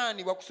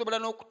okugaanibwa kusobola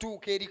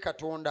n'okutuuka eri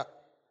katonda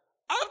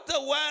After a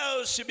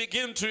while, she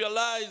began to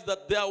realize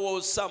that there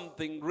was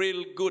something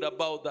real good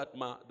about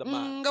the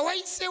man. nga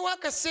wayiseewo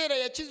akaseera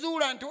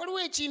yakizuula nti waliwo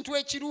ekintu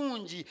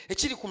ekirungi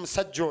ekiri ku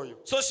musajja oyo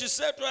So she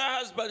said to her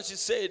husband, she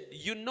said,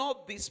 you know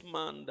this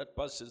man that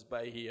passes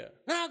by here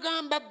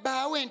n'agamba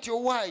bbaawe nti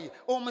owaayi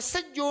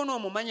omusajja ono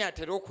omumanyi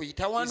atera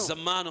okuyita wano is a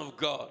man of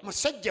God.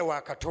 musajja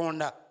wa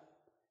katonda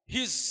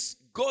He's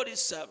God's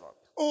servant.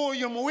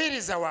 oyo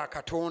muweereza wa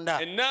katonda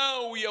And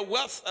now we are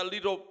worth a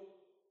little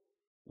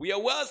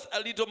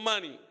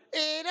money.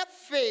 era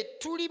ffe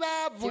tuli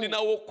baavu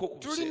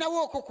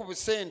tulinawooko ku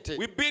busente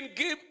We've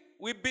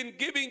been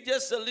giving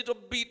just a little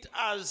bit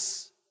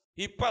as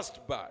he passed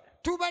by.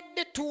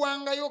 tubadde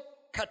tuwangayo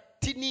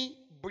katini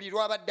buli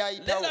lwabadde Let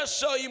ayitawo us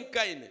show him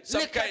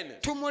some leka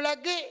kindness.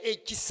 tumulage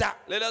ekisa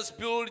Let us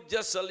build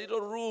just a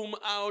little room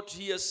out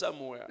here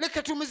somewhere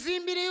leka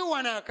tumuzimbireyo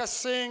wano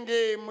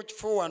akasenge mu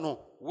kifo wano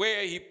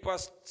where he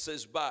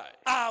passes by.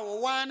 awo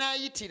He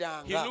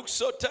waanaayitiranga looks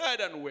so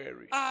tired and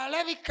weary.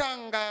 alabika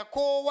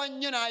ng'akoowa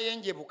nnyo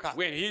n'ayenjebuka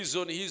When he's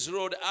on his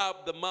road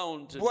up the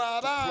mountain to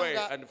bw'aba pray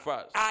nga and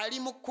fast. ali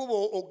mu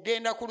kkubo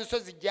okgenda ku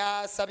lusozi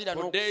gy'asabira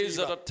For days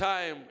at a n'okusiiba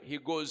time, he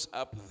goes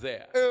up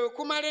there.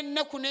 kumala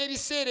ennaku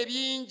n'ebiseera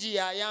bingi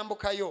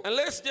ayambukayo And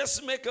let's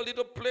just make a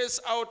little place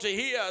out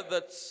here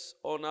that's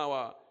on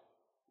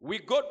we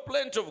got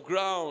plenty of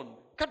ground.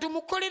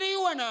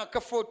 katumukolereyo wano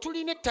akafo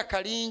tulina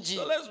ettaka lingi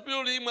So let's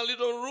build him a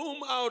little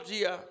room out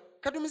here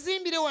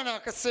katumuzimbire wano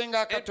akasenge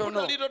and put a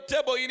akatono little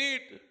table in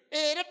it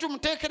era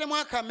tumuteekeremu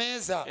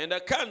akameeza and a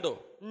candle.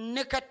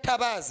 ne and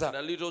kattabaaza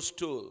a little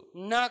stool.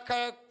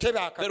 n'akatebe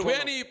That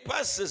when akatono. he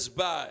passes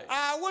by,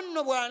 Awo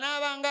nno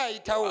bw'anaaba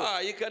ng'ayitawo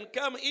he can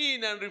come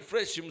in and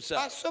refresh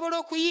himself asobola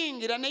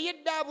okuyingira naye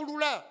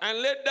eddaabulula and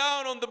lay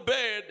down on the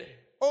bed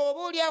oba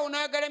oliawo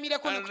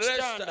n'agalamirako ne and ku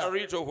rest kitanda a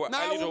little while.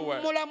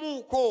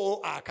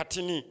 n'awummulamuuko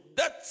akatini.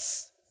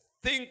 That's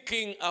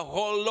thinking a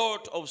whole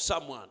lot of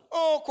someone.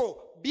 Okwo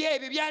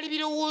byebyo byali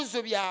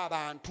birowoozo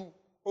by'abantu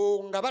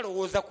nga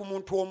balowooza ku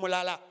muntu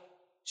omulala.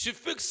 She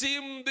fixed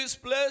him this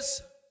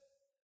place,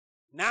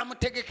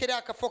 N'amutegekera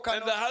akafo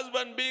and the kano.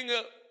 husband being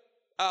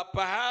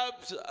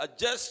perhaps a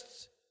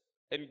just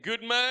and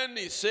good man,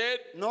 he said,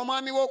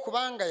 N'omwami we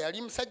okubanga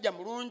yali musajja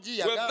mulungi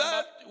well, yagamba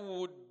that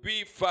would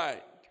be fine.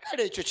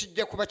 kale ekyo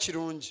kijja kuba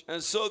kirungi.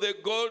 And so they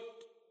go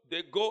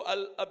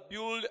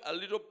build a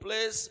little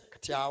place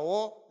Kati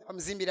awo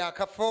bamuzimbira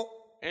akafo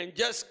and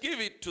just give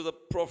it to the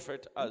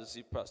prophet as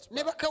he passed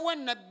ne by. bakawa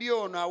nnabbi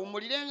ono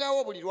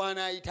awummulirengawo buli And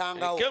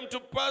lwanaayitangawo. it came to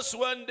pass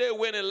one day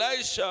when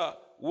Elisha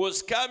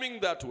was coming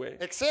that way,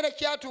 Ekiseera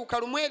kyatuuka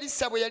lumu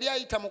Erisa bwe yali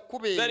ayita mu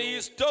kkubo that eryo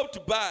he stopped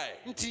by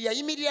nti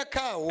yayimirirako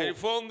awo and he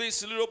found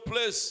this little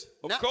place.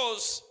 Of Na-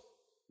 course,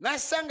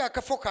 n'asanga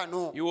akafo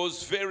kano. he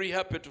was very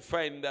happy to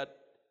find that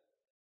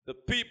the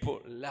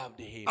people loved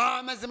him.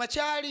 Amazima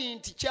kyali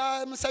nti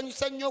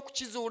kyamusanyusa nnyo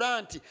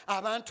okukizuula nti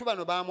abantu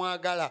bano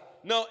baamwagala.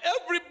 Now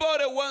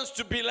everybody wants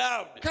to be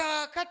loved.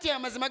 Kaakati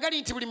amazima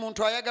gali nti buli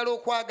muntu ayagala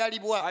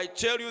okwagalibwa. I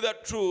tell you the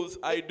truth,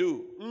 I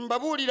do.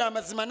 Mbabuulira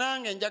amazima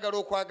nange njagala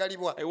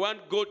okwagalibwa. I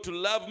want God to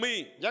love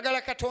me,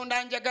 Njagala Katonda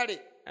anjagale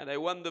and I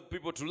want the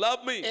people to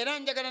love me. era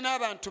njagala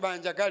n'abantu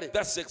banjagale.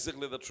 That's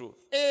exactly the truth.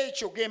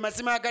 Ekyo ge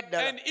mazima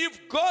agaddala. And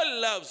if God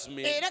loves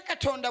me, Era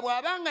Katonda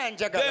bw'abanga then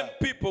njagala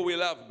people will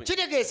love me.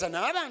 kitegeeza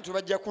n'abantu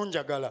bajja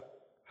kunjagala.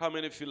 How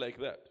many feel like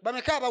that?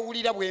 Bameka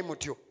abawulira bwe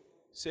mutyo?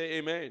 Say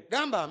amen.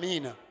 Gamba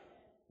amiina.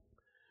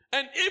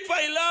 And if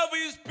I love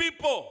his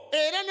people,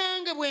 Era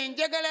nange bwe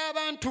njagala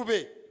abantu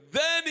be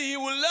then he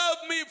will love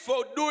me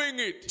for doing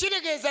it.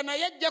 kitegeeza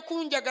naye ajja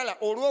kunjagala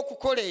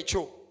olw'okukola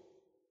ekyo.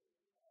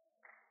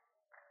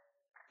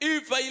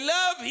 If I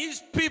love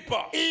his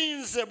people,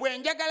 Nze bwe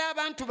njagala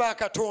abantu ba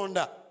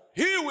Katonda,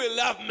 he will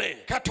love me.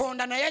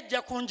 Katonda naye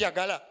ajja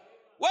kunjagala.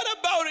 What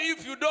about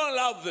if you don't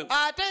love them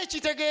Ate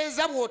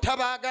ekitegeeza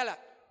bw'otabaagala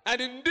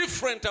and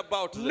indifferent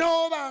about them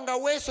n'oba nga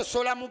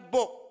weesosola mu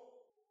bo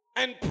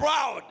and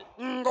proud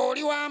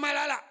ng'oli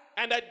w'amalala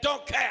and I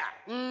don't care?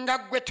 nga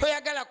ggwe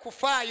toyagala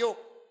kufaayo.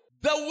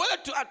 The way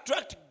to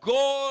attract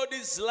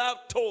God's love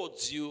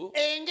towards you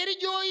Engeri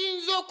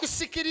gy'oyinza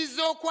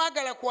okusikiriza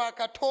okwagala kwa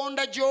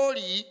Katonda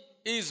gy'oli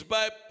is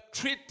by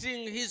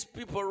treating his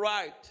people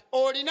right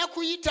olina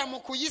kuyita mu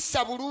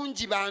kuyisa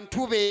bulungi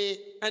bantu be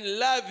and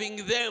loving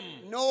them,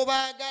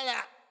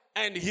 n'obaagala.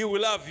 and he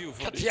will love you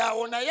for Kati it.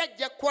 awo naye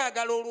ajja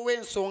kwagala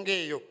olw'ensonga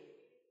eyo.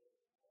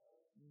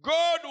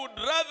 God would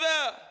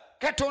rather,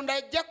 Katonda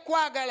ajja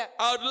kwagala.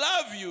 I would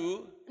love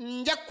you,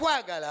 Nja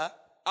kwagala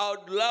I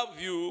would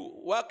love you,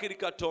 wakiri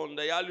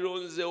katonda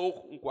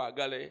yalonzeewo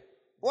nkwagale,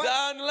 What?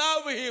 than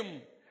love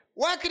him.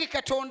 waakiri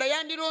Katonda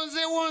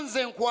yandironzeewo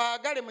nze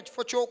nkwagale mu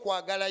kifo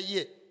ky'okwagala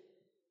ye.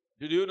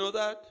 Did you know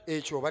that?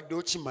 Ekyo obadde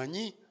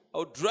okimanyi? I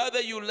would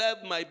rather you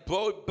love my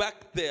boy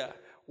back there,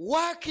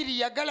 Waakiri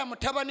yagala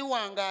mutabani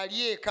wange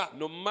ali eka,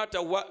 no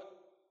matter what,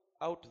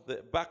 out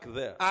there, back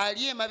there.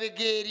 ali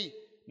emabega eri.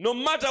 No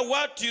matter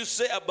what you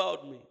say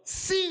about me,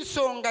 Si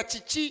nsonga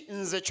kiki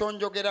nze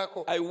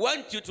ky'onjogerako. I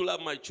want you to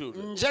love my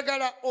children.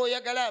 Njagala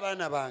oyagale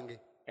abaana bange.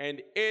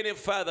 And any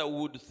father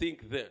would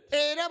think that.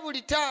 Era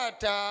buli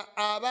taata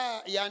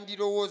aba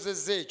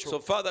yandirowoozezza ekyo. So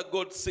Father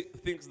God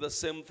thinks the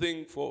same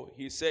thing, for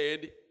he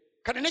said,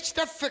 Kati ne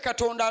kitaffe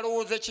Katonda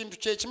alowooza ekintu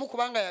kye kimu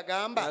kubanga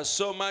yagamba as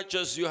so much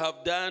as you have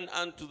done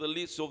unto the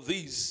least of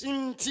these,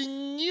 nti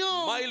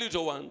nnyo my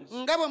little ones,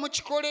 nga bwe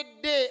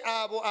mukikoledde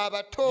abo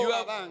abato you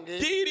have abange,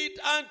 did it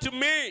unto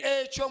me.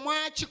 ekyo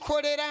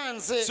mwakikolera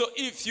nze. So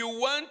if you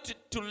want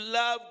to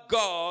love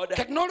God,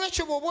 Kati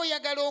n'olwekyo bw'oba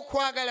oyagala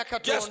okwagala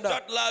just Katonda,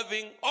 start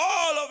loving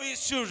all of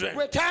his children,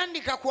 gwe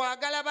tandika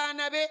kwagala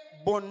baana be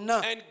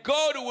bonna. and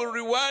God will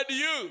reward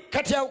you.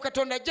 Kati awo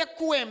Katonda ajja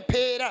kukuwa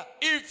empeera.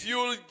 If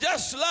you'll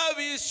just love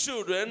his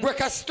children, Bwe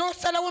kasita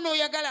osalawo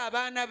n'oyagala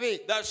abaana be,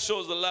 that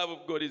shows the love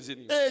of God is in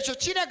you. ekyo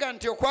kiraga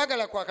nti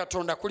okwagala kwa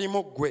Katonda kuli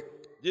mu ggwe.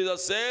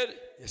 Jesus said,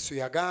 Yesu this is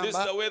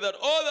yagamba the way that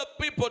all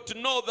the people to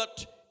know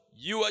that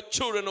you are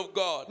children of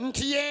God,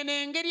 nti yeeno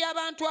engeri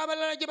abantu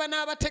abalala gye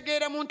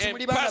banaabategeeramu nti and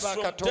muli baana pass ba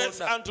from death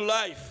Katonda, unto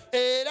life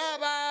era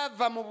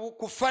abaava mu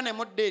kufa ne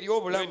mudda eri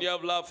when obulamu, you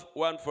have love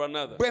one for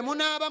another. bwe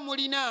munaaba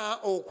mulina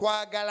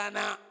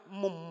okwagalana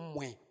mu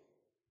mmwe.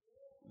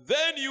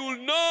 Then you will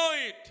know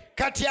it,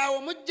 Kati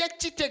awo mujja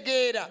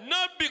kitegeera,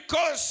 not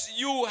because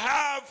you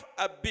have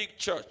a big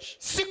church.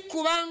 si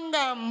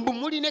kubanga mbu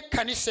mulina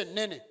ekkanisa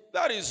ennene,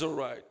 That is all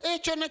right.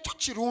 ekyo nakyo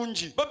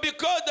kirungi, But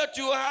because that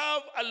you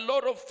have a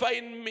lot of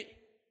fine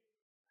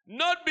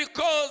Not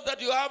because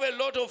that you have a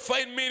lot of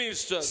fine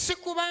ministers. si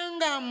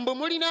kubanga mbwe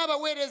mulina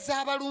abaweereza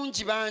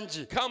abalungi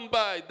bangi Come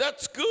by.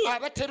 That's good.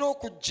 abatera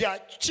okujja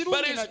But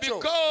kirungi it's nakyo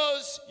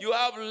because you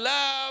have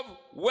love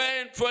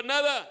one for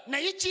another.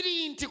 naye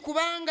kiri nti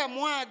kubanga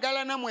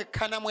mwagalana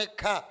mwekka na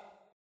mwekka.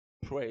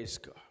 Praise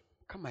God.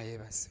 Mukama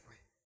yeebazibwe.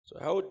 So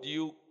how do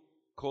you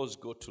cause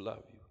God to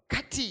love you?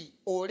 Kati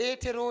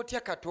oleetera otya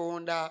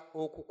Katonda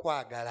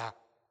okukwagala?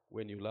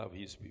 When you love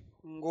his people.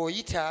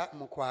 Ng'oyita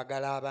mu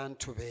kwagala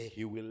abantu be.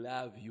 He will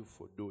love you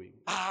for doing.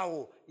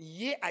 Awo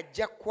ye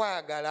ajja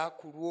kwagala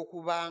ku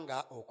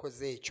lw'okubanga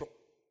okoze ekyo.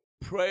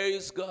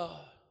 Praise God.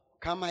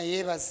 Mukama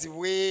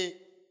yeebazibwe.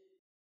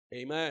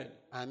 Amen.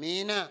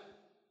 Amiina.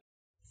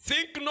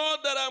 Think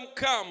not that I'm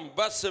come,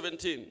 verse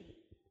 17,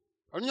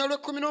 Olunya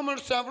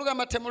olw'17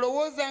 lugamba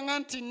temulowoozanga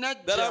nti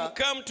that najja I'm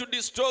come to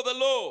destroy the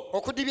law,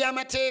 okudibya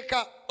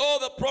amateeka all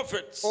the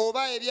prophets. oba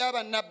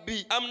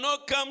eby'abannabbi. I'm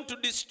not come to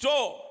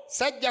destroy,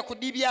 Sajja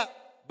kudibya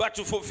but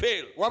to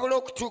fulfill. wabula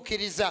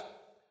okutuukiriza.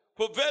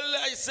 For verily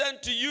I say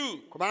unto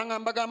you, Kubanga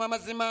mbagamba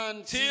amazima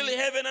nti till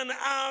heaven and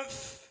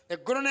earth,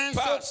 eggulu n'ensi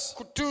pass.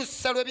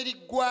 kutuusa lwe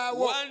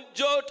biriggwawo one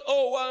jot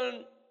or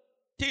one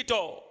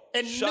tittle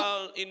And no-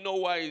 shall in no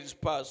wise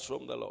pass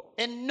from the law.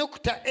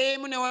 ennukuta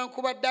emu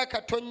newankubadde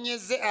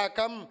akatonnyeze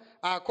akamu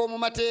ak'omu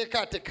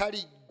mateeka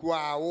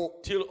tekaliggwawo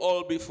Till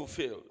all be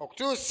fulfilled.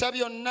 okutuusa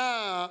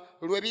byonna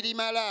lwe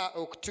birimala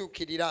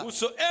okutuukirira.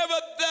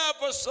 Whosoever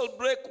therefore shall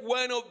break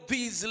one of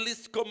these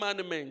least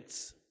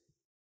commandments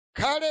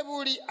Kale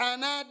buli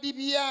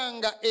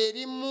anaadibyanga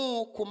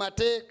erimu ku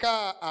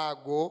mateeka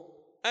ago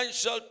and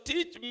shall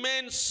teach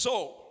men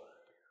so,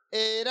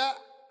 era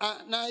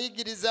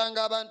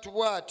anaayigirizanga abantu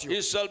bw'atyo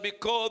he shall be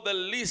called the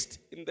least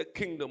in the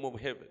kingdom of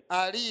heaven.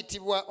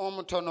 aliyitibwa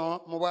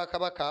omutono mu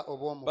bwakabaka But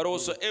obw'omu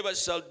whosoever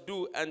shall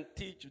do and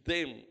teach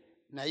them,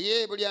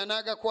 naye buli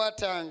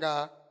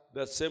anaagakwatanga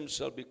the same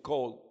shall be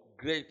called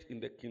great in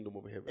the kingdom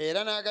of heaven.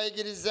 era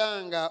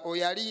n'agayigirizanga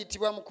oyo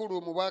aliyitibwa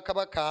mukulu mu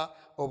bwakabaka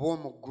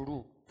obw'omu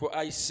ggulu. For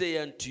I say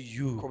unto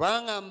you,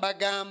 Kubanga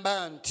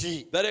mbagamba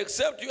nti that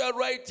except your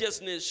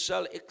righteousness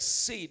shall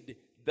exceed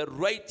the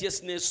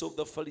righteousness of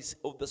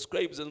the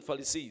scribes and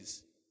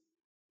Pharisees,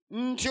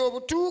 nti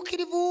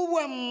obutuukirivu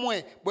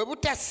bwammwe bwe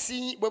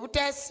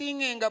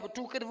butaasingenga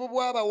butuukirivu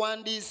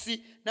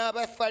bw'abawandiisi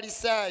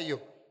n'abafalisaayo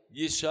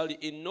ye shall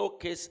in no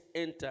case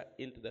enter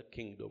into the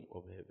kingdom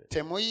of heaven.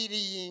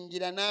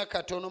 temuyiriyingira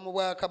n'akatono mu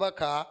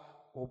bwakabaka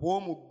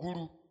obw'omu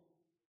ggulu.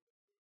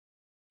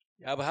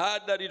 You have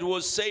heard that it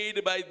was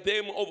said by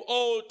them of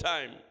all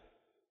time,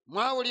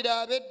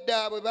 Mwawulira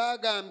ab'edda bwe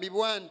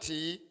baagambibwa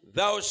nti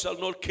thou shalt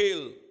not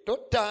kill.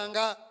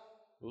 tottanga,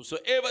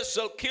 Whosoever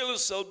shall kill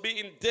shall be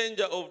in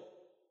danger of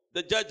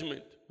the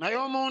judgment. naye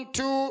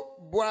omuntu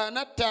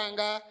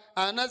bw'anattanga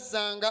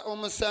anazzanga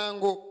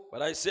omusango.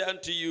 But I say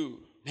unto you,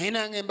 Naye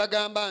nange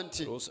mbagamba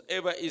nti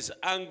whosoever is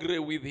angry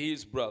with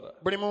his brother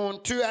buli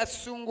muntu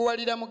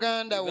asunguwalira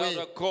muganda we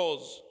without a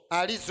cause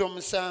alizza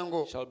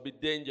omusango, shall be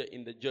danger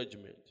in the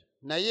judgment.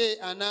 naye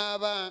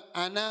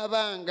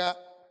anaabanga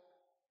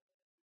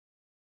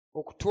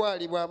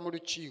okutwalibwa mu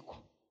lukiiko.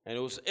 And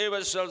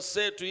whosoever shall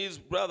say to his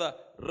brother,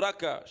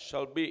 Raka,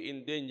 shall be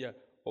in danger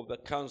of the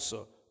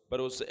council. But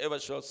whosoever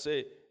shall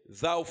say,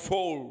 thou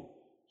fool,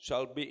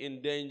 shall be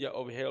in danger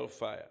of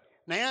hellfire.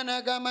 Naye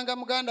anaagambanga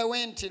muganda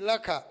we nti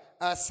laka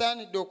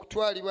asaanidde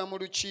okutwalibwa mu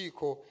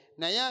lukiiko,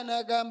 naye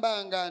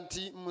anaagambanga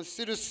nti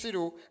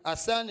musirusiru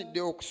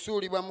asaanidde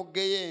okusuulibwa mu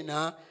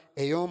geyeena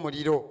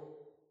ey'omuliro.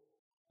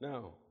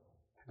 Now,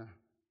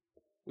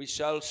 we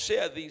shall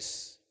share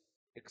this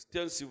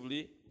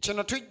extensively,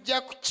 Kino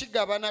tujja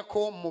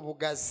kukigabanako mu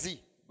bugazi,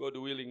 God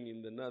willing,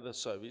 in another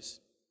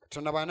service,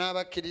 Katonda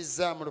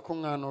bw'anaabakkiriza mu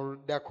lukuŋŋaana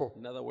oluddako,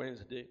 another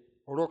Wednesday,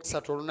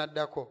 olwokusatu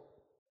olunaddako,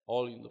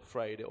 all in the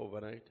Friday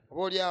overnight.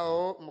 oba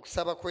oliawo mu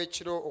kusaba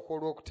kw'ekiro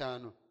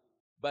okw'olwokutaano.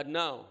 But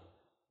now,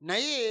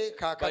 Naye by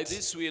kaakati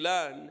this we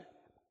learn,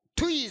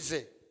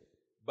 tuyize,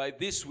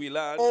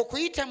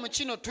 okuyita mu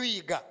kino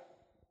tuyiga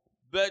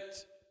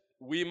that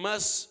we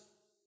must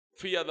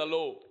fear the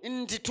law,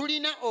 nti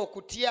tulina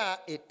okutya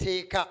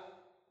etteeka,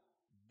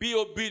 be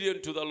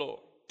obedient to the law.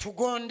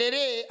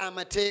 tugondere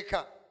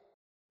amateeka.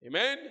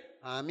 Amen?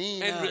 And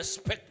Amiina.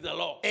 respect the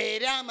law.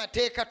 Era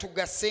amateeka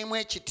tugasseemu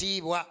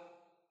ekitiibwa.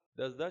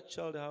 Does that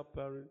child have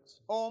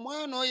parents?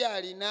 Omwana oyo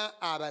alina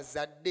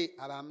abazadde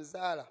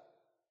abamuzaala,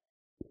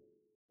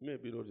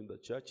 Maybe not in the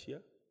church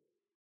here.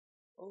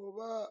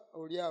 oba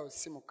oli awo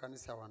si mu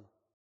kkanisa wano.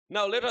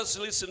 Now let us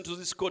listen to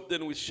this quote,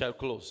 then we shall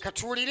close.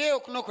 Katuwulire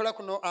okunokola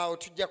kuno, awo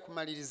tujja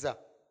kumaliriza.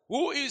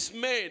 Who is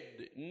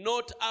made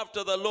not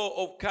after the law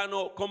of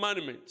carnal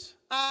commandments?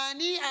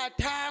 Ani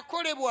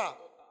ataakolebwa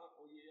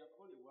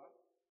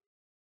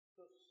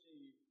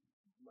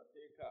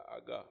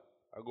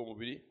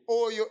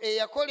oyo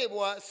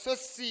eyakolebwa so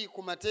si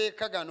ku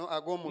mateeka gano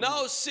ag'omubiri.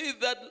 Now see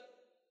that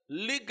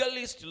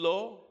legalist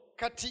law.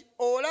 Kati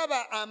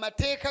olaba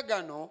amateeka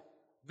gano,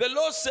 The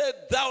law said,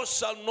 thou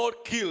shalt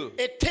not kill.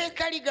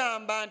 etteeka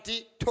ligamba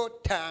nti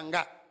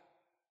tottanga,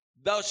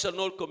 Thou shalt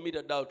not commit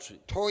adultery.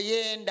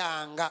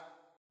 toyendanga.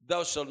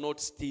 thou shalt not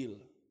steal.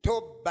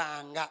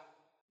 tobbanga.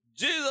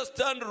 Jesus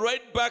turned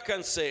right back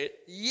and said,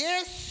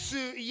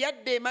 Yesu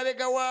yadde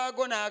emabega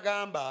waago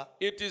n'agamba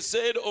it is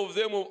said of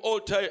them of all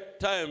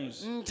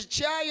times, nti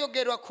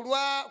kyayogerwa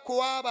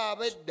ku abo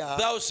ab'edda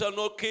thou shalt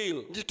not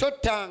kill. nti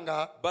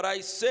tottanga, But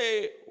I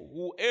say,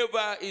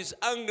 whoever is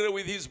angry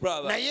with his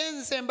brother naye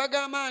nze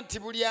mbagamba nti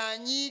buli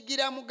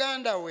anyiigira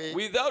muganda we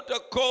without a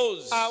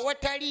cause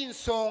awatali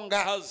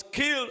nsonga has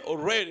killed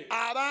already.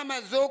 aba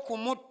amaze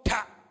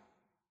okumutta.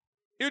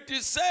 It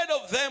is said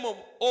of them of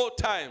all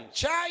times,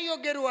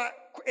 Kyayogerwa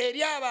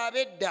eri abo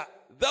ab'edda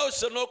thou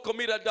shalt not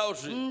commit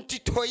adultery. nti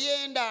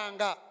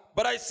toyendanga.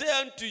 But I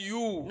say unto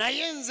you,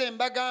 Naye nze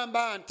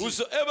mbagamba nti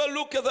whosoever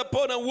looketh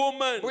upon a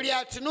woman buli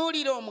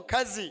atunuulira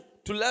omukazi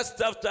to lust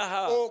after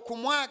her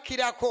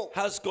okumwakirako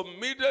has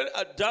committed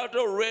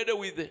adultery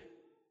already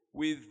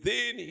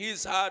within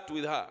his heart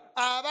with her.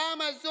 aba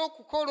amaze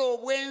okukola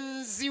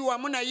obwenzi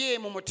wamu naye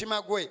mu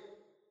mutima gwe.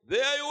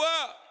 There you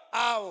are.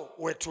 Awo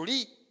we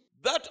tuli.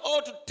 That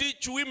ought to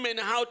teach women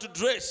how to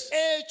dress,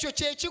 Ekyo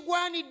kye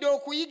kigwanidde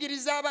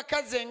okuyigiriza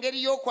abakazi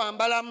engeri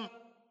y'okwambalamu,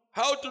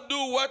 how to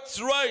do what's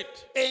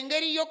right.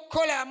 engeri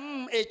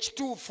y'okukolamu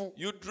ekituufu.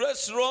 You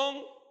dress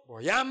wrong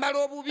Bw'oyambala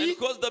obubi and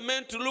cause the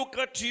men to look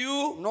at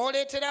you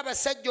n'oleetera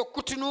abasajja in the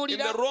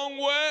okukutunuulira wrong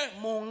way.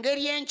 mu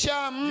ngeri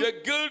enkyamu, You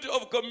are guilty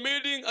of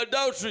committing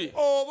adultery.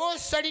 oba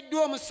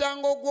osaliddwa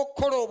omusango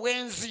ogw'okukola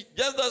obwenzi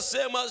Just the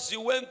same as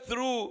you went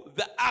through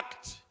the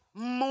act.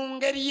 mu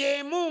ngeri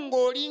y'emu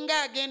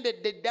ng'olinga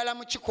agendedde ddala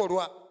mu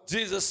kikolwa.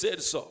 Jesus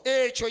said so.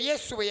 Ekyo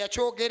Yesu bwe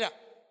yakyogera.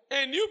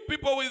 And you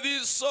people with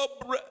these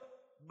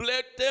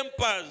so-bled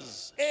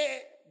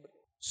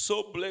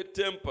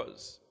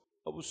tempers,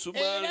 obusungu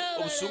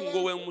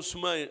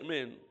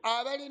bw'omusumamen,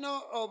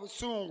 Abalina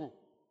obusungu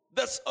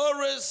that's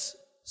always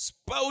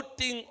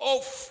spouting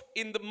off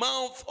in the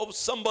mouth of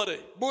somebody.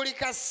 buli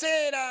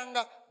kaseera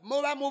nga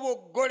muba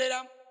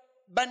muboggolera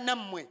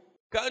bannammwe.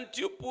 Can't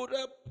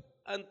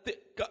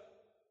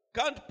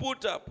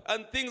put up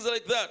and things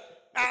like that.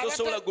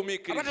 Abatasobola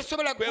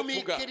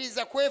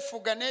gumiikiriza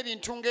kwefuga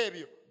n'ebintu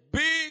ng'ebyo.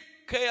 Be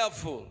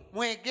careful.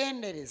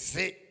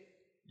 Mwegendereze.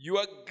 You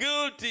are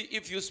guilty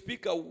if you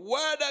speak a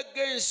word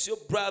against your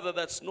brother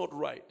that's not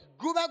right.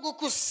 Guba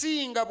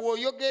gukusinga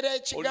bw'oyogera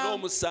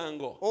ekigambo.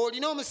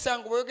 Olina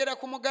omusango bw'oyogera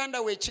ku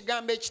muganda we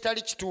ekigambo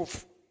ekitali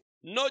kituufu.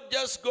 Not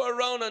just go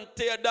around and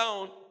tear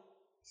down.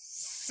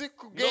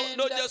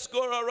 Not just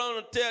go around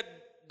and tear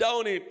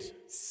down it.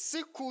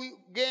 Si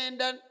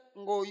kugenda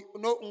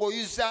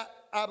ng'oyuza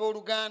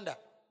abooluganda.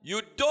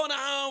 You don't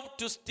have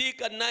to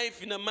stick a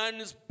knife in a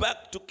man's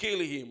back to kill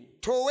him.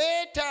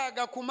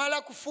 Toweetaaga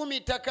kumala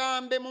kufumita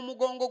kambe mu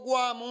mugongo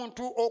gwa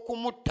muntu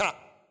okumutta.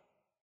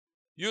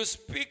 You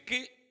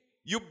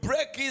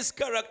break his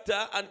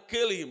character and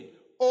kill him.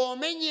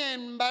 Omenya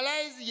embala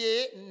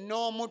ye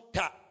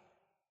n'omutta.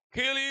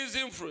 Kill his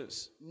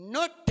influence.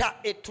 Notta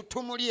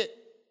ettutumu lye.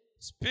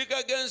 Speak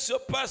against your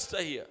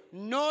pastor here.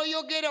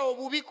 N'oyogera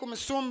obubi ku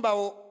musumba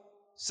wo.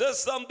 Say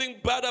something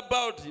bad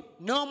about him.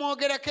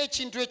 N'omwogerako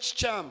ekintu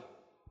ekikyamu.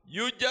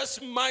 You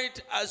just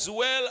might as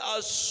well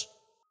as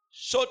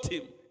shot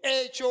him.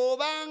 Ekyo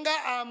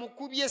obanga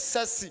amukubye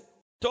essasi.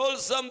 Told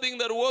something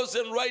that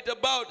wasn't right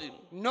about him.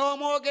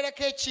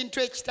 N'omwogerako ekintu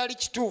ekitali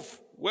kituufu.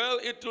 Well,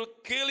 it will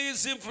kill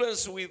his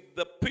influence with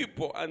the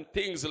people and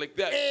things like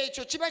that.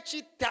 Ekyo kiba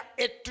kitta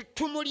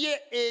ettutumu lye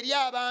eri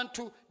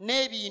abantu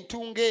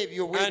n'ebintu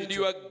ng'ebyo. And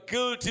you are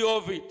guilty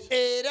of it.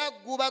 Era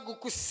guba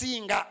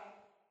gukusinga.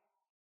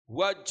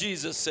 What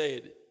Jesus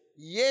said.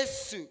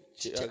 Yesu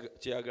kye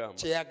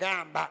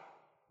yagamba.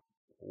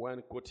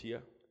 One quote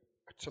here.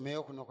 And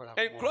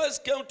And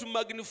Christ came to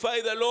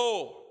magnify the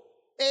law.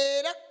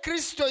 Era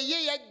Kristo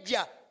ye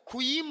yajja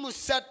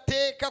kuyimusa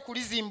tteeka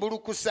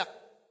kulizimbulukusa.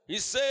 He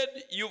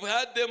said, you've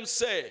heard them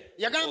say.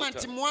 Yagamba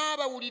nti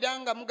mwabawulira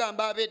nga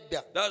mugamba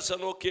ab'edda. Thou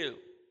shalt not kill.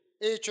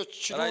 Ekyo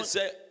But I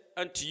say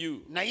unto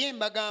you, naye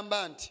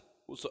mbagamba nti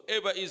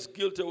whosoever is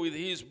guilty with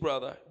his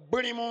brother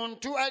buli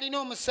muntu alina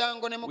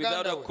omusango ne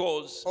without muganda a we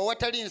cause,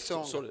 owatali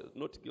nsonga. sorry,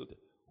 not guilty.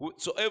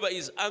 Whosoever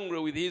is angry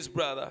with his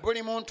brother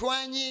Buli muntu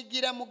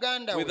anyiigira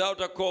muganda we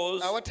without a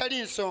cause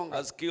awatali nsonga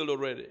has killed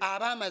already.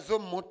 aba amaze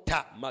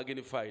omutta.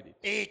 Magnified it.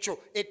 Ekyo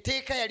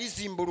etteeka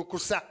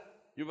yalizimbulukusa.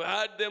 You've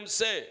heard them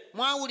say,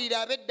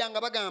 Mwawulira ab'edda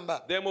nga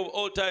bagamba them of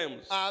all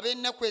times,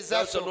 ab'ennaku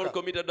thou shalt not ezasooka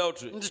commit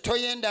adultery. nti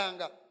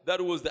toyendanga.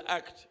 That was the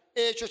act.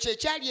 Ekyo kye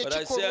kyali But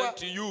I say ekikolwa.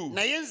 unto you,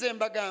 Naye nze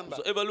mbagamba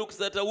whosoever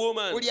looks at a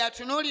woman, buli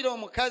atunuulira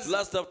omukazi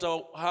lust after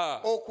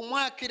her,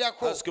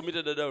 okumwakirako has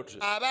committed adultery.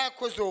 aba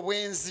akoze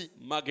obwenzi.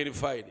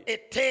 Magnified it.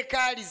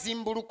 Etteeka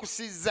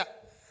alizimbulukusizza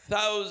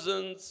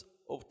Thousands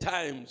of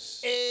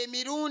times.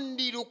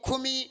 emirundi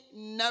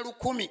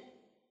 10,000.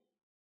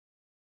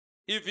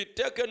 If it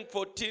taken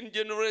 14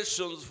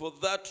 generations for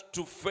that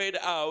to fade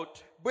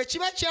out, Bwe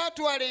kiba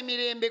kyatwala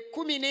emirembe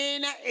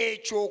 14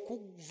 ekyo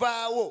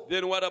okuvaawo,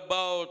 then what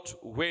about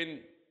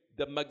when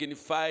the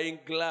magnifying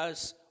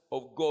glass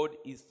of God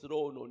is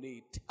thrown on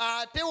it?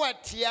 ate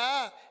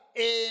watya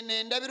eno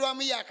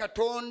endabirwamu ya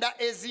Katonda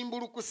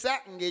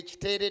ezimbulukusa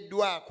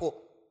ng'ekiteereddwako.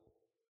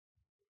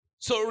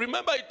 So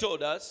remember, he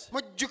told us,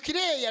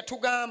 mujjukire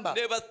yatugamba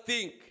never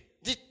think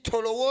nti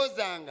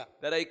tolowoozanga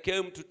that I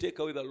came to take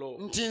away the law.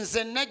 nti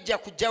nze najja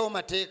kuggyawo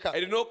mateeka I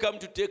did not come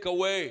to take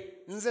away,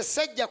 nze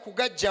sajja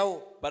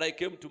kugaggyawo but I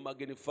came to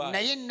magnify.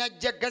 naye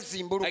najja I came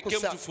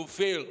gazimbulukusa to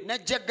fulfill.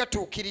 najja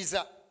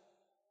gatuukiriza.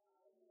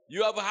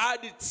 You have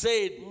heard it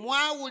said,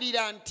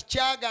 mwawulira nti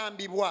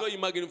kyagambibwa so he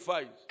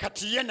magnifies.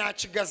 kati ye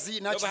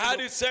n'akigazi You have heard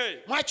it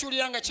said,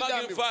 mwakiwulira nga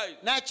kigambibwa magnified.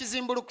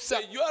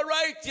 n'akizimbulukusa that your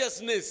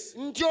righteousness,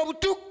 nti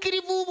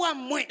obutuukirivu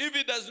bwammwe if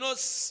it does not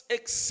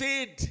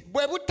exceed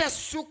bwe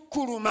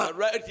butasukkuluma the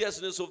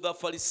righteousness of the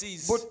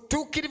Pharisees,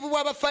 butuukirivu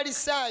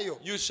bw'abafalisaayo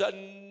you shall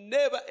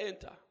never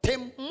enter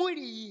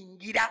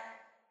temuliyingira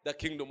the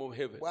kingdom of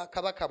heaven.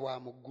 bwakabaka bwa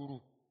mu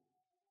ggulu.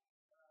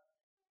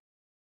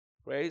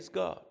 Praise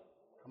God.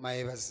 Do we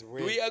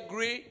amayebazibwe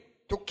agree?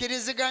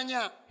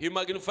 tukkiriziganya He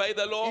magnified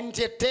the law.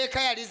 nti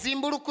etteeka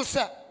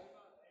yalizimbulukusa.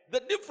 The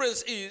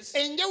difference is,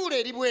 enjawulo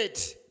eri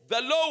bweti,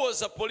 the law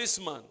was a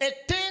policeman.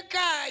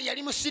 etteeka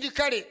yali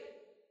musirikale,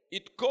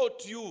 It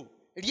caught you.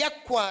 You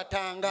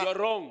lyakkwatanga are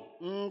wrong.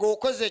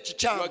 ng'okoze You are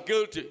ekikyamu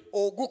guilty.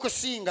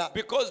 ogukusinga.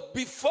 Because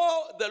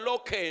before the law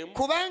came,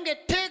 kubanga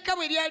etteeka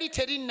bwe lyali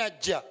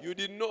terinnajja you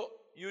did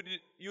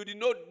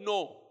not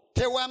know.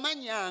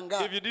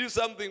 tewamanyanga If you did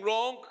something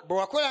wrong, bwe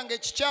wakolanga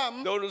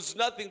ekikyamu there was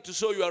nothing to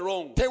show you are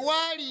wrong.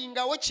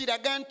 tewaalingawo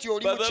kiraga nti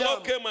oli But the law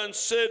mukyamu, came and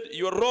said,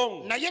 you are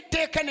wrong. naye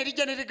etteeka ne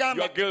lijja ne You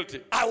ligamba are guilty.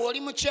 awo oli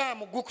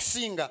mukyamu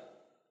gukusinga.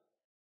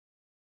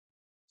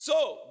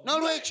 So,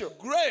 N'olwekyo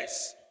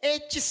grace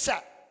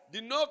ekisa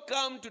did not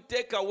come to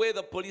take away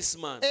the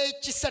policeman.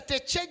 ekisa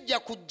tekyajja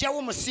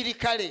kuggyawo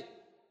musirikale,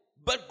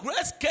 But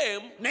grace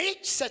came naye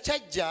ekisa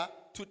kyajja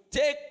to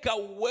take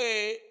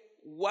away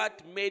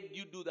what made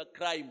you do the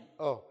crime.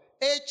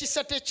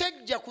 ekisa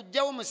tekyajja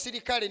kuggyawo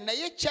musirikale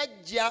naye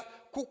kyajja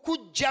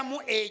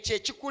kukuggyamu ekyo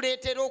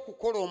ekikuleetera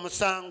okukola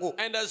omusango.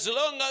 And as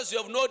long as you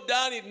have not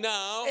done it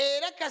now,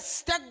 era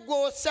kasita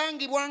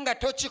gw'osangibwa nga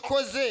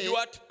tokikoze you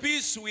are at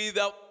peace with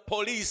the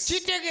police.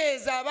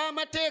 kitegeeza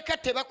ab'amateeka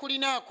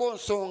tebakulinaako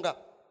nsonga.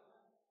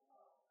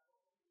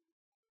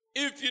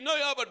 If you know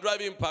you have a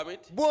driving permit,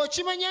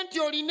 bw'okimanya nti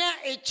olina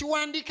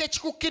ekiwandiiko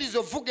ekikukkiriza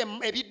ovuga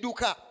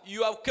ebidduka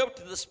you have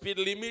kept the speed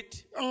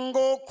limit,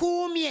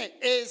 ng'okuumye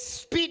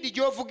esipiidi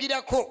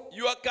gy'ovugirako,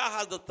 your car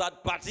has the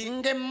third party,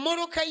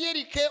 ng'emmoloka ye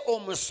eriko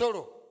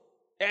omusolo,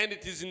 and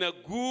it is in a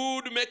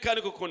good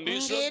mechanical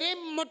condition. ng'era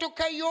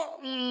emmotoka yo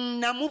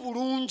namu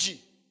bulungi,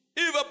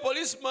 If a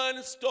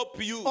policeman stop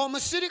you,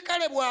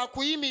 omusirikale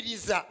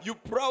bw'akuyimiriza you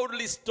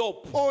proudly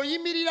stop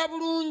oyimirira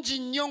bulungi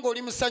nnyo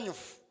ng'oli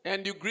musanyufu,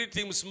 and you greet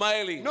him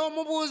smiling.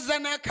 n'omubuuza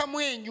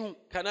n'akamwenyu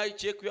Can I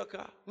check your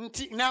car?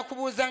 nti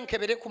n'akubuuza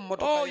nkebere ku Oh,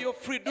 mmotoka you're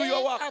free. Do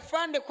your work.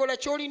 afande kola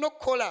ky'olina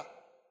okukola,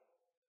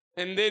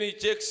 And then he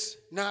checks,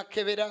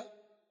 n'akebera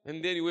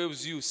and then he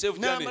waves you. Safe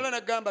journey. n'amala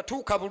n'agamba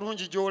tuuka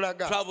bulungi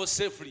gy'olaga, Travel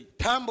safely.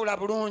 tambula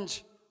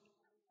bulungi.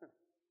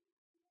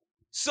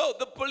 So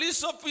the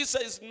police officer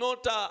is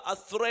not a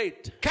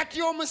threat. Kati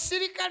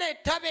omusirikale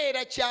tabeera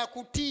He's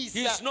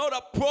kyakutiisa, not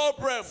a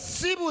problem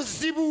si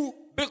buzibu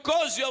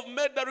because you have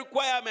made the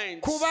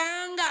requirements.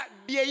 kubanga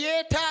bye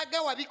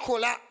yeetaaga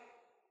wabikola.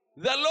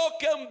 The law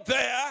came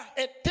there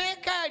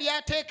Etteeka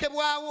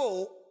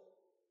lyateekebwawo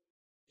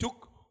to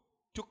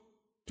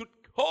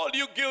hold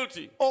you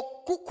guilty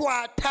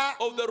okukukwata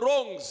of the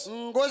wrongs.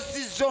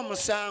 ng'ozizza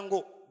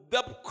omusango.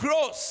 The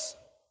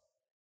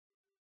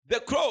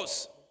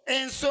cross,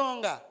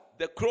 Ensonga,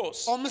 the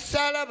cross,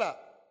 omusaalaba,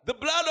 the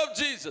blood of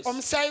Jesus,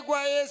 omusaayi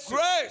gwa Yesu,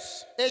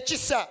 grace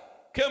ekisa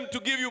came to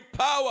give you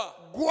power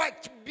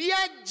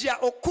byajja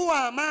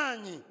okuwa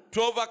amaanyi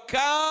to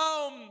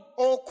overcome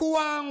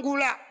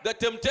okuwangula the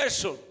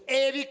temptation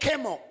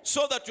ebikemo,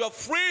 so that you are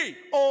free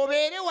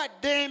obeere wa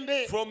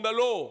ddembe from the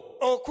law.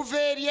 okuva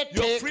eri You are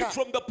free etteeka,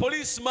 from the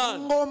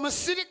policeman.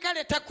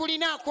 ng'omusirikale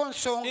takulinaako In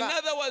nsonga.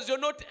 other words, you're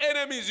not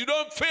enemies. You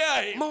don't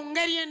fear him. Mu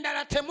ngeri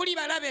endala temuli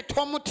balabe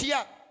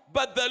tomutya,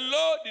 But the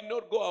law did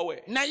not go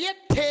away. naye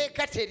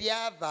etteeka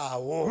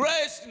teryavaawo.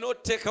 Grace did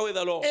not take away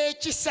the law.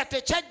 Ekisa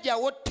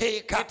tekyajjawo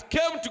tteeka, It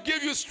came to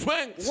give you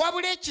strength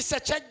wabula ekisa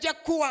kyajja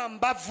kuwa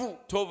mbavu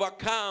to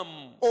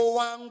overcome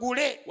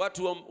owangule what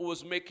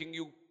was making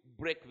you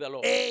break the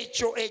law.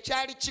 ekyo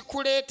ekyali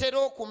kikuleetera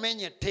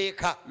okumenya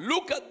etteeka.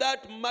 Look at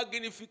that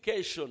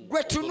magnification.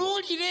 Gwe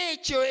tunuulira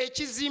ekyo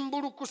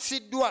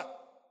ekizimbulukusiddwa,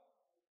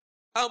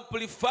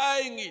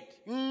 Amplifying it.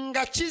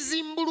 nga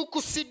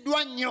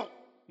kizimbulukusiddwa nnyo.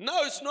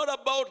 Now it's not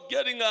about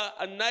getting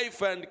a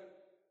knife and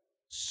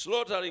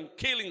slaughtering,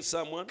 killing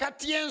someone.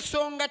 Kati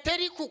ensonga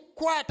teri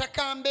kukwata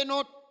kambe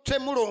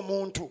n'otemula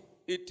omuntu,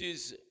 It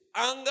is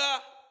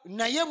anger,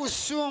 naye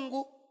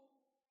busungu,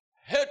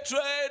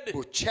 hatred,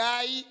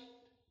 bukyayi,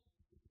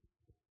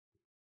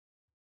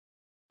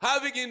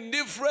 having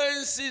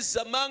indifferences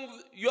among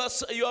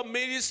your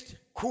midst,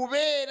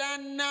 kubeera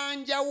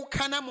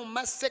nanjawukana mu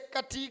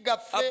masekkati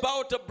gaffe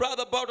about a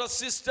brother, about a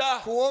sister.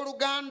 ku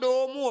w'oluganda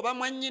omu oba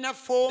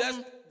mwannyinaffe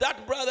omu.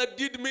 that brother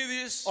did me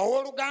this,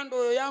 owooluganda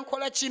oyo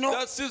yankola kino,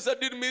 that sister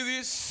did me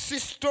this.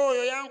 sisita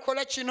oyo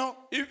yankola kino.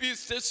 If he's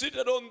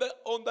seated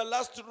on the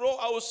last row,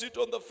 I will sit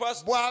on the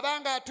first. Bw'aba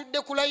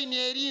ng'atudde ku layini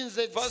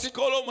erinze First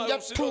column, I nja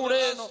will sit on the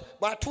tutuula eno, last.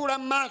 bw'atuula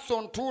mu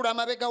maaso ntuula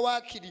mabega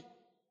waakiri.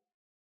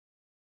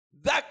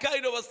 That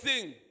kind of a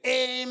thing.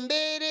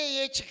 Embeera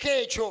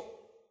ey'ekika ekyo.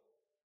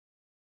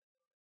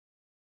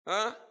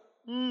 Huh?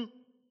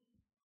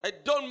 I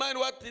don't mind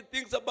what he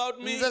thinks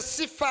about me. Nze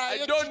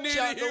sifaayo I don't need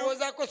him.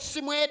 kikyandowoozaako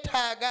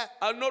simwetaaga.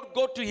 I'll not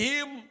go to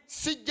him.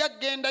 Sijja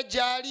kgenda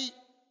gy'ali.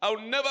 I'll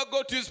never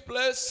go to his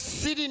place.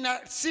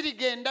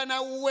 Sirigenda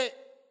nawwe.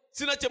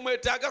 Sina kye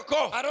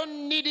mwetaagako. I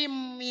don't need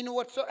him in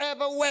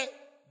whatsoever way.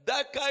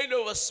 That kind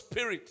of a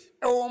spirit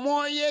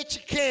Omwoyo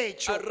ekika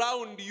ekyo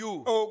around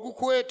you.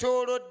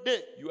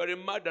 ogukwetoolodde You are a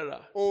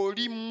murderer.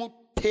 oli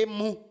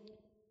mutemu.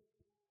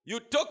 You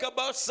talk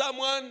about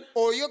someone,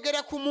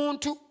 Oyogera ku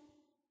muntu,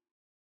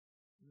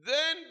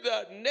 then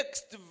the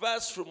next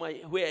verse from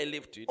where I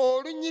left it,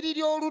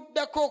 olunyiriri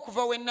oluddako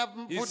okuva we he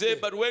navudde said,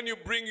 but when you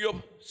bring your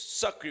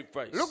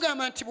sacrifice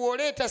lugamba nti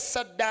bw'oleeta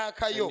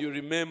saddaakayo and you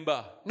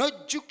remember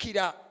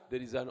n'ojjukira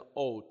there is an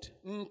oath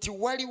nti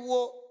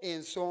waliwo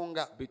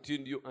ensonga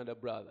between you and a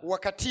brother,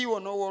 wakati wo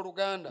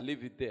n'owooluganda,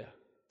 leave it there.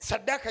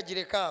 saddaaka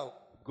girekaawo,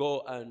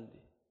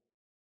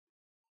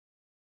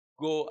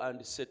 Go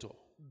and settle.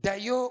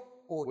 ddayo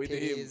With him.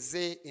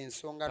 otereeze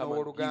ensonga Come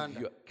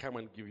n'owooluganda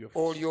and give your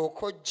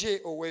olyoke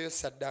ojje oweeyo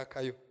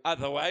saddaakayo.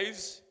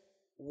 Otherwise,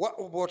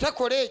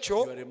 Bw'otakola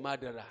ekyo you are a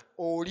murderer.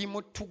 oli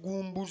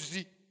mutugumbuzi.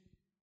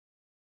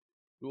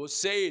 It was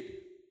said,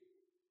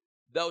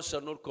 thou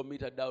shalt not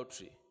commit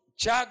adultery.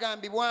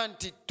 Kyagambibwa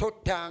nti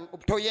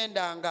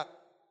toyendanga.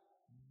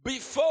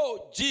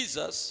 Before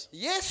Jesus,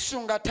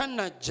 Yesu nga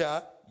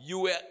tannajja, you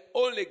were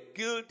only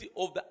guilty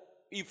of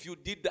if you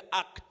did the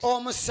act.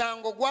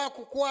 omusango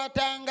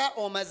gwakukwatanga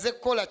omaze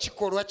kukola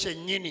kikolwa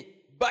kyennyini.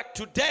 But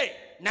today,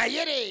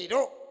 Naye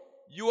leero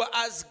you are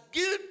as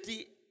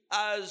guilty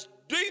as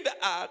doing the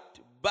act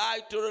by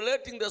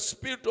tolerating the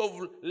spirit of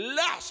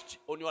lust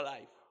on your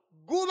life.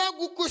 guba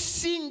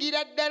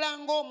gukusingira ddala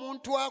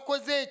ng'omuntu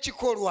akoze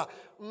ekikolwa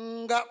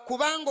nga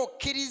kubanga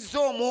okkiriza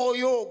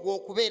omwoyo ogwo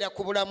okubeera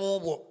ku bulamu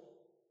bwo.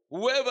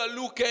 Whoever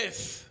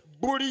looketh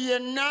Buli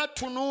yenna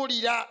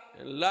atunuulira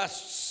and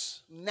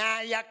lusts.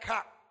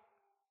 n'ayaka.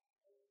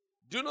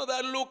 Do you know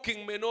that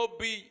looking may not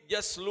be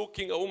just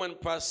looking a woman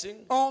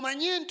passing?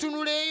 Omanyi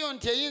entunula eyo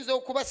nti eyinza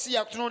okuba si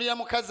yakutunuulira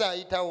mukazi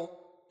ayitawo.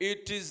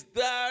 It is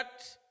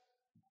that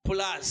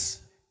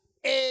plus.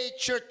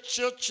 Ekyo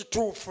kyo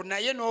kituufu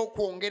naye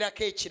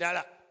n'okwongerako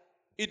ekirala.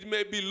 It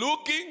may be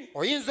looking.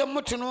 Oyinza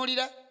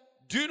omutunuulira.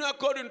 Do you know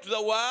according to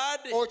the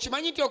word?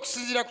 Okimanyi nti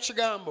okusinziira ku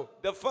kigambo.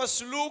 The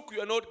first look,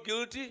 you are not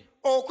guilty.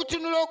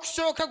 Okutunula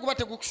okusooka guba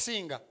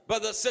tegukusinga.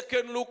 But the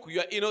second look, you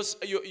are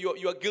innocent,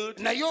 you are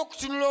guilty. Naye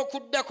okutunula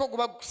okuddako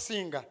guba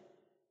gukusinga.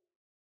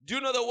 Do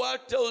you know the word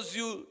tells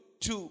you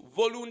to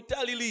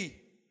voluntarily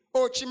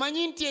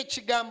Okimanyi nti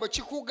ekigambo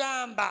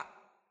kikugamba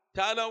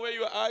turn away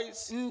your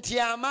eyes? nti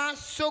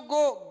amaaso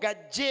go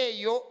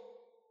gajjeeyo.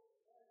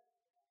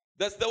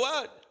 That's the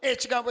word.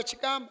 Ekigambo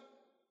kigamba.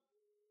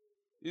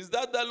 Is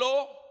that the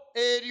law?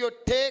 Eryo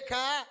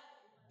tteeka.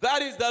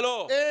 That is the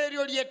law.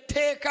 Eryo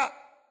ly'etteeka.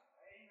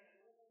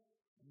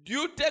 Do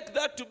you take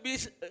that to be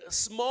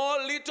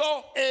small,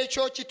 little?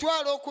 Ekyo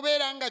kitwala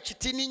okubeera nga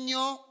kitini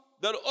nnyo.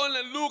 That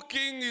only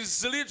looking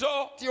is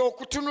little? Ti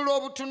okutunula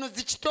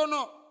obutunuzi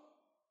kitono.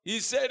 He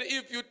said,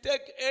 if you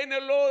take any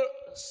law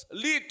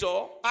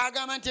little,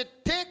 agamba nti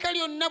etteeka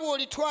lyonna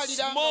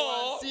bw'olitwalira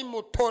Small, wansi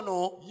mu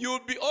ttono you'll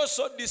be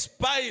also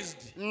despised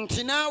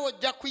nti naawe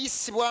ojja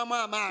kuyisibwamu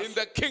in amaaso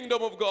the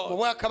kingdom of mu God.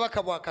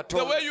 bwakabaka bwa The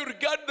Katonda. way you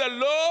regard the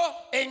law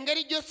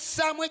Engeri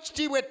gy'ossaamu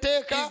ekitiibwa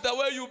etteeka is the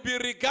way you'll be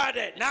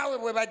regarded. naawe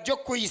bwe bajja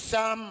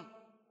okukuyisaamu.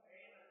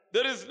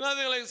 There is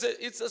nothing like say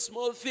it's a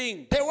small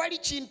thing, Tewali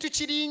kintu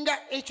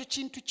kiringa ekyo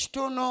kintu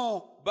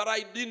kitono. but I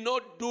did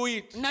not do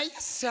it. Naye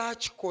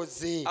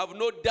saakikoze. I've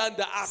not done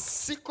the act.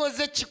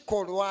 Sikoze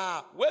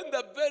kikolwa. When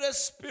the very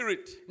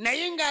spirit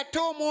Naye ng'ate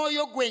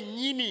omwoyo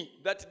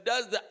gwennyini that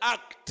does the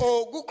act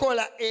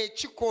ogukola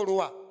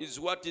ekikolwa is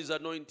what is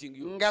anointing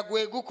you, nga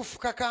gwe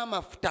gukufukako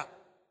amafuta,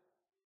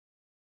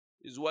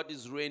 is what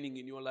is reigning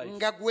in your life.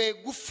 nga gwe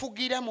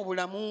gufugira mu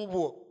bulamu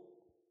bwo.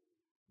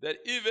 That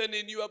even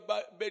in your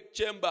bed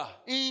chamber,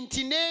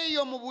 Nti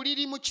n'eyo mu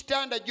buliri mu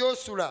kitanda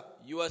gy'osula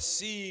you are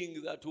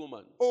seeing that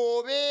woman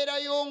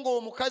obeerayo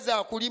ng'omukazi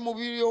akuli mu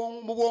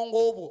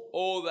bwongo bwo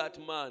or that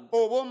man.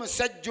 oba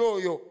omusajja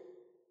oyo.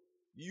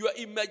 Your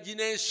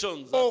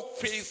imaginations are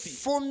filthy.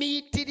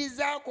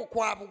 Okufumiitirizaako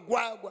kwa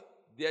bugwagwa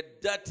They are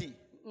dirty.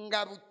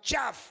 nga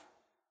bukyafu.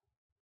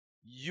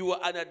 You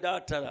are an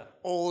adulterer.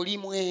 Oli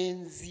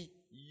mwenzi.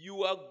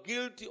 You are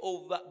guilty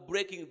of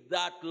breaking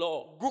that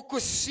law.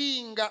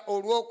 Gukusinga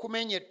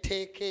olw'okumenya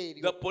etteeka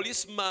eryo. The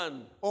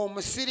policeman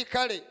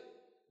Omusirikale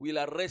will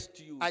arrest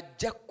you.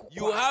 ajja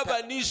You have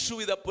kukukwata. an issue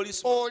with the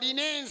policeman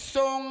Olina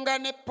ensonga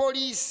ne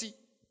poliisi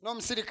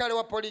n'omusirikale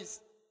wa poliisi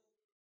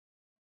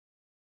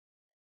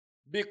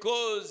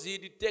because he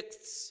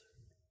detects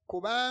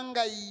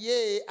kubanga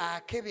ye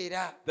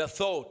akebera the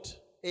thought.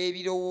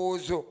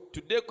 ebirowoozo.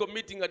 Today,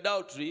 committing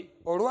adultery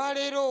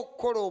Olwaleero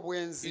okukola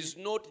obwenzi is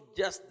not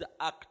just the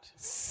act.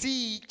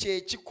 si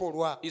kye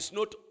kikolwa, It's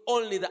not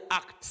only the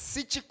act.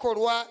 si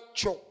kikolwa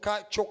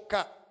kyokka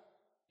kyokka,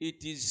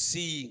 It is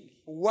seeing,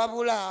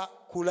 wabula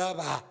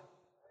kulaba,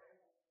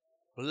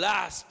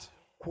 lust,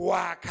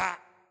 kwaka,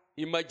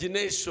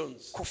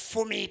 imaginations.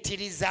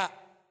 kufumiitiriza.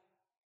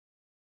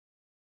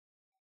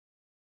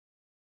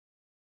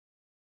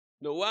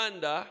 No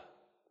wonder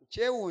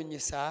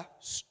Kyewuunyisa,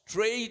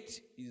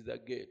 straight is the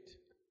gate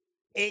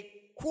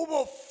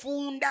ekkubo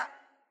ffunda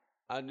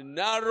and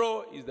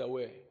narrow is the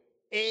way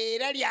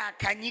era lya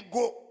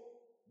kanyigo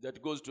that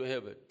goes to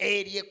heaven.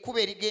 eryo ekkubo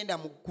erigenda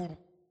mu ggulu.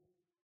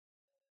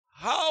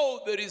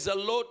 How there is a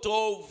lot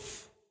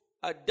of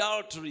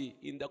adultery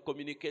in the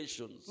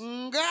communications.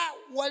 Nga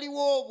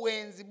waliwo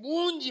obwenzi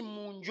bungi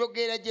mu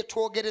njogera gye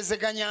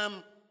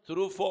twogerezeganyaamu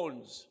Through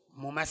phones.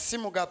 mu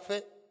masimu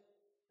gaffe,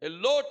 A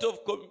lot of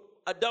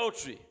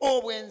adultery.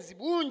 obwenzi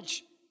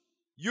bungi.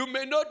 You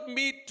may not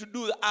meet to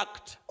do the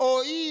act,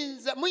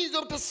 Muyinza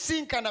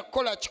obutasinkana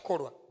kukola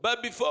kikolwa,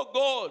 but before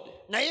God,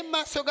 naye mu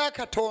maaso ga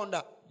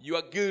Katonda you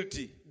are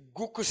guilty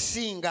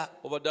gukusinga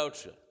of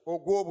adultery.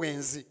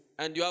 ogw'obwenzi,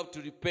 And you have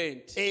to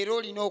repent. era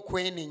olina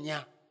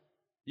okwenenya,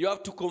 You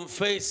have to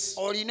confess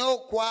olina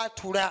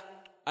okwatula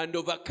and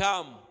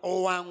overcome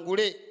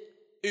owangule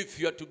if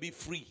you are to be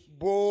free.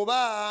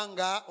 bw'oba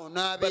nga But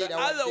onaabeera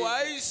wadde.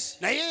 otherwise,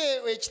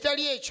 Naye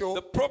ekitali ekyo,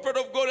 the prophet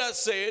of God has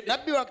said,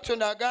 nabbi wa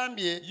Katonda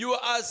agambye you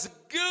are as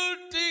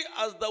guilty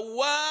as the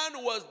one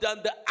who has done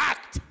the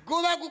act.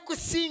 guba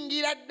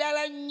gukusingira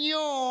ddala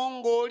nnyo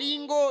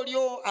ng'olinga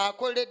olyo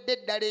akoledde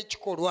ddala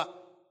ekikolwa.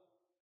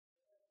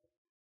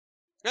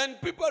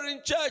 And people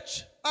in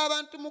church,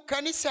 Abantu mu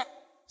kkanisa,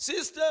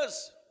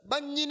 sisters,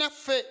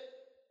 bannyinaffe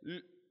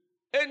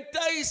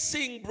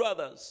enticing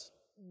brothers,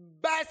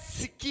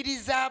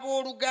 basikiriza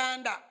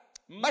abooluganda,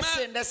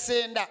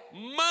 basendasenda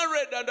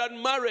married and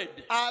unmarried,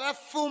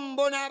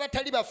 abafumbo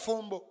n'abatali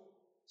bafumbo,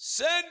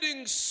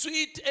 sending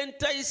sweet,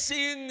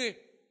 enticing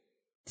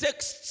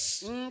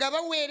texts nga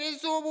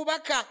baweereza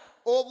obubaka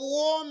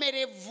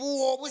obuwoomerevu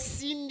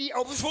full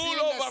of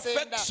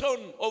obusindasenda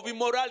affection of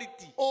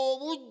immorality.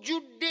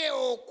 obujjudde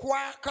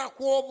okwaka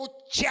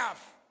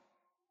kw'obukyafu,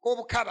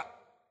 obukaba,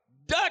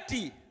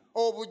 Dirty,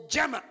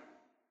 obujama,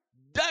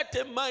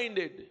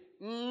 dirty-minded,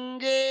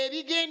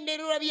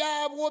 ng'ebigendererwa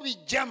byabwo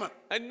bijama,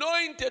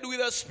 anointed with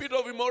a spirit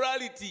of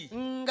immorality.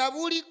 nga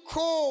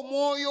buliko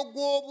omwoyo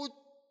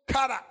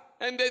gw'obukaba,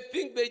 And they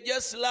think they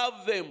just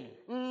love them.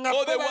 nga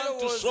Or they bo want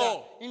to balowooza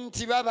show.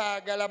 nti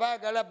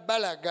baagala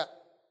balaga.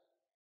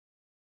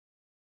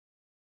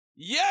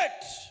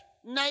 Yet,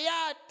 Naye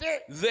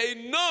ate they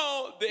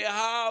know they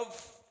have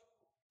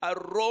a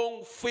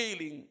wrong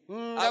feeling,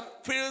 a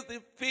filthy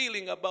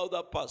feeling about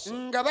that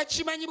person. nga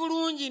bakimanyi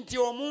bulungi nti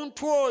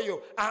omuntu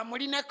oyo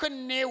amulinako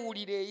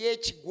enneewulire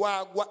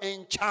ey'ekigwagwa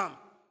enkyamu,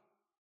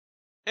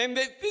 And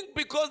they think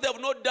because they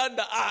have not done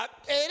the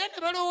act, era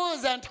ne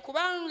balowooza nti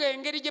kubanga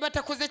engeri gye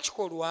batakoze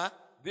kikolwa,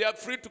 they are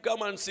free to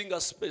come and sing a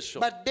special.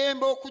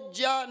 baddembe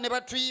okujja ne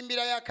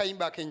batuyimbirayo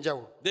akayimba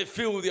ak'enjawulo. They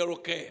feel they are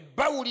okay.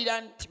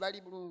 Bawulira nti bali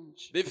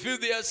bulungi, They feel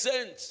they are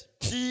saints.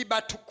 nti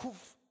batukuvu,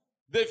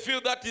 They feel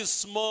that is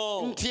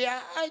small. nti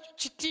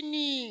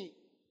kitini.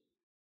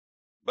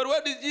 But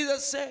what did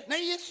Jesus say?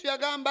 Naye Yesu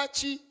yagamba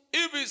ki?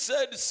 If he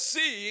said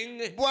seeing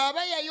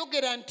Bw'aba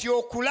yayogera nti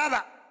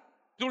okulaba,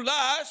 to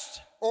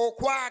lust,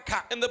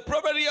 okwaka, and the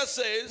prophet here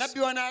says, nabbi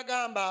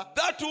wanaagamba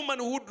that woman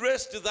who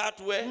dressed that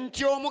way,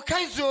 nti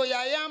omukazi oyo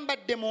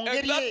ayambadde mu and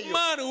ngeri that eyo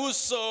man who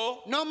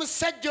saw,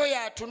 n'omusajja oyo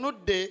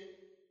atunudde,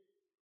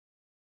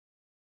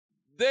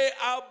 they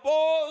are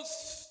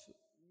both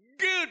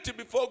guilty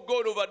before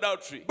God of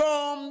adultery.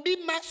 bombi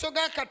mu maaso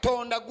ga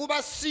Katonda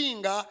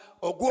gubasinga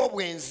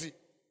ogw'obwenzi.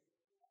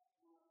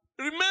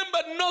 Remember,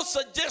 no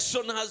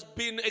suggestion has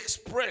been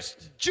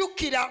expressed.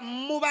 Jjukira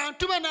mu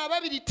bantu bano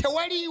ababiri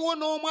tewaliiwo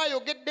n'omu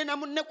ayogedde na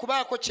munne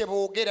kubaako kye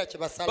boogera kye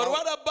But basalawo.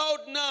 what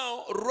about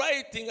now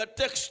writing a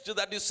text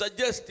that is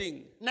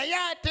suggesting Naye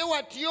ate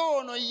watyo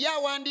ono ye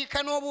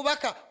awandiika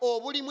n'obubaka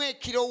obulimu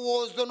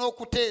ekirowoozo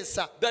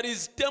n'okuteesa, that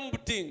is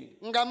tempting,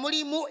 nga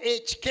mulimu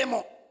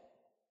ekikemo,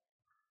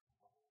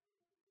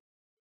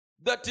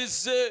 that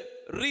is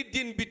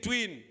reading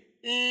between,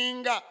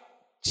 nga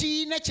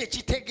kiina kye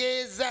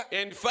kitegeeza,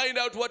 and find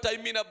out what I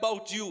mean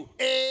about you?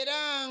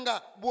 era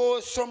nga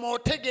bw'osoma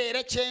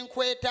otegeera kye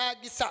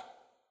nkwetaagisa.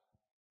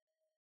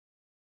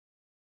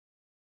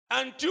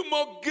 And you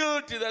more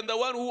guilty than the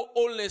one who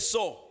only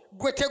saw.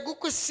 Gwe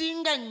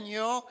tegukusinga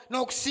nnyo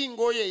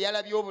n'okusinga oyo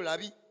eyalabye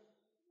obulabi.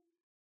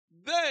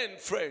 Then,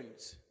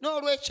 friends,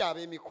 N'olwekyo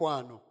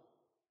ab'emikwano,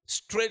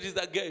 straight is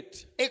the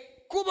gate.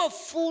 ekkubo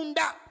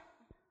ffunda,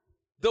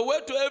 The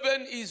way to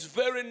heaven is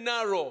very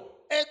narrow.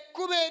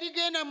 ekkubo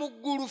erigenda mu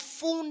ggulu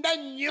ffunda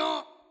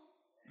nnyo.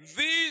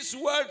 These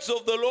words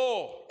of the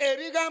law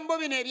Ebigambo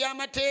bino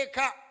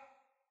eby'amateeka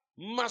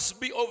must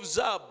be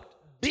observed.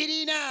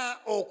 birina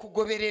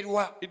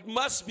okugobererwa, It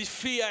must be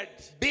feared.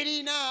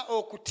 birina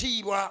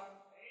okutiibwa.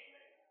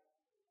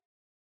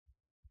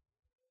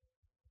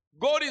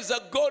 God is a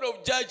God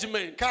of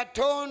judgment.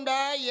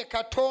 Katonda ye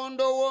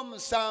Katonda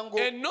ow'omusango.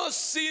 And no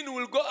sin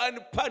will go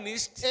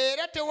unpunished.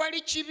 Era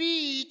tewali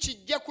kibi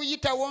kijja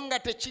kuyitawo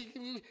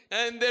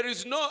And there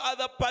is no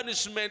other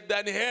punishment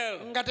than hell.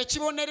 nga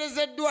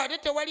tekibonerezeddwa, ate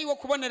tewaliwo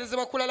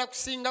kubonerezebwa kulala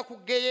kusinga ku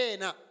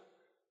Geyeena.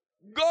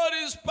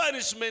 God's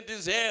punishment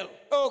is hell.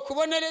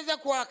 Okubonereza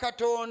kwa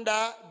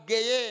Katonda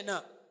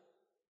Geyeena.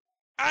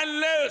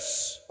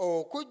 Unless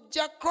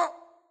okuggyako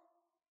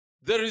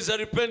there is a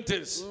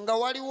repentance. nga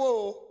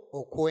waliwo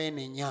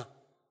okwenenya.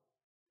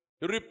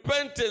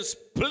 Repentance,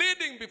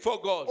 pleading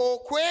before God.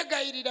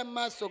 Okwegayirira mu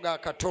maaso ga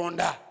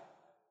Katonda.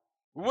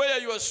 Where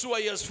you are sure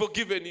He has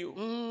forgiven you.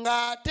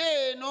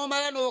 Ng'ate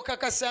n'omala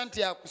n'okakasa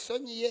nti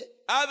akusonyiye.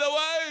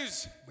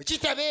 Otherwise, bwe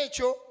kitaba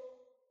ekyo,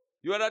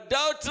 you are an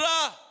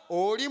adulterer,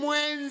 oli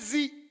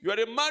mwenzi, you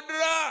are a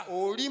murderer,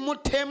 oli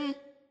mutemu,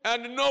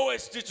 and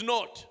knowest it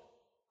not.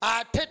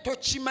 ate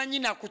tokimanyi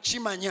na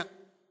kukimanya.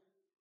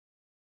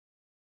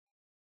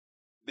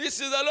 This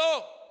is the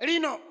law.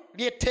 Lino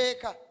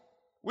ly'etteeka.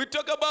 We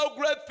talk about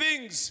great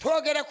things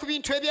Twogera ku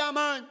bintu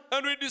eby'amaanyi.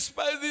 and we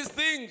despise these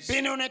things.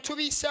 Bino ne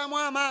tubiyisaamu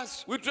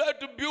amaaso. We try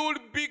to build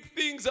big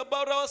things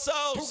about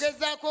ourselves.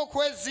 Tugezaako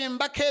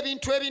okwezimbako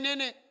ebintu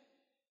ebinene.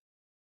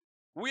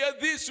 We are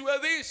this, we are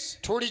this.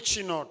 Tuli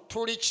kino,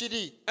 tuli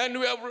kiri. And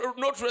we have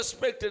not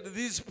respected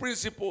these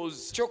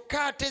principles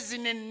Kyokka ate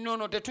zino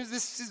ennono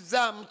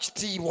tetuzisizaamu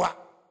kitiibwa.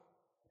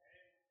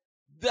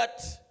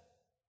 that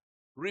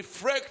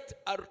reflect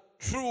our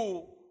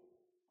true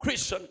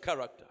Christian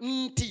character.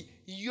 Nti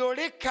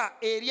yoleka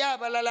eri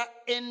abalala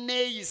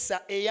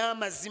enneeyisa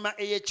ey'amazima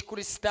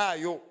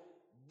ey'Ekikristaayo.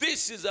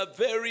 This is a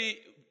very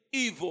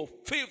evil,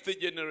 filthy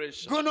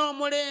generation. Guno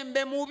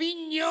omulembe mubi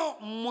nnyo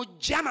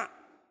mujjama.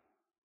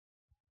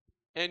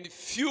 And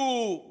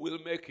few will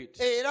make it.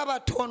 Era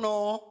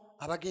batono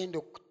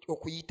abagenda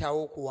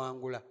okuyitawo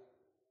okuwangula.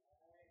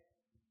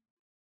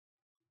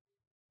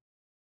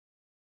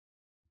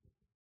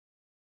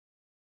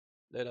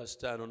 Let us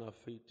stand on our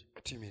feet.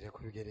 Tutimire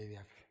ku bigere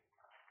byaffe.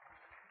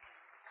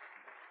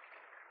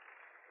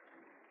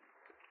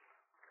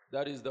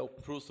 That is the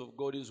truth of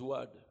God's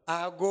word.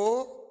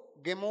 Ago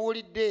ge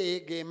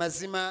muwulidde ge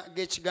mazima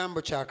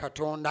g'ekigambo kya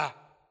Katonda.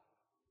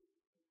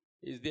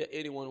 Is there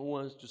anyone who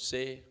wants to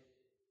say,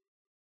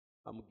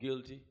 I'm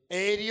guilty?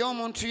 Eri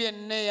omuntu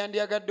yenna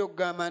eyandiyagadde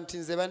okugamba nti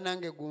nze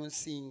bannange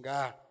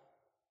gunsinga.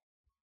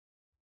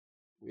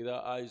 With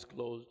our eyes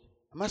closed,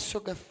 Amaaso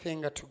gaffe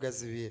nga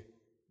tugazibye.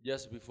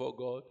 just before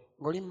God,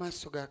 Ng'oli mu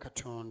maaso ga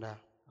Katonda.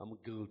 I'm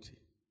guilty.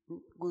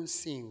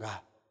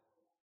 Gunsinga.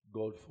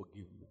 God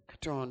forgive me.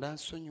 Katonda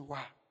nsonyiwa.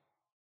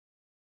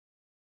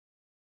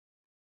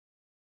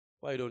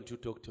 Why don't you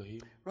talk to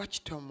Him?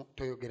 Lwaki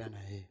toyogera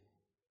naye?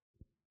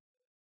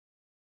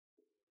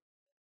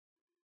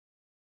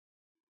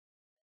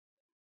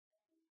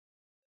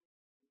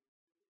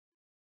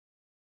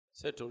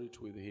 Settle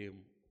it with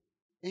Him.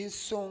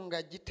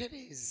 Ensonga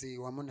gitereeze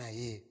wamu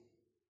naye.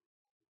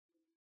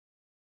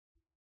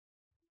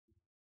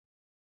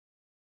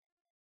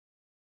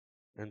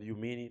 And you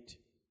mean it.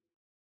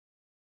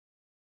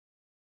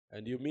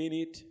 And you mean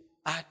it.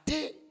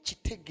 Ate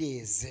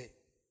kitegeeze.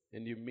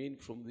 And you mean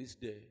from this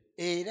day,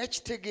 Era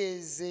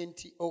kitegeeze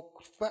nti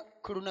okufa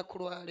ku lunaku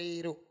lwa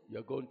leero you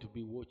are going to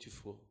be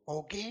watchful.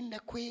 ogenda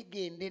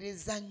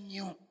kwegendereza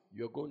nnyo.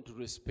 You are going to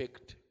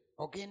respect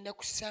Ogenda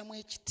kussaamu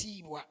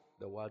ekitiibwa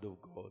the word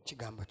of God.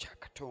 kigambo kya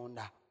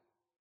Katonda.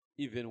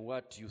 Even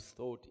what you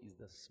thought is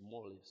the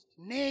smallest.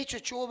 N'ekyo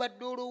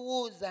ky'obadde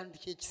olowooza nti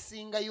kye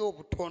kisingayo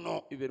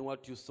obutono. Even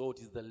what you thought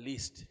is the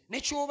least. Ne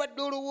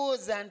ky'obadde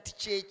olowooza nti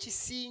kye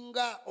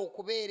kisinga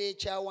okubeera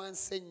ekya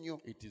wansi ennyo.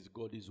 It is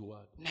God's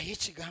word. Naye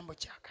kigambo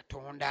kya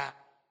Katonda.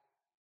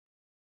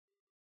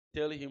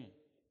 Tell Him,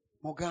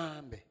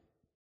 Mugambe,